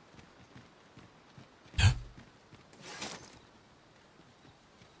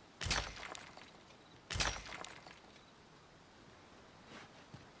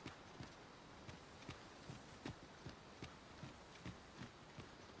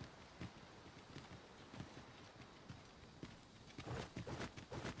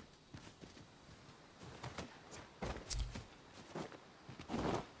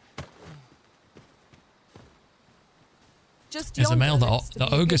 As a male, the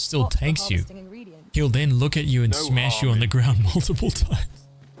ogre still takes you. He'll then look at you and smash you on the ground multiple times.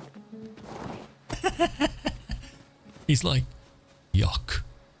 He's like, yuck.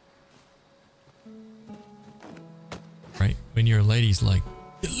 Right? When you're a lady, he's like,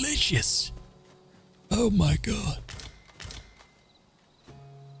 delicious. Oh my God.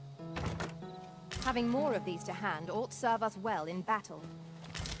 Having more of these to hand ought serve us well in battle.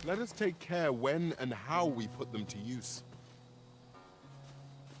 Let us take care when and how we put them to use.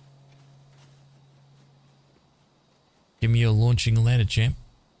 Give me a launching ladder, champ.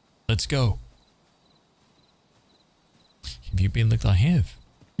 Let's go. Have you been licked? I have.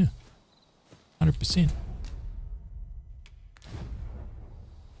 Yeah. 100%. It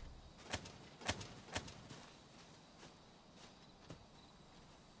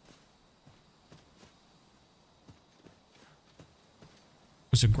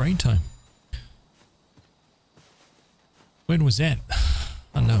was a great time. When was that?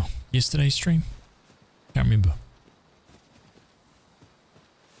 I don't know. Yesterday's stream? Can't remember.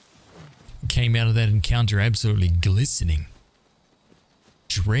 Came out of that encounter absolutely glistening.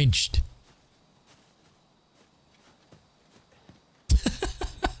 Drenched.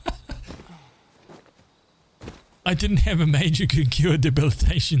 I didn't have a major could cure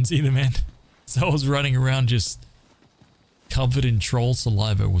debilitations either, man. So I was running around just covered in troll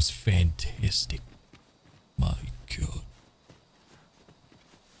saliva. It was fantastic. My God.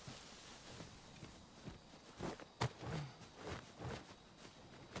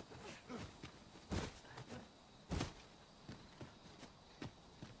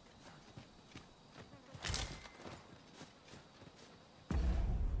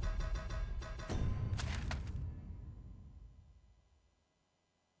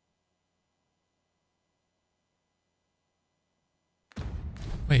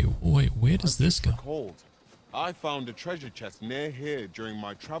 Wait, where does this go? Recalled. I found a treasure chest near here during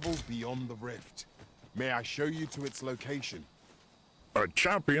my travels beyond the rift. May I show you to its location? A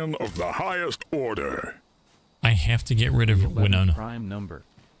champion of the highest order. I have to get rid of Winona. Prime number.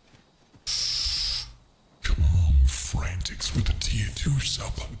 Calm Frantics with a tier 2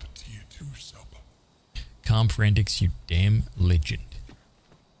 sub. Calm Frantics, you damn legend.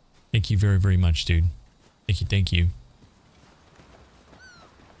 Thank you very, very much, dude. Thank you.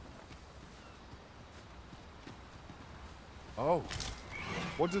 Oh,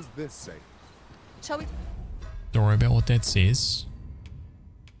 what does this say? Shall we? Don't worry about what that says.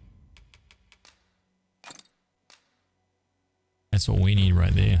 That's what we need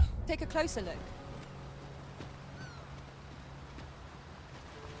right there. Take a closer look.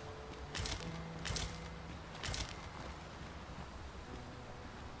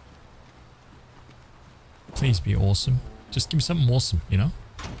 Please be awesome. Just give me something awesome, you know?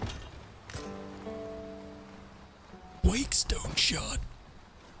 Wakestone shot.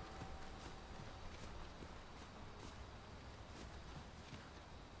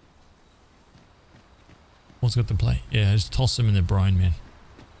 What's got the play? Yeah, just toss them in the brine, man.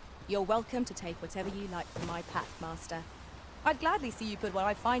 You're welcome to take whatever you like from my pack, Master. I'd gladly see you put what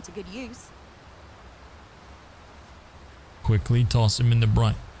I find to good use. Quickly toss them in the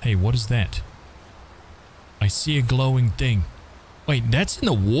brine. Hey, what is that? I see a glowing thing. Wait, that's in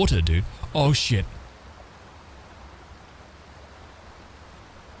the water, dude. Oh, shit.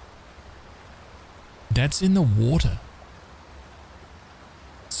 That's in the water.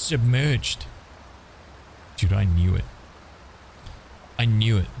 Submerged. Dude, I knew it. I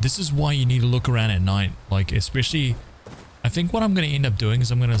knew it. This is why you need to look around at night. Like, especially... I think what I'm going to end up doing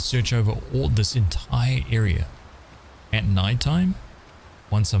is I'm going to search over all this entire area at nighttime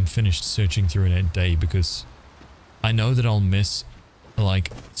once I'm finished searching through it at day, because I know that I'll miss, like,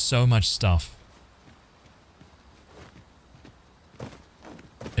 so much stuff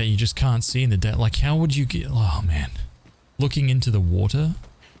that you just can't see in the day. Like, how would you get... Oh, man. Looking into the water,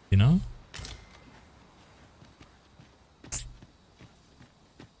 you know?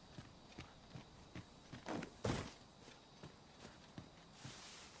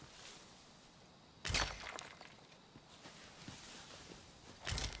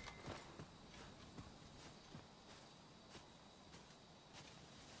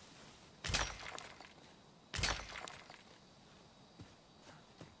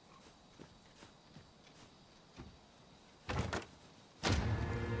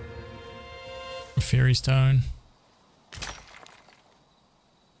 Fairy stone.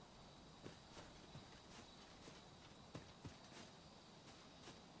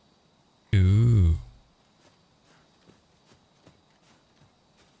 Ooh.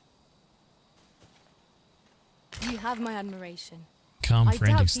 You have my admiration. Calm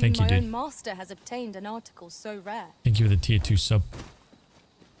Frantics, thank you, my dude. own master has obtained an article so rare. Thank you for the tier 2 sub.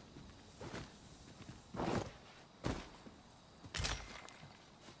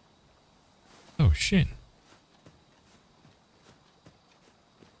 Oh shit.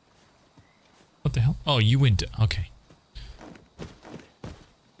 What the hell? Oh, you went to... Okay.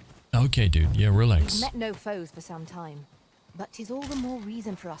 Okay, dude. Yeah, relax. We've met no foes for some time, but 'tis all the more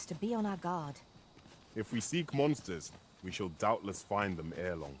reason for us to be on our guard. If we seek monsters, we shall doubtless find them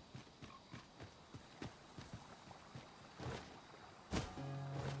ere long.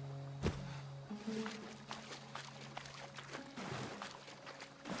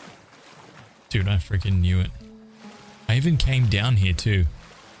 Dude, I freaking knew it. I even came down here too.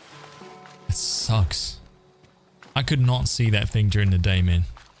 It sucks. I could not see that thing during the day, man.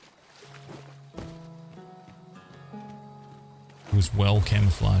 It was well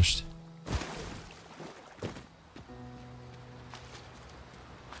camouflaged.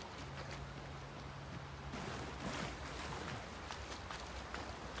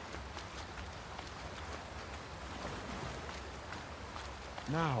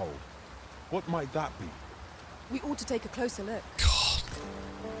 Now, what might that be? We ought to take a closer look. God.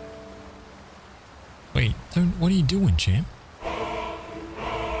 Wait, don't... What are you doing, champ?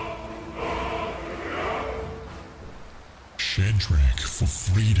 Shadrach for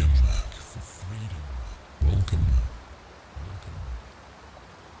freedom. Welcome.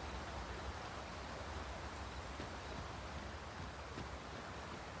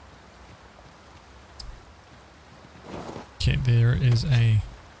 Okay, there is a...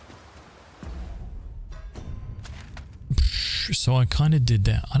 So I kind of did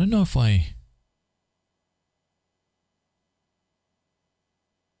that. I don't know if I...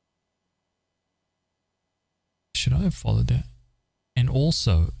 Should I have followed that? And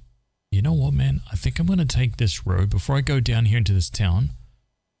also, you know what, man? I think I'm going to take this road before I go down here into this town.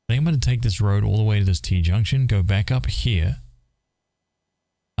 I think I'm going to take this road all the way to this T-junction, go back up here.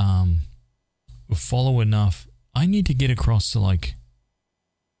 Follow enough. I need to get across to, like...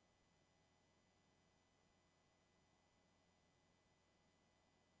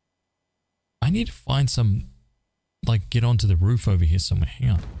 I need to find some, like, get onto the roof over here somewhere.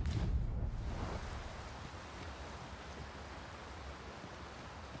 Hang on.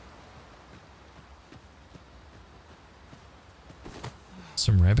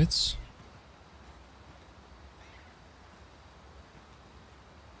 Some rabbits.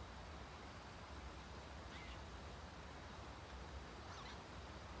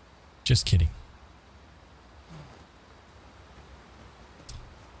 Just kidding.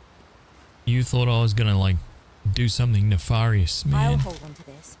 You thought I was gonna, like, do something nefarious, man. I'll hold on to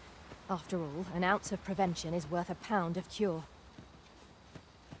this. After all, an ounce of prevention is worth a pound of cure.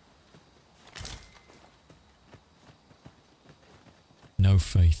 No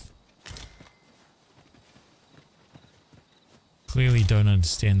faith. Clearly don't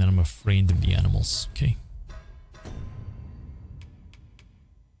understand that I'm a friend of the animals, okay?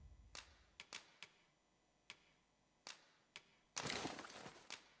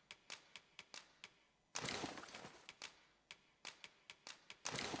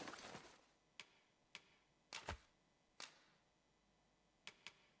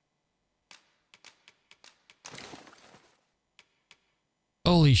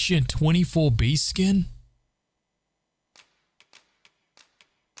 Holy shit, 24 beast skin?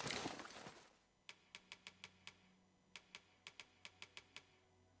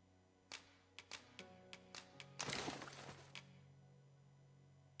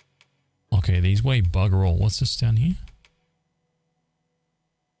 Okay, these weigh bugger all. What's this down here?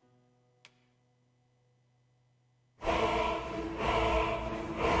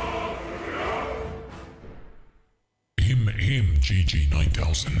 Him, GG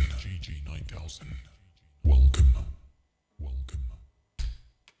 9000. GG 9000. Welcome. Welcome.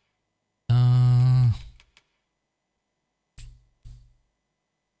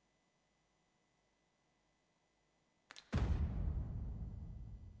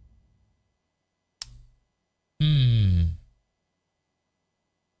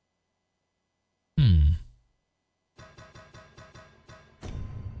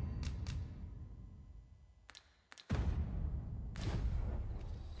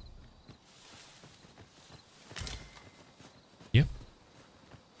 Yep.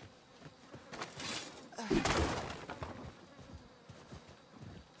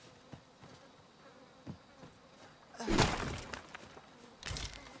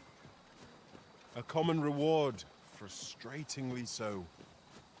 A common reward, frustratingly so.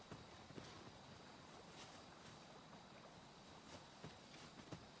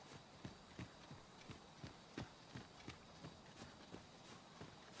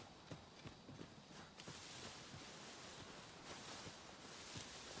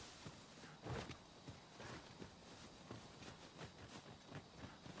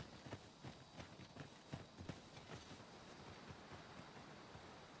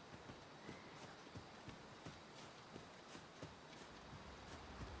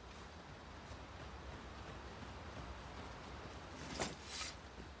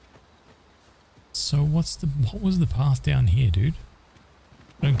 So what was the path down here, dude?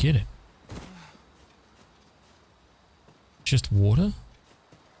 I don't get it. Just water?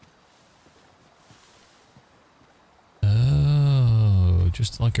 Oh,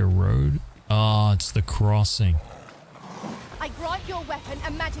 just like a road? Oh, it's the crossing. I grant your weapon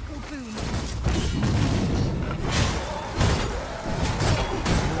a magical boon.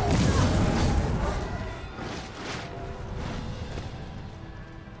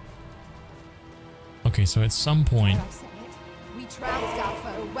 Okay, so at some point... We trounced our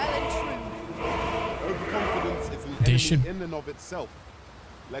foe well and true. Overconfidence is an They enemy should- in and of itself.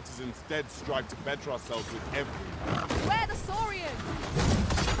 Let us instead strive to better ourselves with every... Where the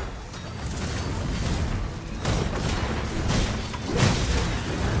Saurians?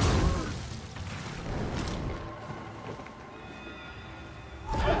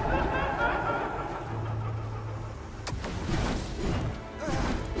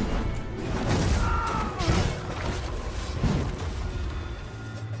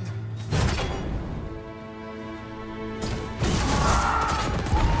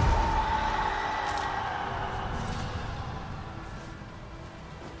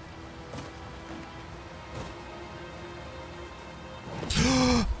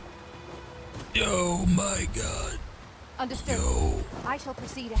 Oh my god. Understood. Yo. I shall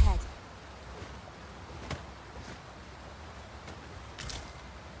proceed ahead.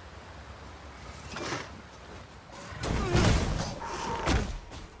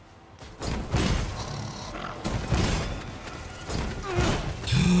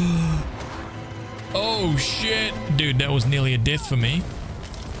 Oh shit. Dude, that was nearly a death for me.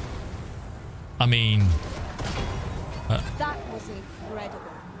 I mean... That was incredible.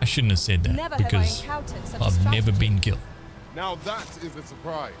 I shouldn't have said that Never have I because encountered such a I've never strategy. been killed Now that is a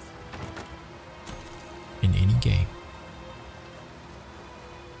surprise. in any game.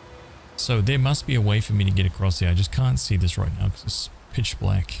 So there must be a way for me to get across there. I just can't see this right now because it's pitch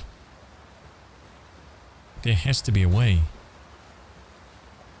black. There has to be a way.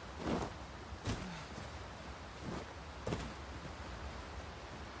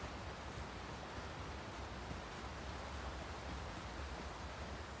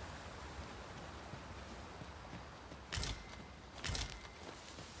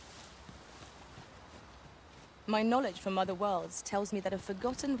 My knowledge from other worlds tells me that a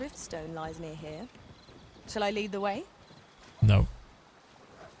forgotten riftstone lies near here. Shall I lead the way? No.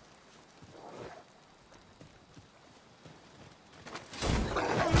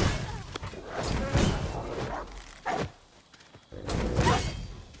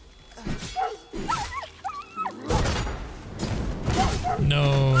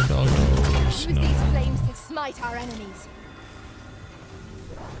 No, doggos, Use these no. flames to smite our enemies.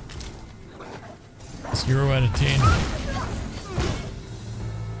 0 out of 10.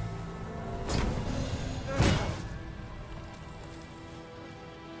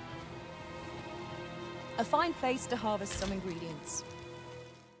 A fine place to harvest some ingredients.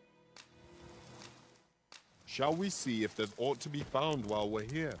 Shall we see if there's aught to be found while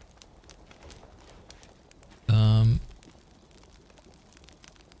we're here?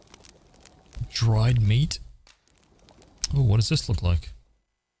 Dried meat. Oh, what does this look like?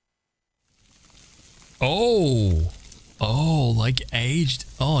 Oh! Oh, like aged.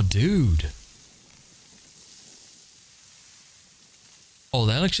 Oh, dude. Oh,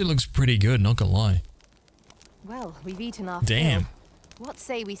 that actually looks pretty good, not gonna lie. Well, we've eaten our Damn. fill. What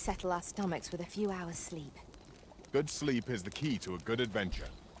say we settle our stomachs with a few hours sleep? Good sleep is the key to a good adventure.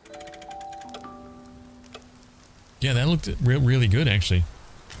 Yeah, that looked really good, actually.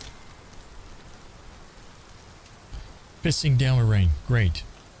 Pissing down with rain. Great.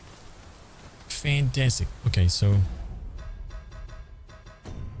 Fantastic. Okay, so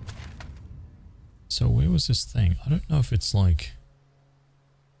where was this thing? I don't know if it's like...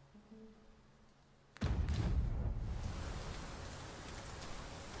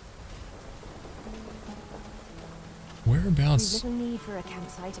 Whereabouts? We've little need for a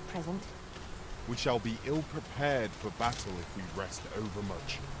campsite at present. We shall be ill prepared for battle if we rest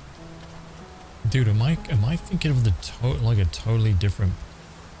overmuch. Dude, am I thinking of the like a totally different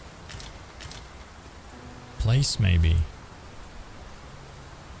place maybe?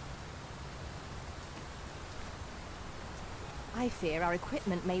 I fear our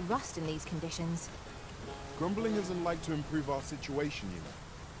equipment may rust in these conditions. Grumbling isn't like to improve our situation, you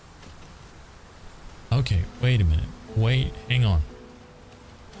know. Okay, wait a minute. Wait, hang on.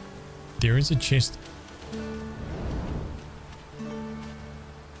 There is a chest.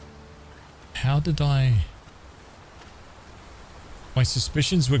 How did I... My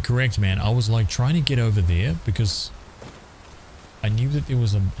suspicions were correct, man. I was like trying to get over there because I knew that there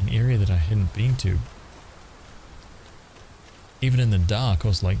was an area that I hadn't been to. Even in the dark, I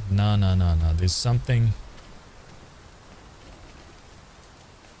was like, nah. There's something...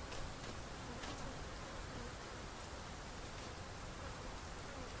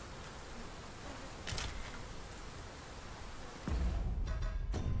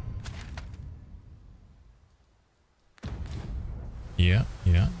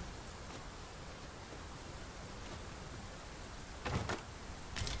 Yeah.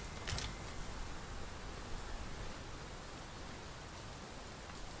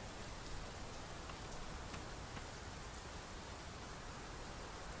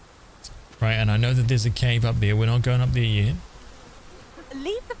 Right, and I know that there's a cave up there. We're not going up there yet.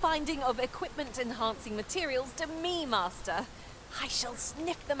 Leave the finding of equipment-enhancing materials to me, Master. I shall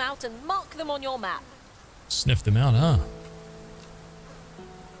sniff them out and mark them on your map. Sniff them out, huh?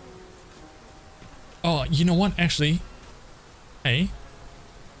 Oh, you know what? Actually, hey.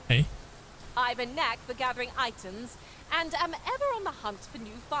 I've a knack for gathering items and am ever on the hunt for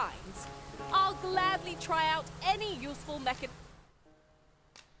new finds. I'll gladly try out any useful method.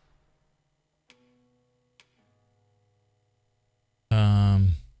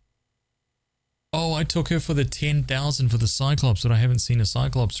 Oh, I took her for the 10,000 for the Cyclops, but I haven't seen a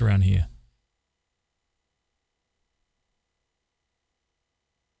Cyclops around here.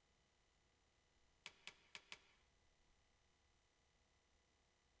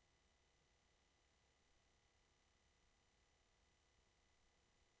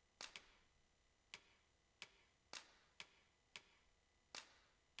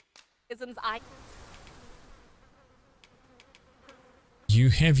 You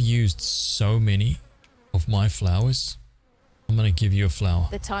have used so many of my flowers. I'm gonna give you a flower.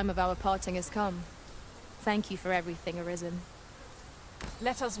 The time of our parting has come. Thank you for everything, Arisen.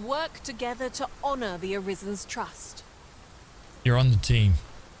 Let us work together to honor the Arisen's trust. You're on the team.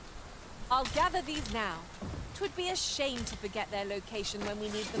 I'll gather these now. 'Twould be a shame to forget their location when we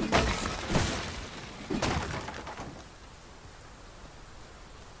need them most.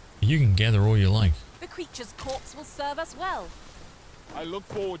 You can gather all you like. The creature's corpse will serve us well. I look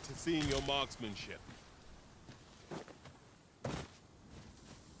forward to seeing your marksmanship.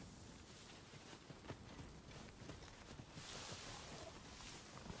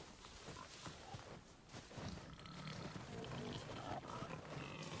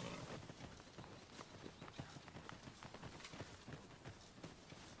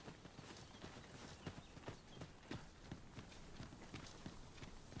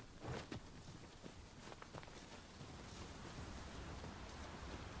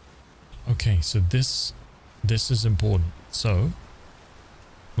 Okay, so this is important. So,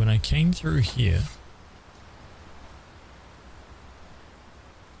 when I came through here...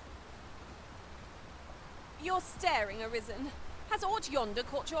 You're staring, Arisen. Has aught yonder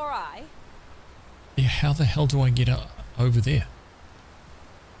caught your eye? Yeah, how the hell do I get over there?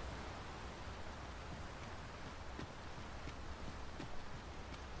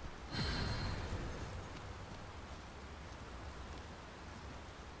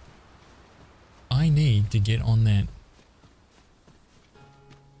 need to get on that.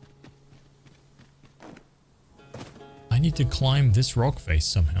 I need to climb this rock face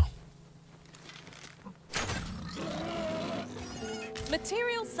somehow.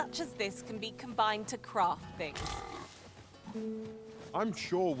 Materials such as this can be combined to craft things. I'm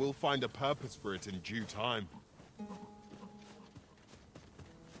sure we'll find a purpose for it in due time.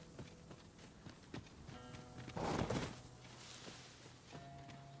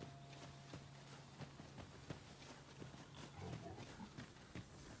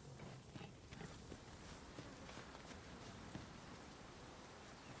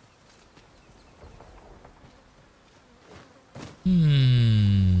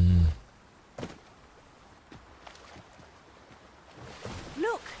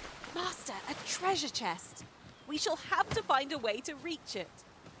 Look, Master, a treasure chest. We shall have to find a way to reach it.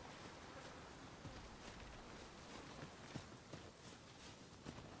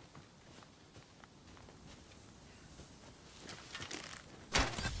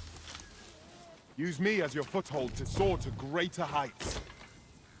 Use me as your foothold to soar to greater heights.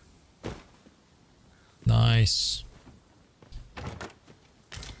 Nice.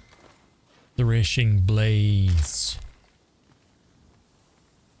 Threshing blades.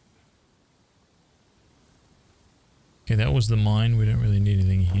 Okay, that was the mine. We don't really need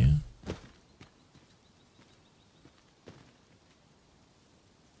anything here.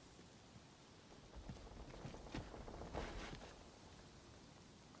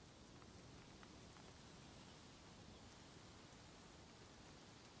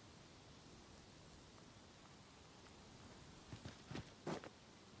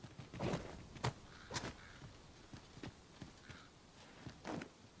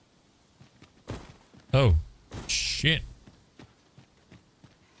 Oh, shit.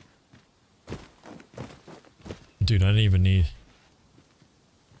 Dude, I didn't even need...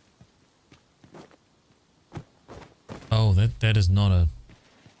 Oh, that is not a...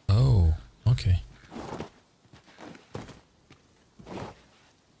 Oh, okay.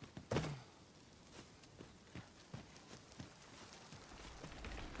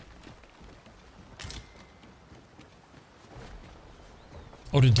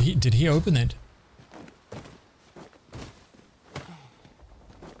 Oh, did he open it?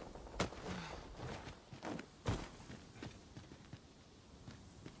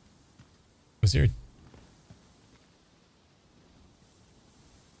 Was there...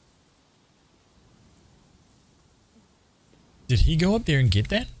 Did he go up there and get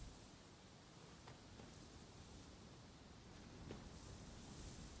that?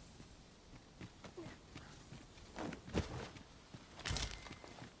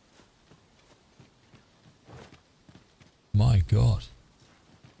 My God.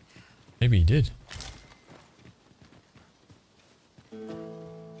 Maybe he did.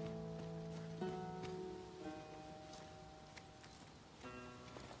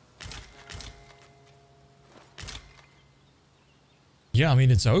 Yeah, I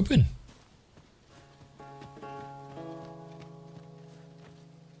mean, it's open.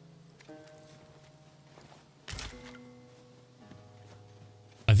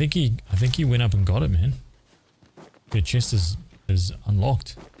 I think he went up and got it, man. The chest is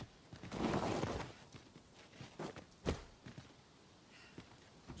unlocked.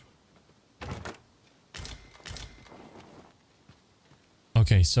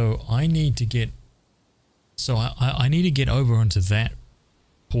 Okay, so I need to get... So I need to get over onto that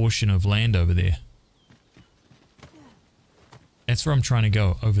portion of land over there. That's where I'm trying to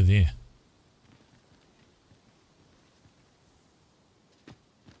go, over there.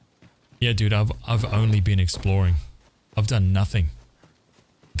 Yeah, dude, I've only been exploring. I've done nothing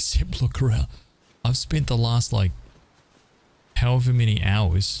except look around. I've spent the last, like, however many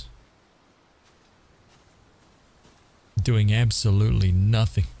hours doing absolutely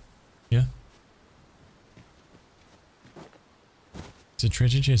nothing. Yeah? There's a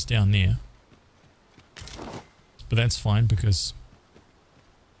treasure chest down there. But that's fine because...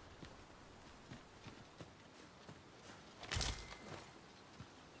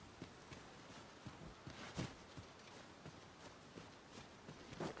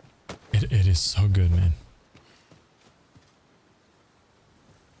 It is so good, man.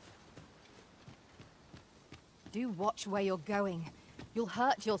 Do watch where you're going. You'll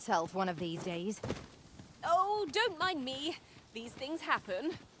hurt yourself one of these days. Oh, don't mind me. These things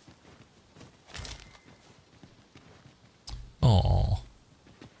happen. Oh,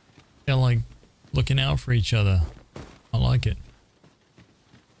 they're like looking out for each other. I like it.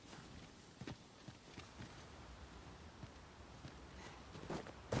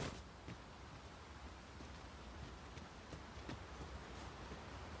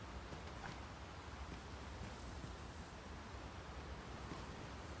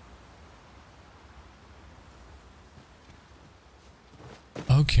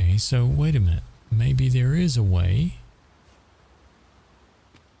 Okay, so wait a minute. Maybe there is a way.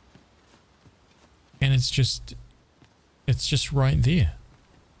 And it's just right there.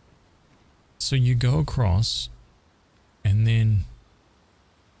 So you go across and then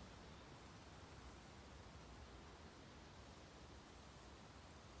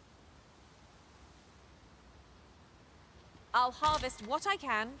I'll harvest what I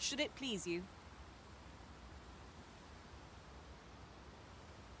can, should it please you.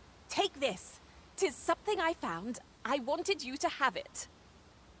 Take this. 'Tis something I found. I wanted you to have it.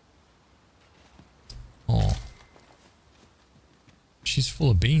 oh. She's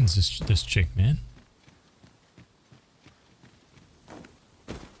full of beans, this chick, man.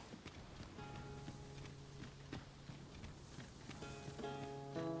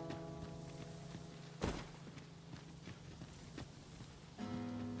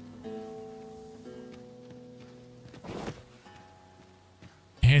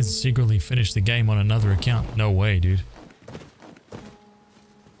 Has secretly finished the game on another account. No way, dude.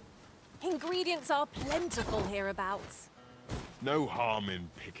 Ingredients are plentiful hereabouts. No harm in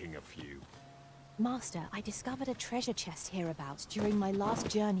picking a few. Master, I discovered a treasure chest hereabouts during my last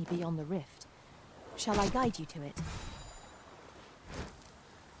journey beyond the rift. Shall I guide you to it?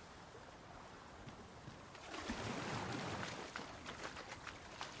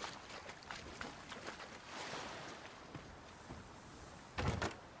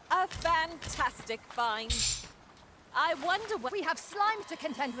 A fantastic find. I wonder what We have slime to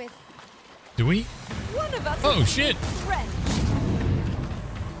contend with. Do we? one of us. Oh shit! Drenched.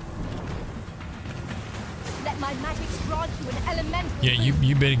 Let my magics grant you an elemental. Yeah,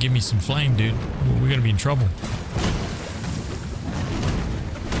 you better give me some flame, dude. We're gonna be in trouble.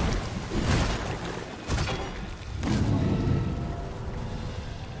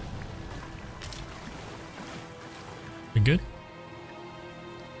 We good?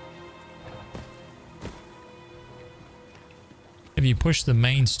 Have you pushed the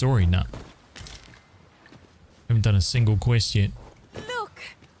main story? No. Haven't done a single quest yet. Look,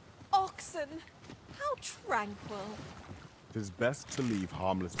 oxen. How tranquil. It is best to leave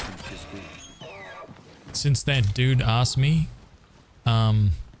harmless creatures be. Since that dude asked me, oh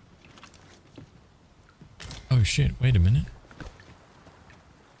shit, wait a minute.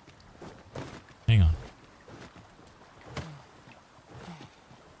 Hang on.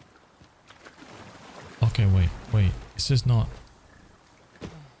 Okay, wait. This is not...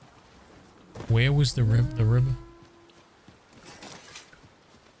 Where was the river?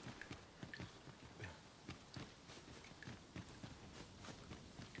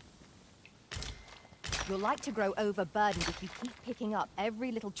 You'll like to grow overburdened if you keep picking up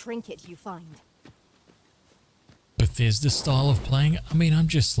every little trinket you find. But there's this style of playing. I mean, I'm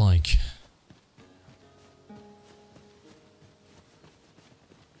just like...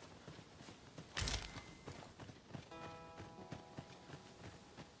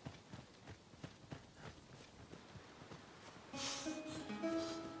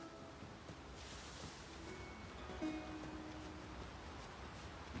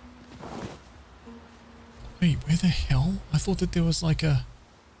 Wait, where the hell? I thought that there was like a...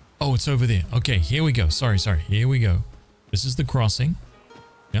 Oh, it's over there. Okay, here we go. Sorry. Here we go. This is the crossing.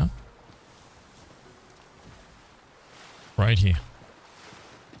 Yeah. Right here.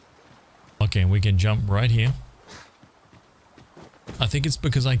 Okay, we can jump right here. I think it's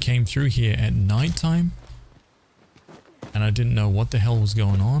because I came through here at nighttime. And I didn't know what the hell was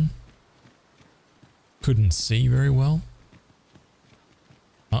going on. Couldn't see very well.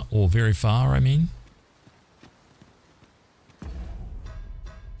 Or very far, I mean.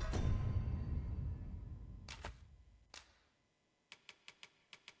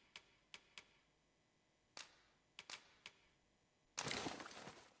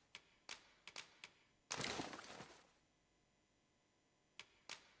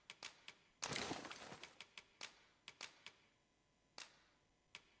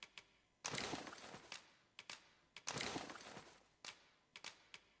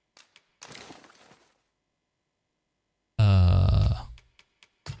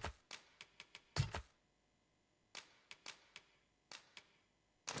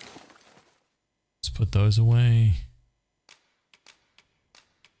 Put those away.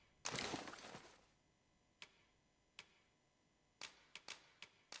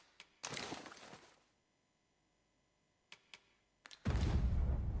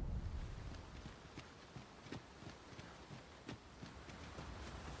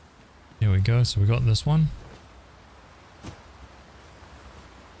 Here we go. So we got this one.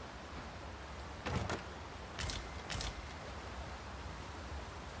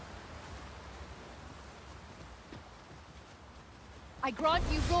 I grant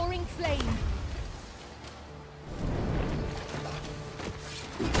you roaring flame.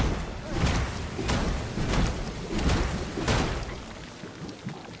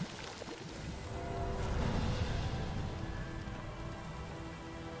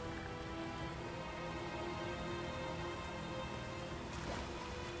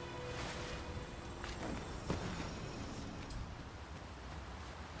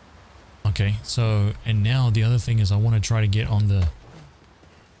 Okay, so, and now the other thing is I want to try to get on the...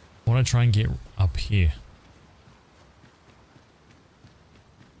 I want to try and get up here.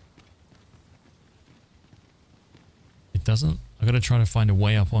 It doesn't... I got to try to find a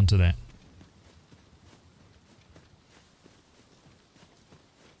way up onto that.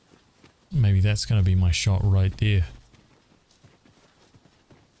 Maybe that's going to be my shot right there.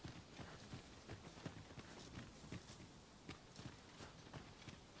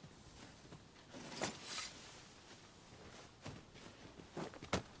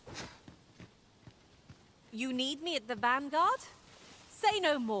 You need me at the Vanguard? Say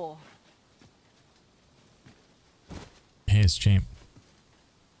no more. Here's champ.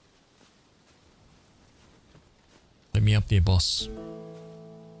 Let me up there, boss.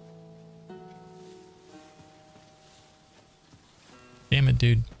 Damn it,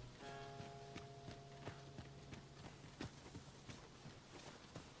 dude.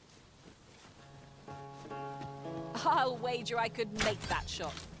 I'll wager I could make that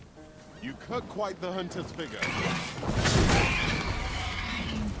shot. You cut quite the hunter's figure.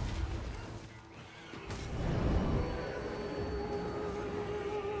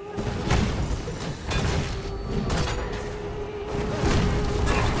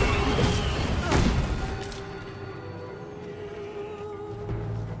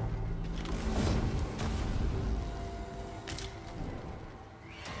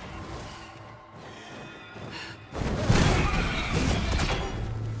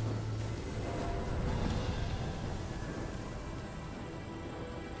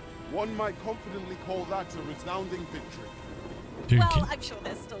 One might confidently call that a resounding victory. Dude, well, I'm sure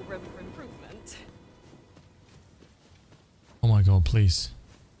there's still room for improvement. Oh my god, please.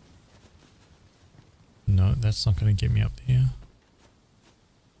 No, that's not going to get me up there.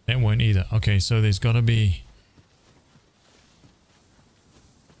 That won't either. Okay, so there's got to be...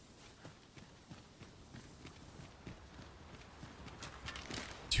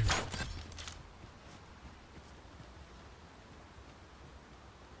 Dude.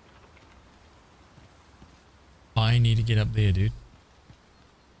 I need to get up there, dude.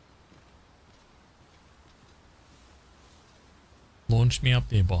 Launch me up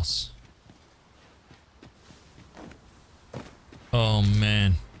there, boss. Oh,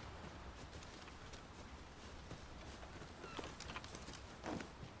 man.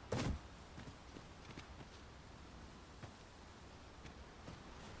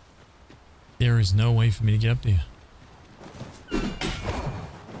 There is no way for me to get up there.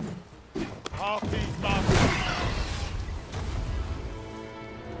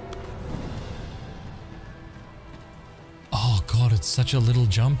 Oh god, it's such a little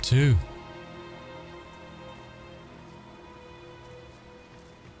jump too.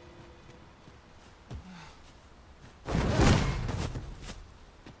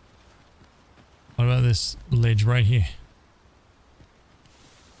 What about this ledge right here?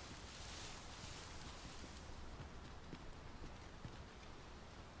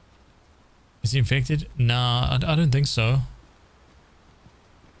 Is he infected? Nah, I don't think so.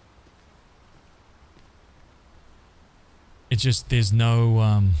 It's just there's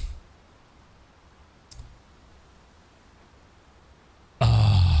no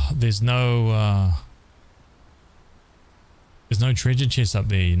there's no treasure chest up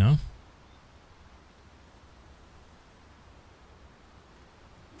there, you know?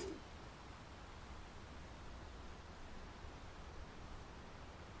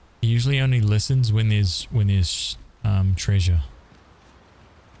 He usually only listens when there's treasure.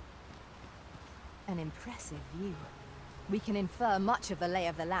 An impressive view. We can infer much of the lay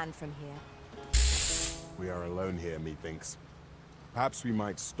of the land from here. We are alone here, methinks. Perhaps we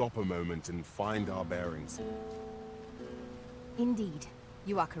might stop a moment and find our bearings. Indeed,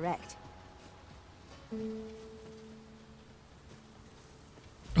 you are correct.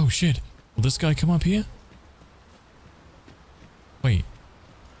 Oh shit, will this guy come up here? Wait.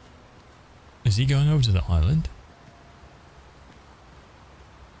 Is he going over to the island?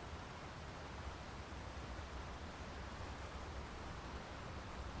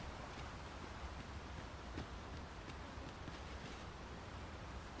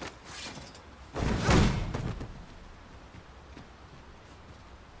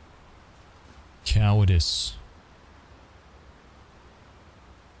 Cowardice.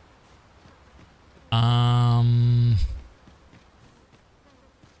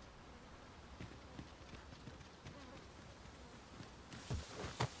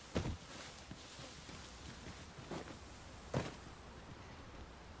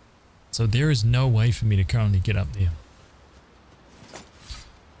 so there is no way for me to currently get up there.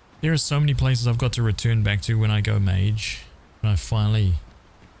 There are so many places I've got to return back to when I go mage. When I finally...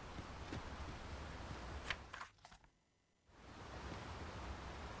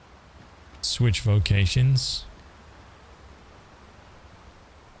 switch vocations.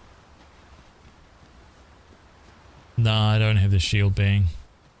 Nah, I don't have the shield bang.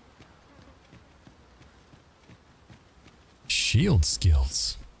 Shield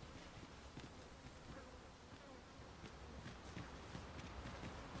skills.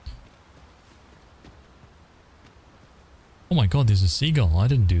 Oh my god, there's a seagull. I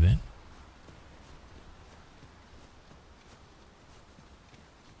didn't do that.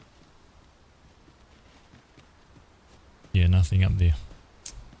 Yeah, nothing up there.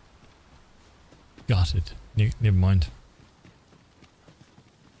 Got it. Never mind.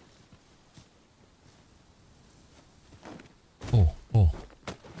 Oh.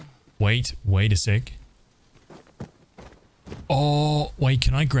 Wait a sec. Oh, wait,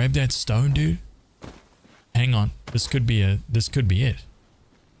 can I grab that stone, dude? Hang on. This could be it.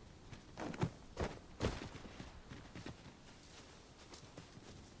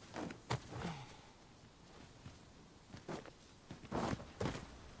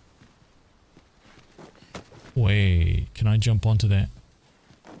 Wait, can I jump onto that?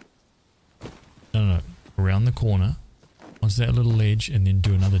 No. Around the corner. Onto that little ledge and then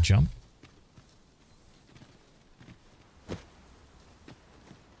do another jump.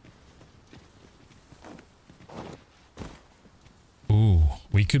 Ooh,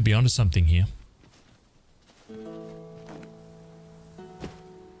 we could be onto something here.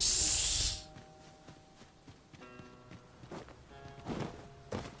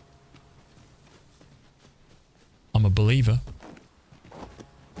 I'm a believer.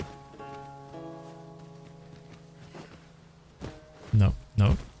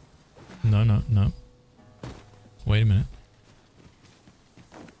 No. Wait a minute.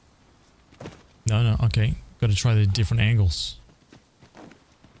 No. Okay. Got to try the different angles.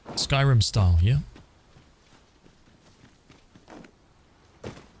 Skyrim style, yeah?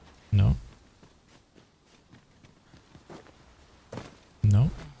 No. No.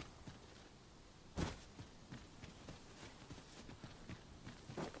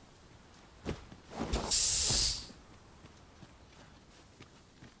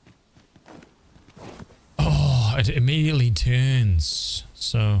 Oh, it immediately turns.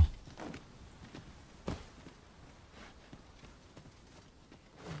 So...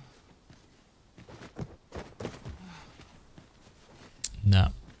 no,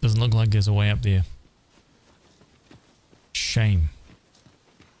 doesn't look like there's a way up there. Shame.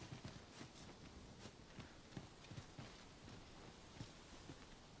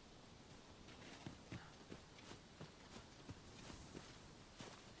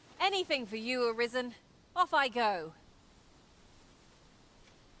 Anything for you, Arisen. Off I go.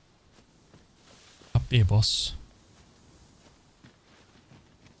 Up there, boss.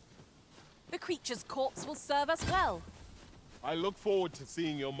 The creature's corpse will serve us well. I look forward to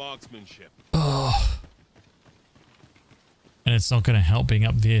seeing your marksmanship. Oh. And it's not going to help being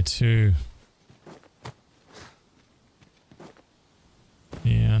up there too.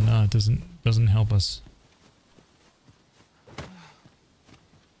 Yeah, no, it doesn't help us.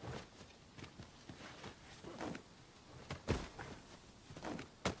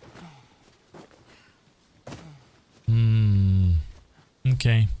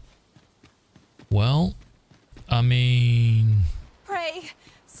 Okay. Well, I mean... Pray,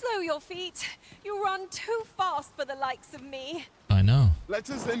 slow your feet. You run too fast for the likes of me. I know. Let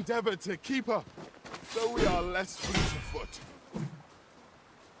us endeavor to keep up, though we are less fleet of foot.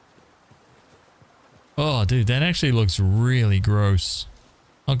 Oh, dude, that actually looks really gross.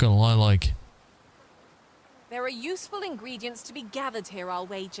 Not gonna lie, like... There are useful ingredients to be gathered here, I'll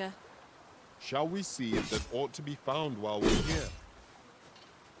wager. Shall we see if that ought to be found while we're here?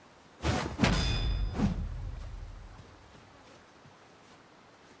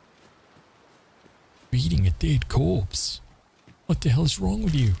 Beating a dead corpse. What the hell is wrong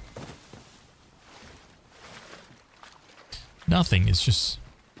with you? Nothing, it's just...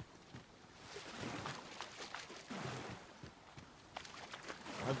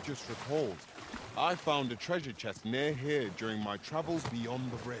 I've just recalled. I found a treasure chest near here during my travels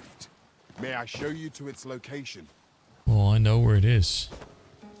beyond the rift. May I show you to its location? Well, I know where it is.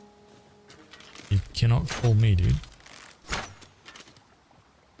 You cannot fool me, dude.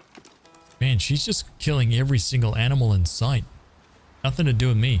 Man, she's just killing every single animal in sight. Nothing to do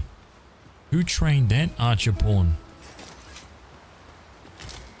with me. Who trained that archer pawn?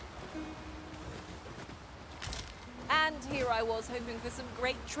 And here I was hoping for some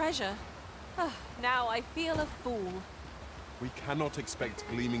great treasure. Now I feel a fool. We cannot expect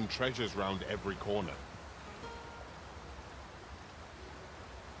gleaming treasures round every corner.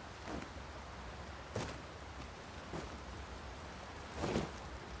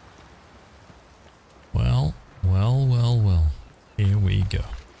 Well, well, well, well. Here we go.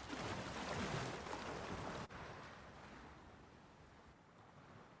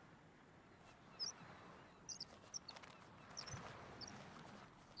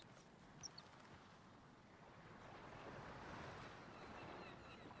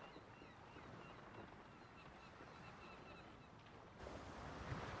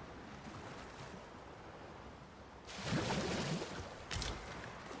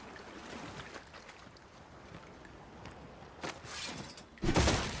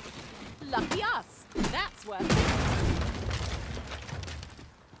 Lucky us. That's worth it.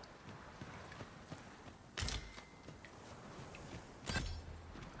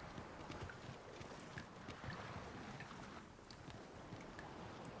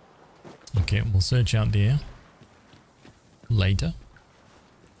 Okay, we'll search out there later.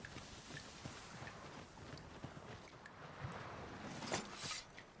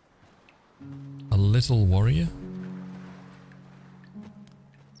 A little warrior.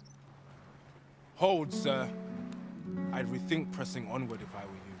 Hold, sir. I'd rethink pressing onward if I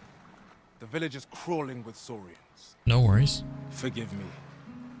were you. The village is crawling with saurians. No worries. Forgive me.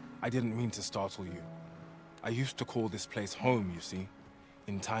 I didn't mean to startle you. I used to call this place home, you see,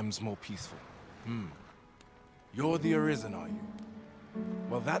 in times more peaceful. You're the Arisen, are you?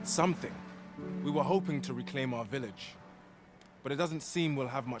 Well, that's something. We were hoping to reclaim our village, but it doesn't seem we'll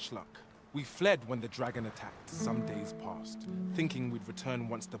have much luck. We fled when the dragon attacked some days past, thinking we'd return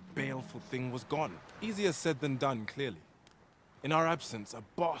once the baleful thing was gone. Easier said than done, clearly. In our absence, a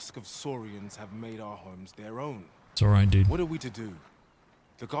bask of saurians have made our homes their own. It's alright, dude. What are we to do?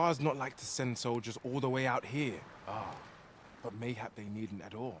 The guards not like to send soldiers all the way out here. But mayhap they needn't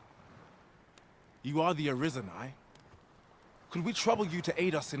at all. You are the Arisen, Could we trouble you to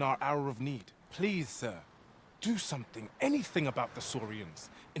aid us in our hour of need? Please, sir. Do something, anything about the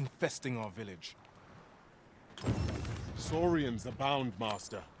saurians infesting our village. Saurians abound,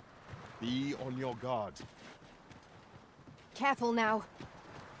 Master. Be on your guard. Careful now.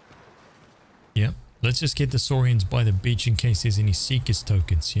 Yep. Let's just get the saurians by the beach in case there's any Seekers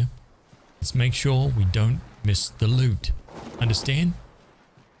tokens, yeah? Let's make sure we don't miss the loot. Understand?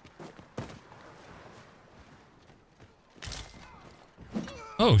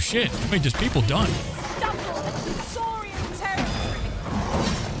 Oh shit. Wait, there's people dying. Stumble into saurian territory.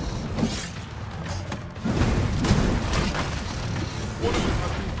 One of them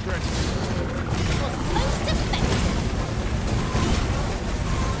has been threatened. It was most effective.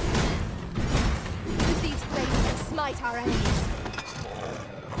 Use these flames to smite our enemies.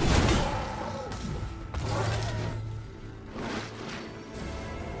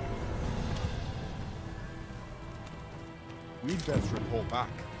 We'd best report back.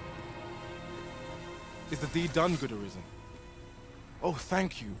 Is the deed done, good Arisen? Oh,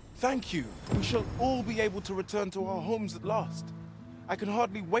 thank you. Thank you. We shall all be able to return to our homes at last. I can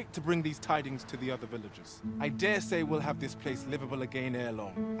hardly wait to bring these tidings to the other villagers. I dare say we'll have this place livable again ere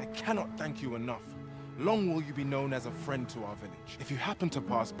long. I cannot thank you enough. Long will you be known as a friend to our village. If you happen to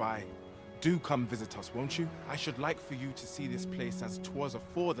pass by, do come visit us, won't you? I should like for you to see this place as 'twas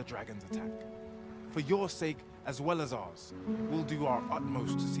afore the dragon's attack. For your sake, as well as ours, we'll do our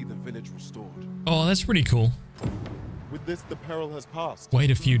utmost to see the village restored. Oh, that's pretty cool. With this, the peril has passed. Wait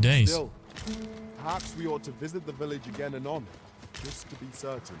a few days. Still, perhaps we ought to visit the village again anon, just to be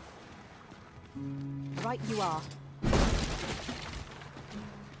certain. Right you are.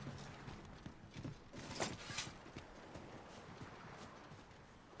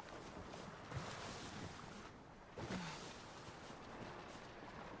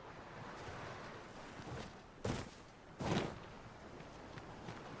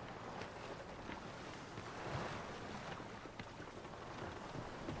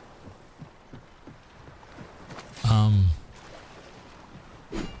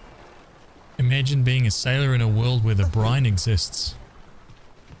 Imagine being a sailor in a world where the brine exists.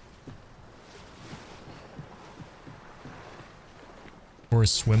 Or a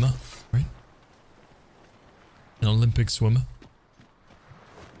swimmer, right? An Olympic swimmer.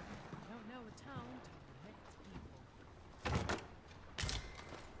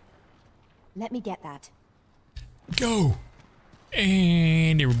 Let me get that. Go!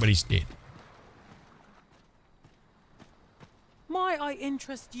 And everybody's dead. Might I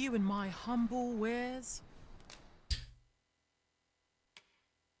interest you in my humble wares?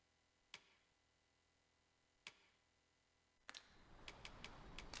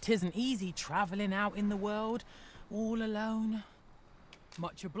 'Tisn't easy travelling out in the world, all alone.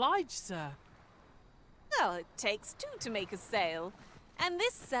 Much obliged, sir. Well, it takes two to make a sale. And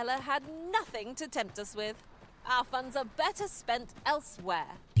this seller had nothing to tempt us with. Our funds are better spent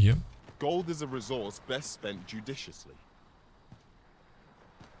elsewhere. Yep. Gold is a resource best spent judiciously.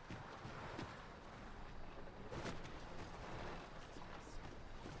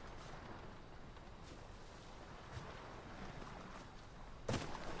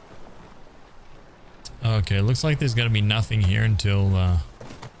 Okay, looks like there's gonna be nothing here until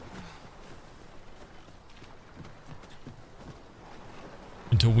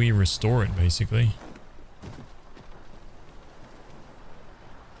we restore it, basically.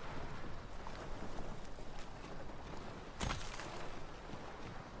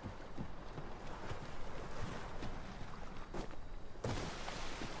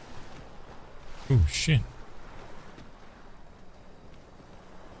 Oh shit.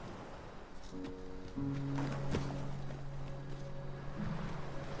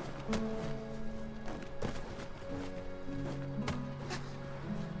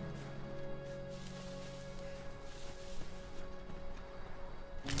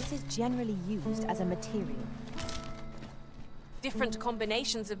 This is generally used as a material. Different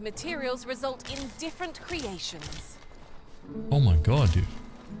combinations of materials result in different creations. Oh my god, dude.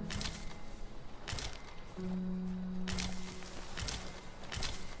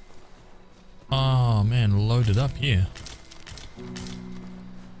 Oh man, loaded up here.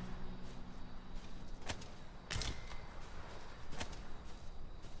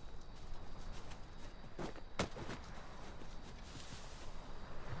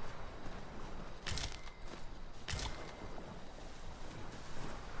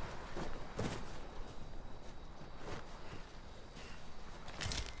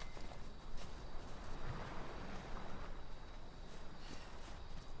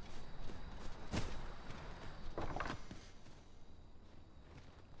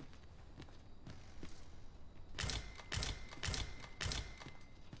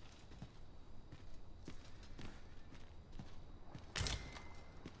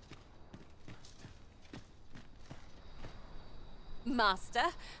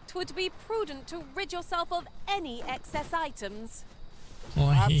 Master, 'twould be prudent to rid yourself of any excess items.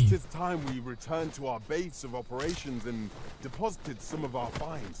 Perhaps 'tis time we returned to our base of operations and deposited some of our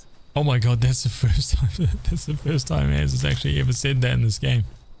finds. Oh my god, that's the first time that's the first time Az has actually ever said that in this game.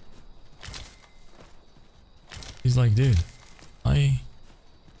 He's like, dude, I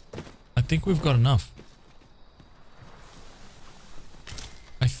think we've got enough.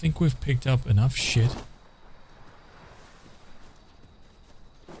 I think we've picked up enough shit.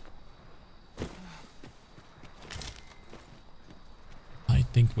 I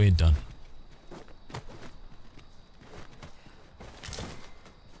think we're done.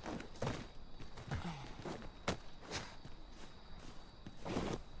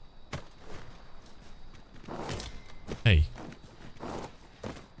 Hey.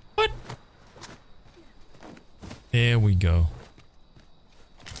 What? There we go.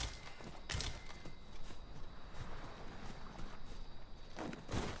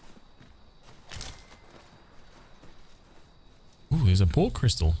 Ooh, there's a port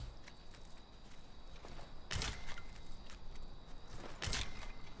crystal.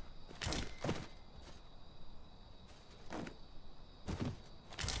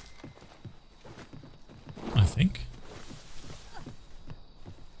 I think.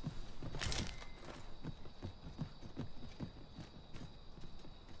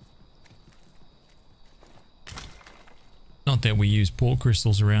 Not that we use port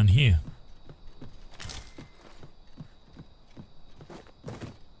crystals around here.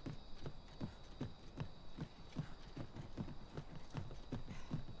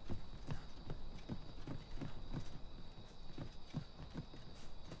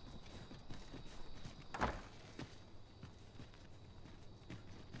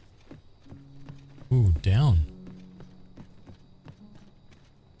 Ooh, down.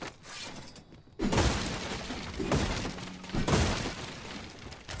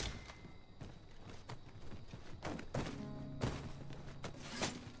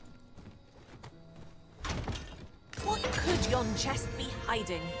 What could yon chest be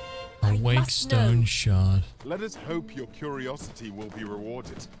hiding? A wake stone shard. Let us hope your curiosity will be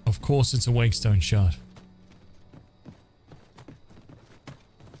rewarded. Of course it's a wake stone shard.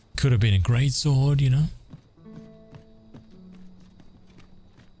 Could have been a great sword, you know?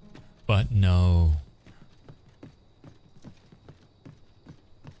 But no.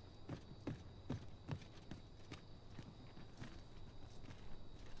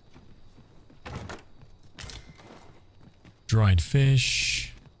 Dried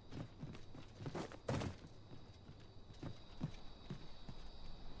fish.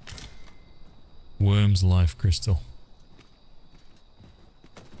 Dragon's life crystal.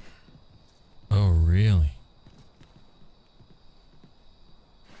 Oh, really?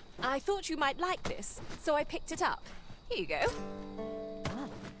 I thought you might like this, so I picked it up. Here you go. Ah,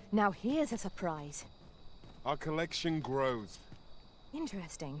 now here's a surprise. Our collection grows.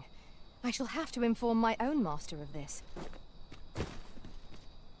 Interesting. I shall have to inform my own master of this.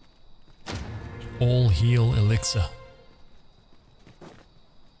 All heal elixir.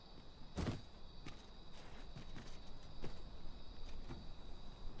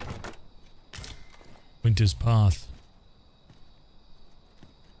 Winter's Path.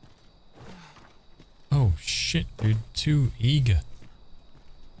 Oh shit, dude. Too eager.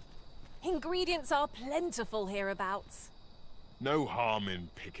 Ingredients are plentiful hereabouts. No harm in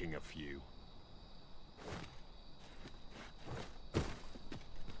picking a few.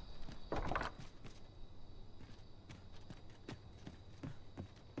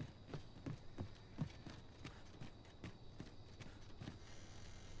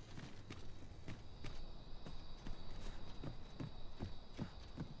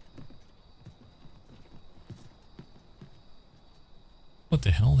 What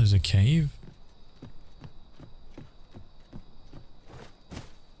the hell? There's a cave?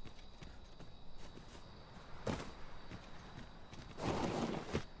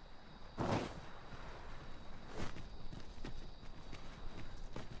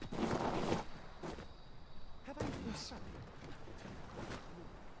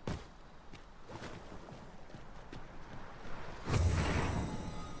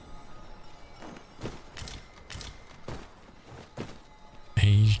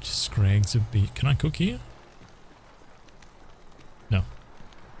 Aged scrags of beet. Can I cook here? No.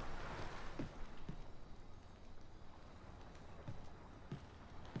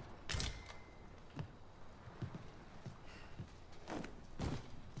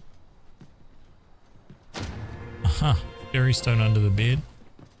 Aha. Fairy stone under the bed.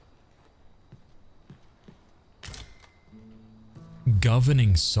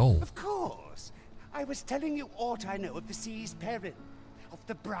 Governing soul. Of course. I was telling you aught I know of the sea's peril. Of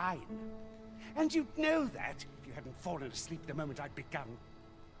the brine. And you'd know that if you hadn't fallen asleep the moment I'd begun.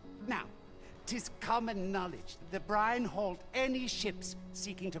 Now, 'tis common knowledge that the brine halt any ships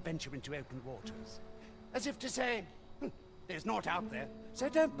seeking to venture into open waters. As if to say, there's naught out there, so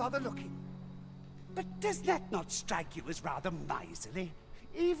don't bother looking. But does that not strike you as rather miserly?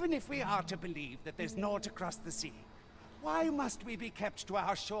 Even if we are to believe that there's naught across the sea, why must we be kept to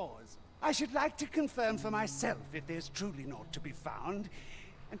our shores? I should like to confirm for myself if there's truly naught to be found.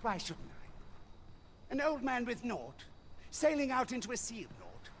 And why shouldn't I? An old man with naught, sailing out into a sea of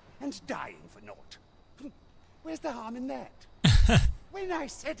naught, and dying for naught. Where's the harm in that? When I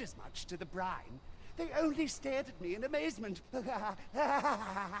said as much to the brine, they only stared at me in amazement. A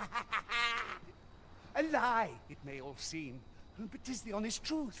lie, it may all seem, but 'tis the honest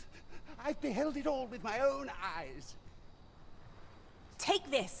truth. I've beheld it all with my own eyes.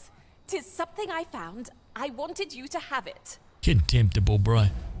 Take this. 'Tis something I found. I wanted you to have it. Contemptible, bro.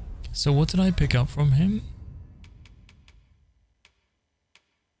 So what did I pick up from him?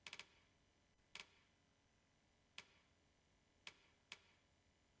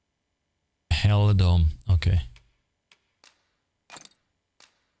 Halidom. Okay.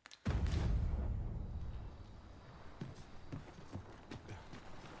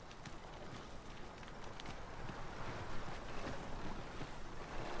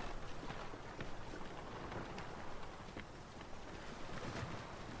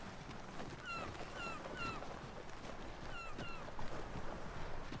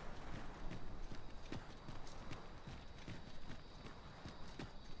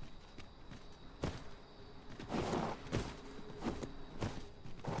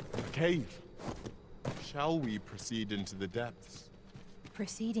 Cave. Shall we proceed into the depths?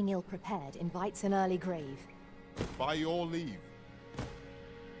 Proceeding ill-prepared invites an early grave. By your leave.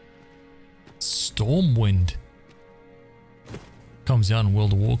 Stormwind. Comes out in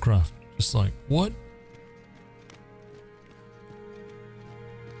World of Warcraft. Just like, what?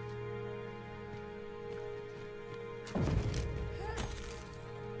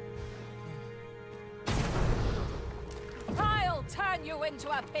 I'll turn you into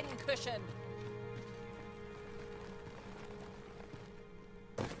a pincushion.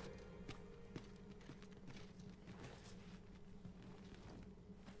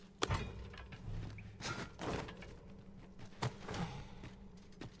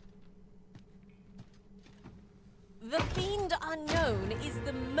 The Fiend Unknown is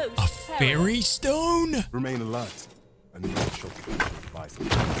the most Fairy stone? Remain alert. A need shall be advised.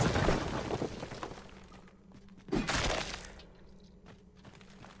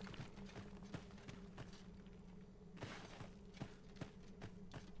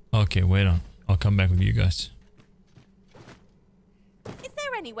 Okay, wait on. I'll come back with you guys. Is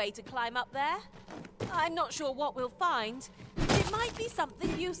there any way to climb up there? I'm not sure what we'll find, but it might be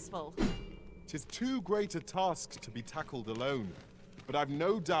something useful. 'Tis too great a task to be tackled alone, but I've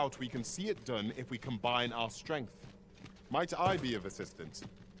no doubt we can see it done if we combine our strength. Might I be of assistance?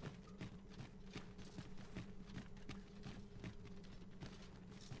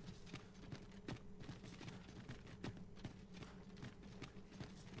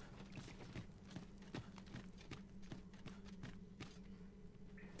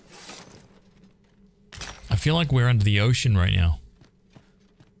 I feel like we're under the ocean right now.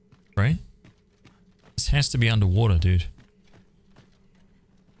 Right? This has to be underwater, dude.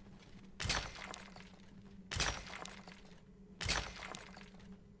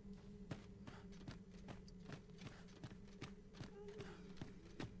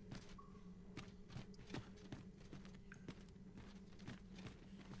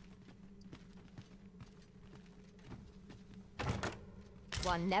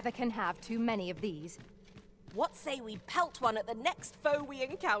 One never can have too many of these. What say we pelt one at the next foe we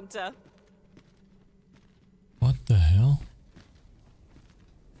encounter? What the hell?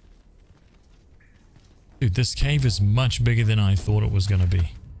 Dude, this cave is much bigger than I thought it was gonna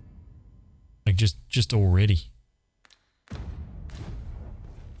be. Like, just already.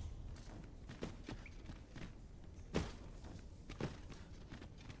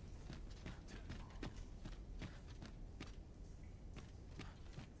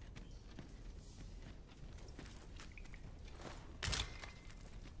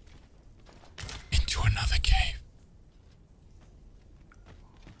 Into another cave.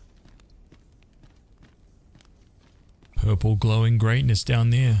 Purple glowing greatness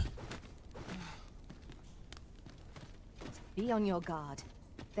down there. Be on your guard.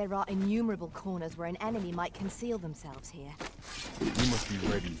 There are innumerable corners where an enemy might conceal themselves here. We must be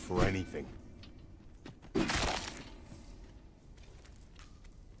ready for anything.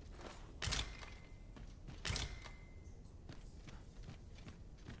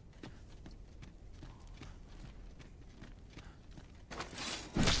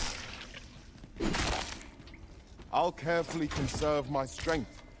 I'll carefully conserve my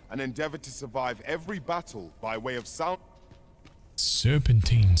strength and endeavor to survive every battle by way of sound.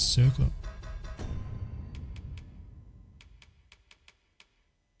 Serpentine circle.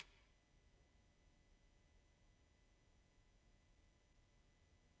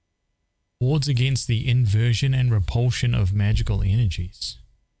 Wards against the inversion and repulsion of magical energies.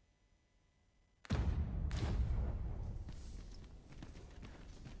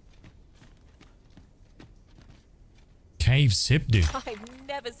 Cave sip, dude. I've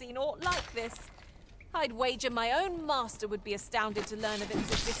never seen aught like this. I'd wager my own master would be astounded to learn of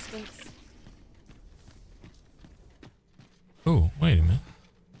its existence. Oh, wait a minute.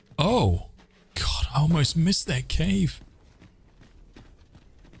 Oh! God, I almost missed that cave.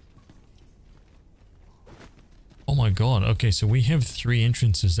 Oh my god. Okay, so we have 3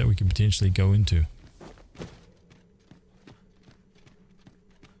 entrances that we can potentially go into.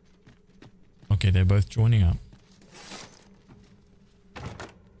 Okay, they're both joining up.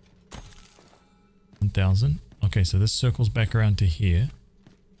 1,000. Okay, so this circles back around to here.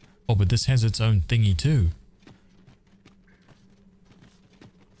 Oh, but this has its own thingy too.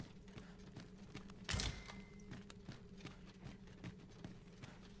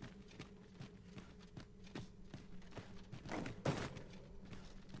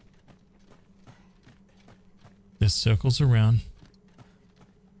 This circles around.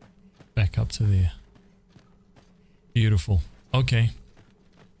 Back up to there. Beautiful. Okay.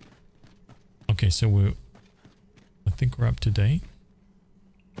 Okay, so I think we're up to date.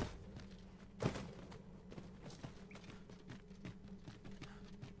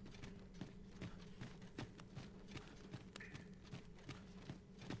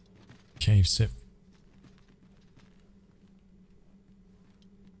 Cave sip.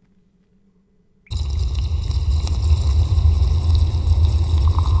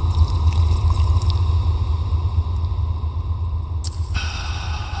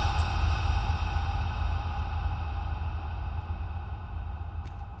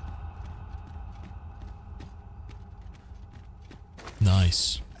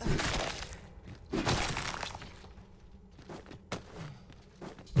 Nice.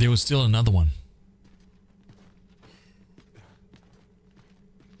 There was still another one.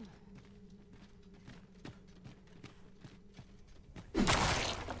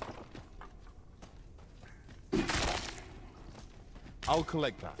 I'll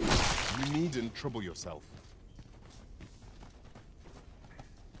collect that. You needn't trouble yourself.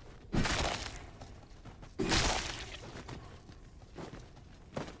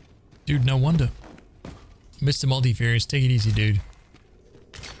 Dude, no wonder. Mr. Multifarious, take it easy, dude.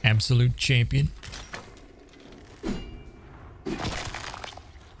 Absolute champion.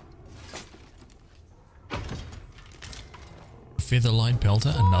 Featherlight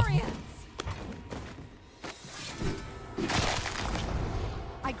Pelter, another one.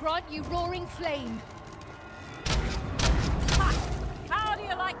 I grant you roaring flame. Ha! How do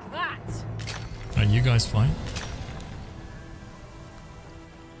you like that? Are you guys fine?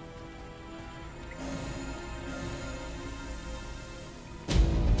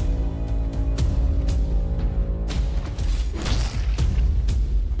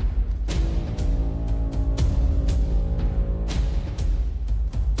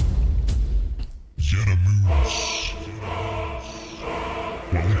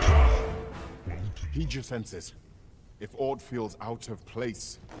 Heed your senses. If aught feels out of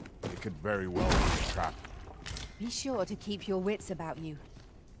place, it could very well be a trap. Be sure to keep your wits about you.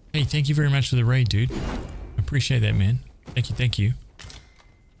 Hey, thank you very much for the raid, dude. Appreciate that, man. Thank you, thank you.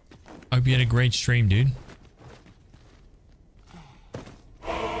 Hope you had a great stream, dude.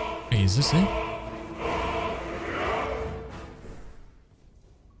 Hey, is this it?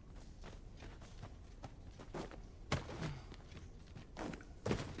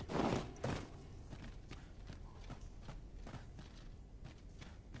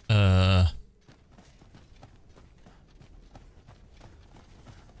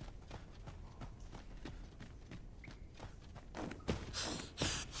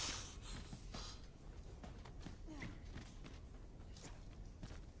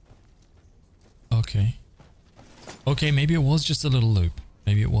 Okay. Okay, maybe it was just a little loop.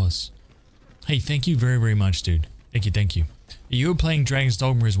 Maybe it was. Hey, thank you very, very much, dude. Thank you, thank you. You were playing Dragon's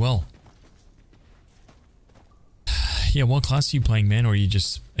Dogma as well. Yeah, what class are you playing, man? Or are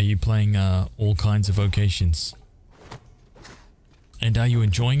you playing all kinds of vocations? And are you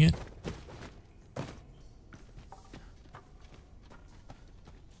enjoying it?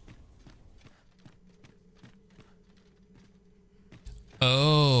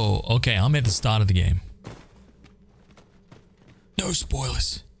 Oh, okay, I'm at the start of the game. No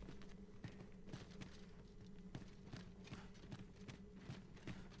spoilers.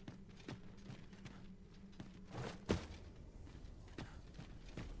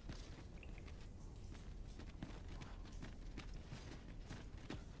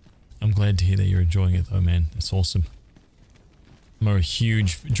 I'm glad to hear that you're enjoying it though, man. That's awesome. I'm a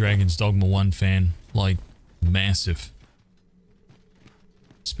huge Dragon's Dogma 1 fan. Like, massive.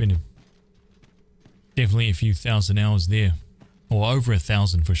 Spent definitely a few thousand hours there. Or over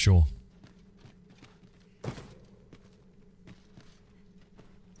 1,000 for sure.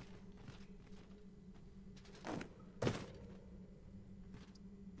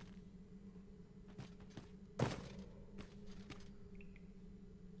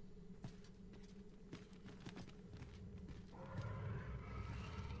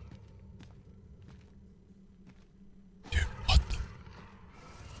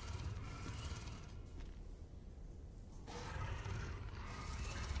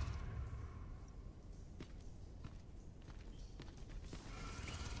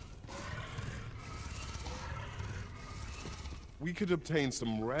 We could obtain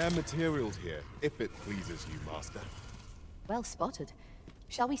some rare materials here, if it pleases you, Master. Well spotted.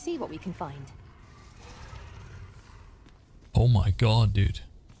 Shall we see what we can find? Oh my god, dude.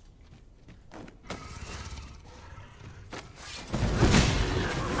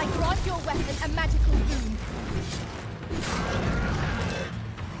 I grant your weapon a magical boon.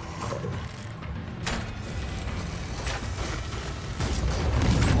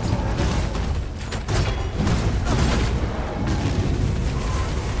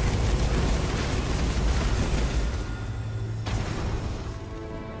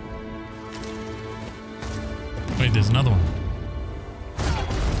 Wait, there's another one.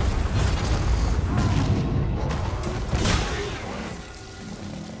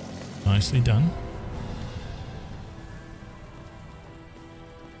 Nicely done.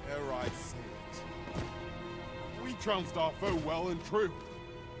 Ere I say it, we trounced our foe well and true.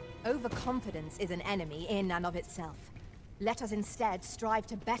 Overconfidence is an enemy in and of itself. Let us instead strive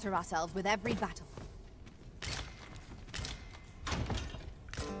to better ourselves with every battle.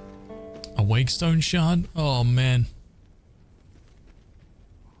 A Wakestone shard? Oh man.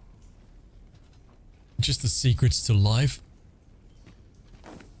 Just the secrets to life.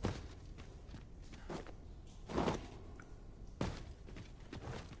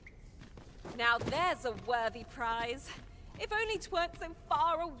 Now there's a worthy prize. If only 'tweren't so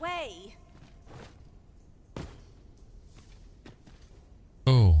far away.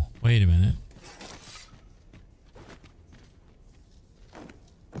 Oh, wait a minute.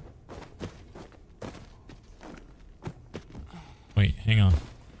 Wait, hang on.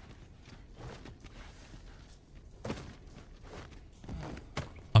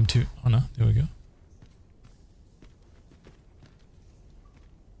 I'm too... Oh no, there we go.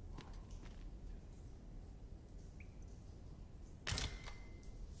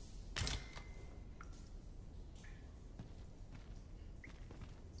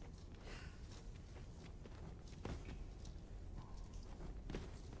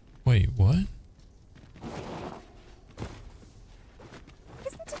 Wait, what?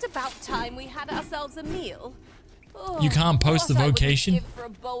 Isn't it about time we had ourselves a meal? Oh, You can't post the what I wouldn't vocation? give for a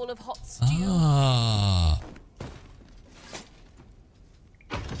bowl of hot stew. Ah.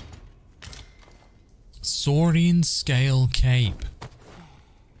 Saurian scale cape.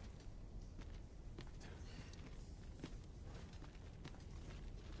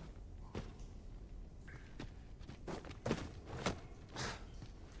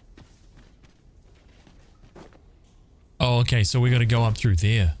 Oh, okay, so we gotta go up through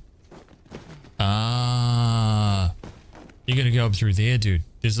there. Ah. You gotta go up through there, dude.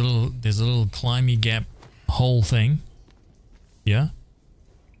 There's a little climby gap hole thing. Yeah?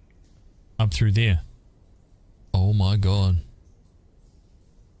 Up through there. Oh my god.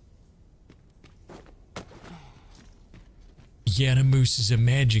 Yanamoose is a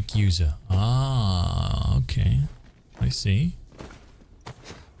magic user. Ah, okay. I see.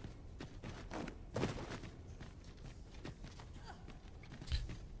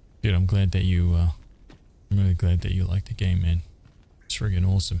 Dude, I'm glad that you, I'm really glad that you like the game, man. It's friggin'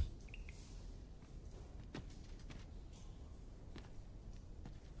 awesome.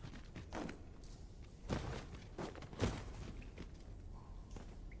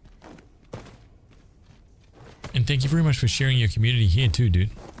 And thank you very much for sharing your community here too,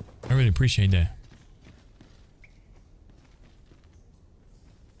 dude. I really appreciate that.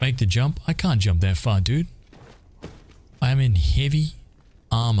 Make the jump? I can't jump that far, dude. I am in heavy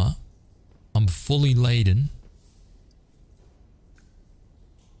armor. I'm fully laden.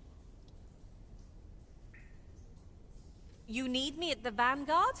 You need me at the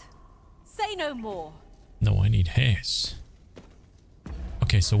Vanguard? Say no more. No, I need hairs.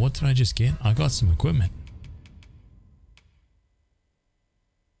 Okay, so what did I just get? I got some equipment.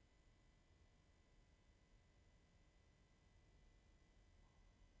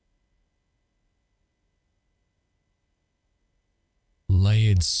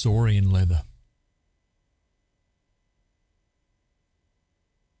 Layered saurian leather.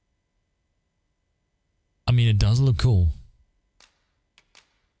 I mean, it does look cool.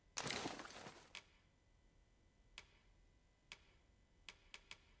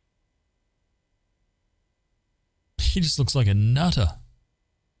 He just looks like a nutter.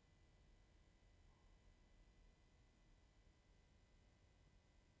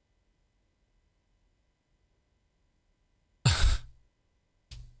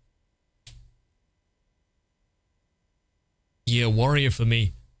 Yeah, warrior for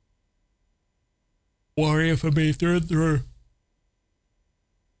me. Warrior for me through and through.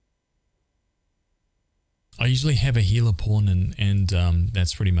 I usually have a healer pawn and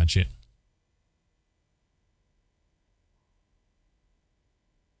that's pretty much it.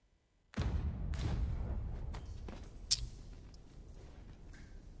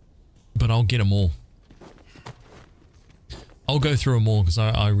 But I'll get them all. I'll go through them all because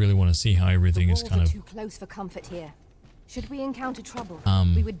I really want to see how everything is kind of... too close for comfort here. Should we encounter trouble,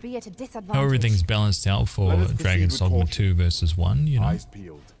 we would be at a disadvantage. How everything's balanced out for Dragons Dogma 2 versus 1, you know? Eyes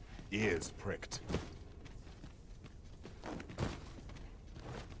peeled, ears pricked.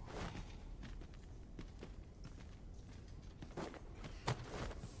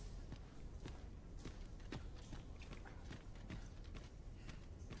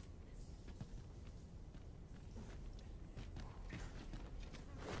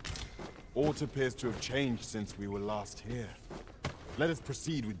 Aught appears to have changed since we were last here. Let us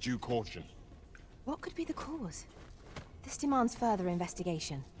proceed with due caution. What could be the cause? This demands further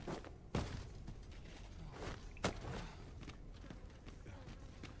investigation.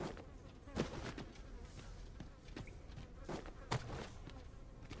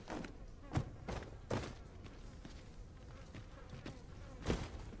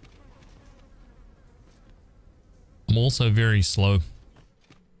 I'm also very slow.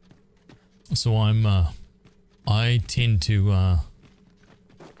 So I tend to,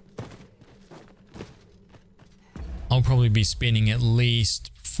 I'll probably be spending at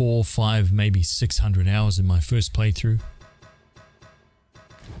least 400, 500, maybe 600 hours in my first playthrough.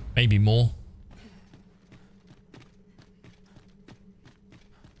 Maybe more.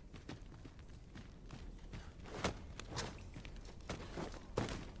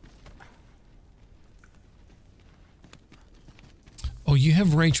 you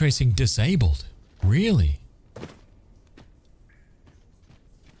have ray tracing disabled. Really?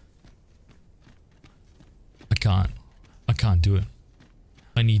 I can't do it.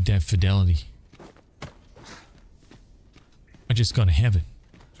 I need that fidelity. I just gotta have it.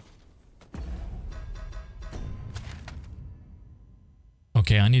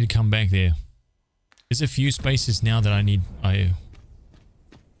 Okay, I need to come back there. There's a few spaces now that I need. I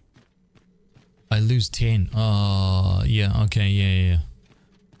lose 10. Oh, yeah, okay, yeah.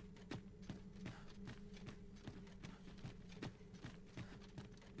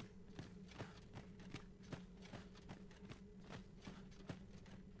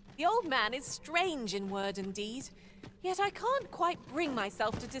 The old man is strange in word and deed, yet I can't quite bring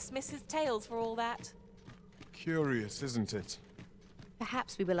myself to dismiss his tales for all that. Curious, isn't it?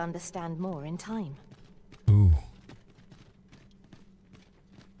 Perhaps we will understand more in time. Ooh.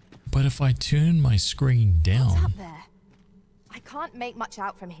 But if I turn my screen down... What's up there? I can't make much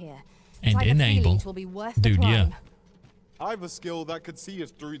out from here. And I have a feeling enable... it will be worth the climb. I've a skill that could see us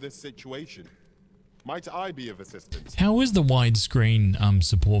through this situation. Might I be of assistance? How is the widescreen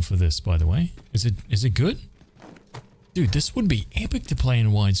support for this, by the way? Is it good? Dude, this would be epic to play in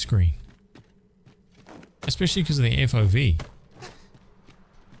widescreen. Especially because of the FOV.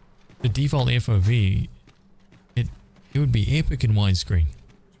 The default FOV, it would be epic in widescreen.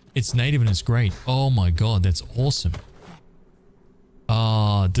 It's native and it's great. Oh my god, that's awesome.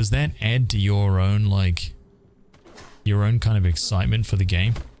 Does that add to your own, like, your own kind of excitement for the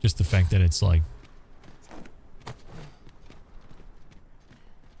game? Just the fact that it's like...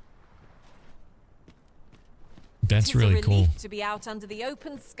 That's really cool. To be out under the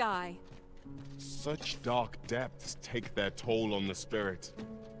open sky. Such dark depths take their toll on the spirit.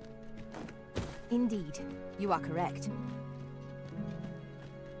 Indeed, you are correct.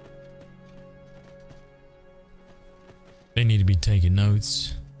 They need to be taking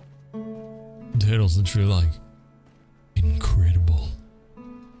notes. Turtles are true, like, incredible.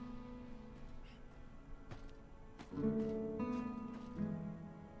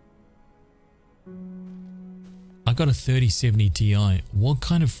 I got a 3070 Ti. What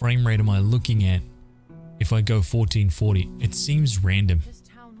kind of frame rate am I looking at if I go 1440? It seems random.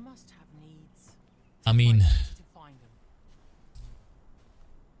 I mean...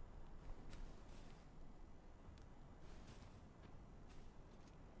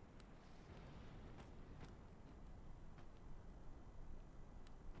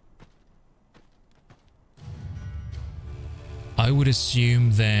 I would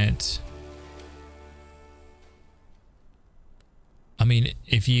assume that... I mean,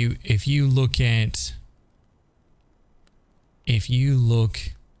 if you're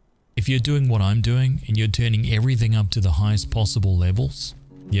doing what I'm doing and you're turning everything up to the highest possible levels,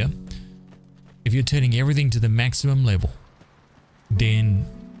 yeah? If you're turning everything to the maximum level, then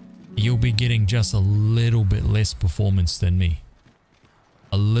you'll be getting just a little bit less performance than me.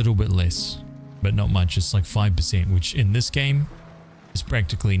 A little bit less, but not much. It's like 5%, which in this game is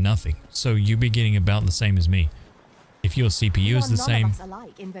practically nothing. So you'll be getting about the same as me. If your CPU is the same,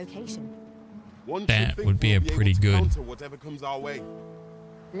 that would be a pretty good,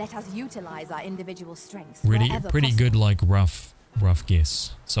 let us utilize our individual strengths. pretty good, like rough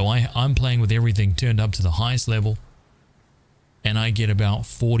guess. So I'm playing with everything turned up to the highest level, and I get about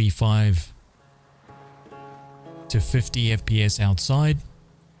 45 to 50 FPS outside.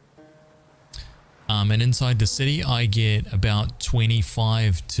 And inside the city, I get about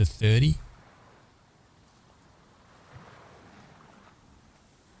 25 to 30.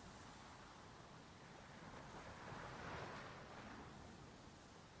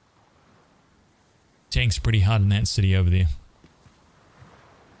 Tank's pretty hard in that city over there.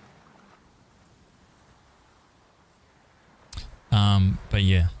 But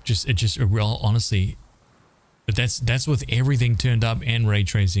yeah, well, honestly, but that's with everything turned up and ray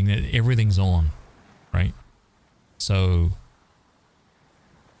tracing, that everything's on, right? So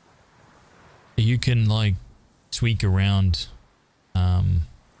you can like tweak around.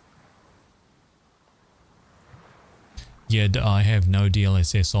 Yeah, I have no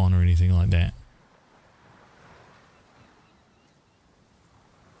DLSS on or anything like that.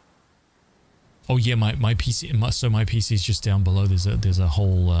 Oh yeah, my PC. So my PC is just down below. There's a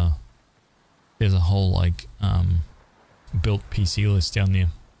whole like built PC list down there.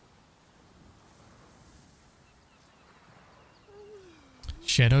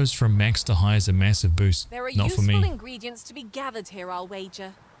 Shadows from max to high is a massive boost. There are Not for useful me. ingredients to be gathered here, I'll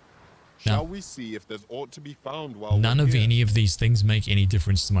wager. Shall we see if there's aught to be found while None we're of here? any of these things make any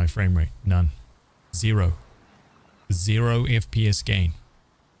difference to my frame rate. None. 0 FPS gain.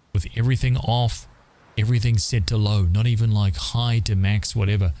 With everything off, Everything's set to low, not even like high to max,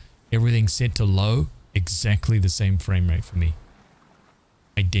 whatever. Everything's set to low, exactly the same frame rate for me.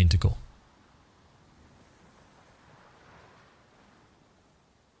 Identical.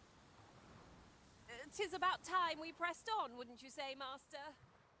 "'Tis about time we pressed on, wouldn't you say, Master?"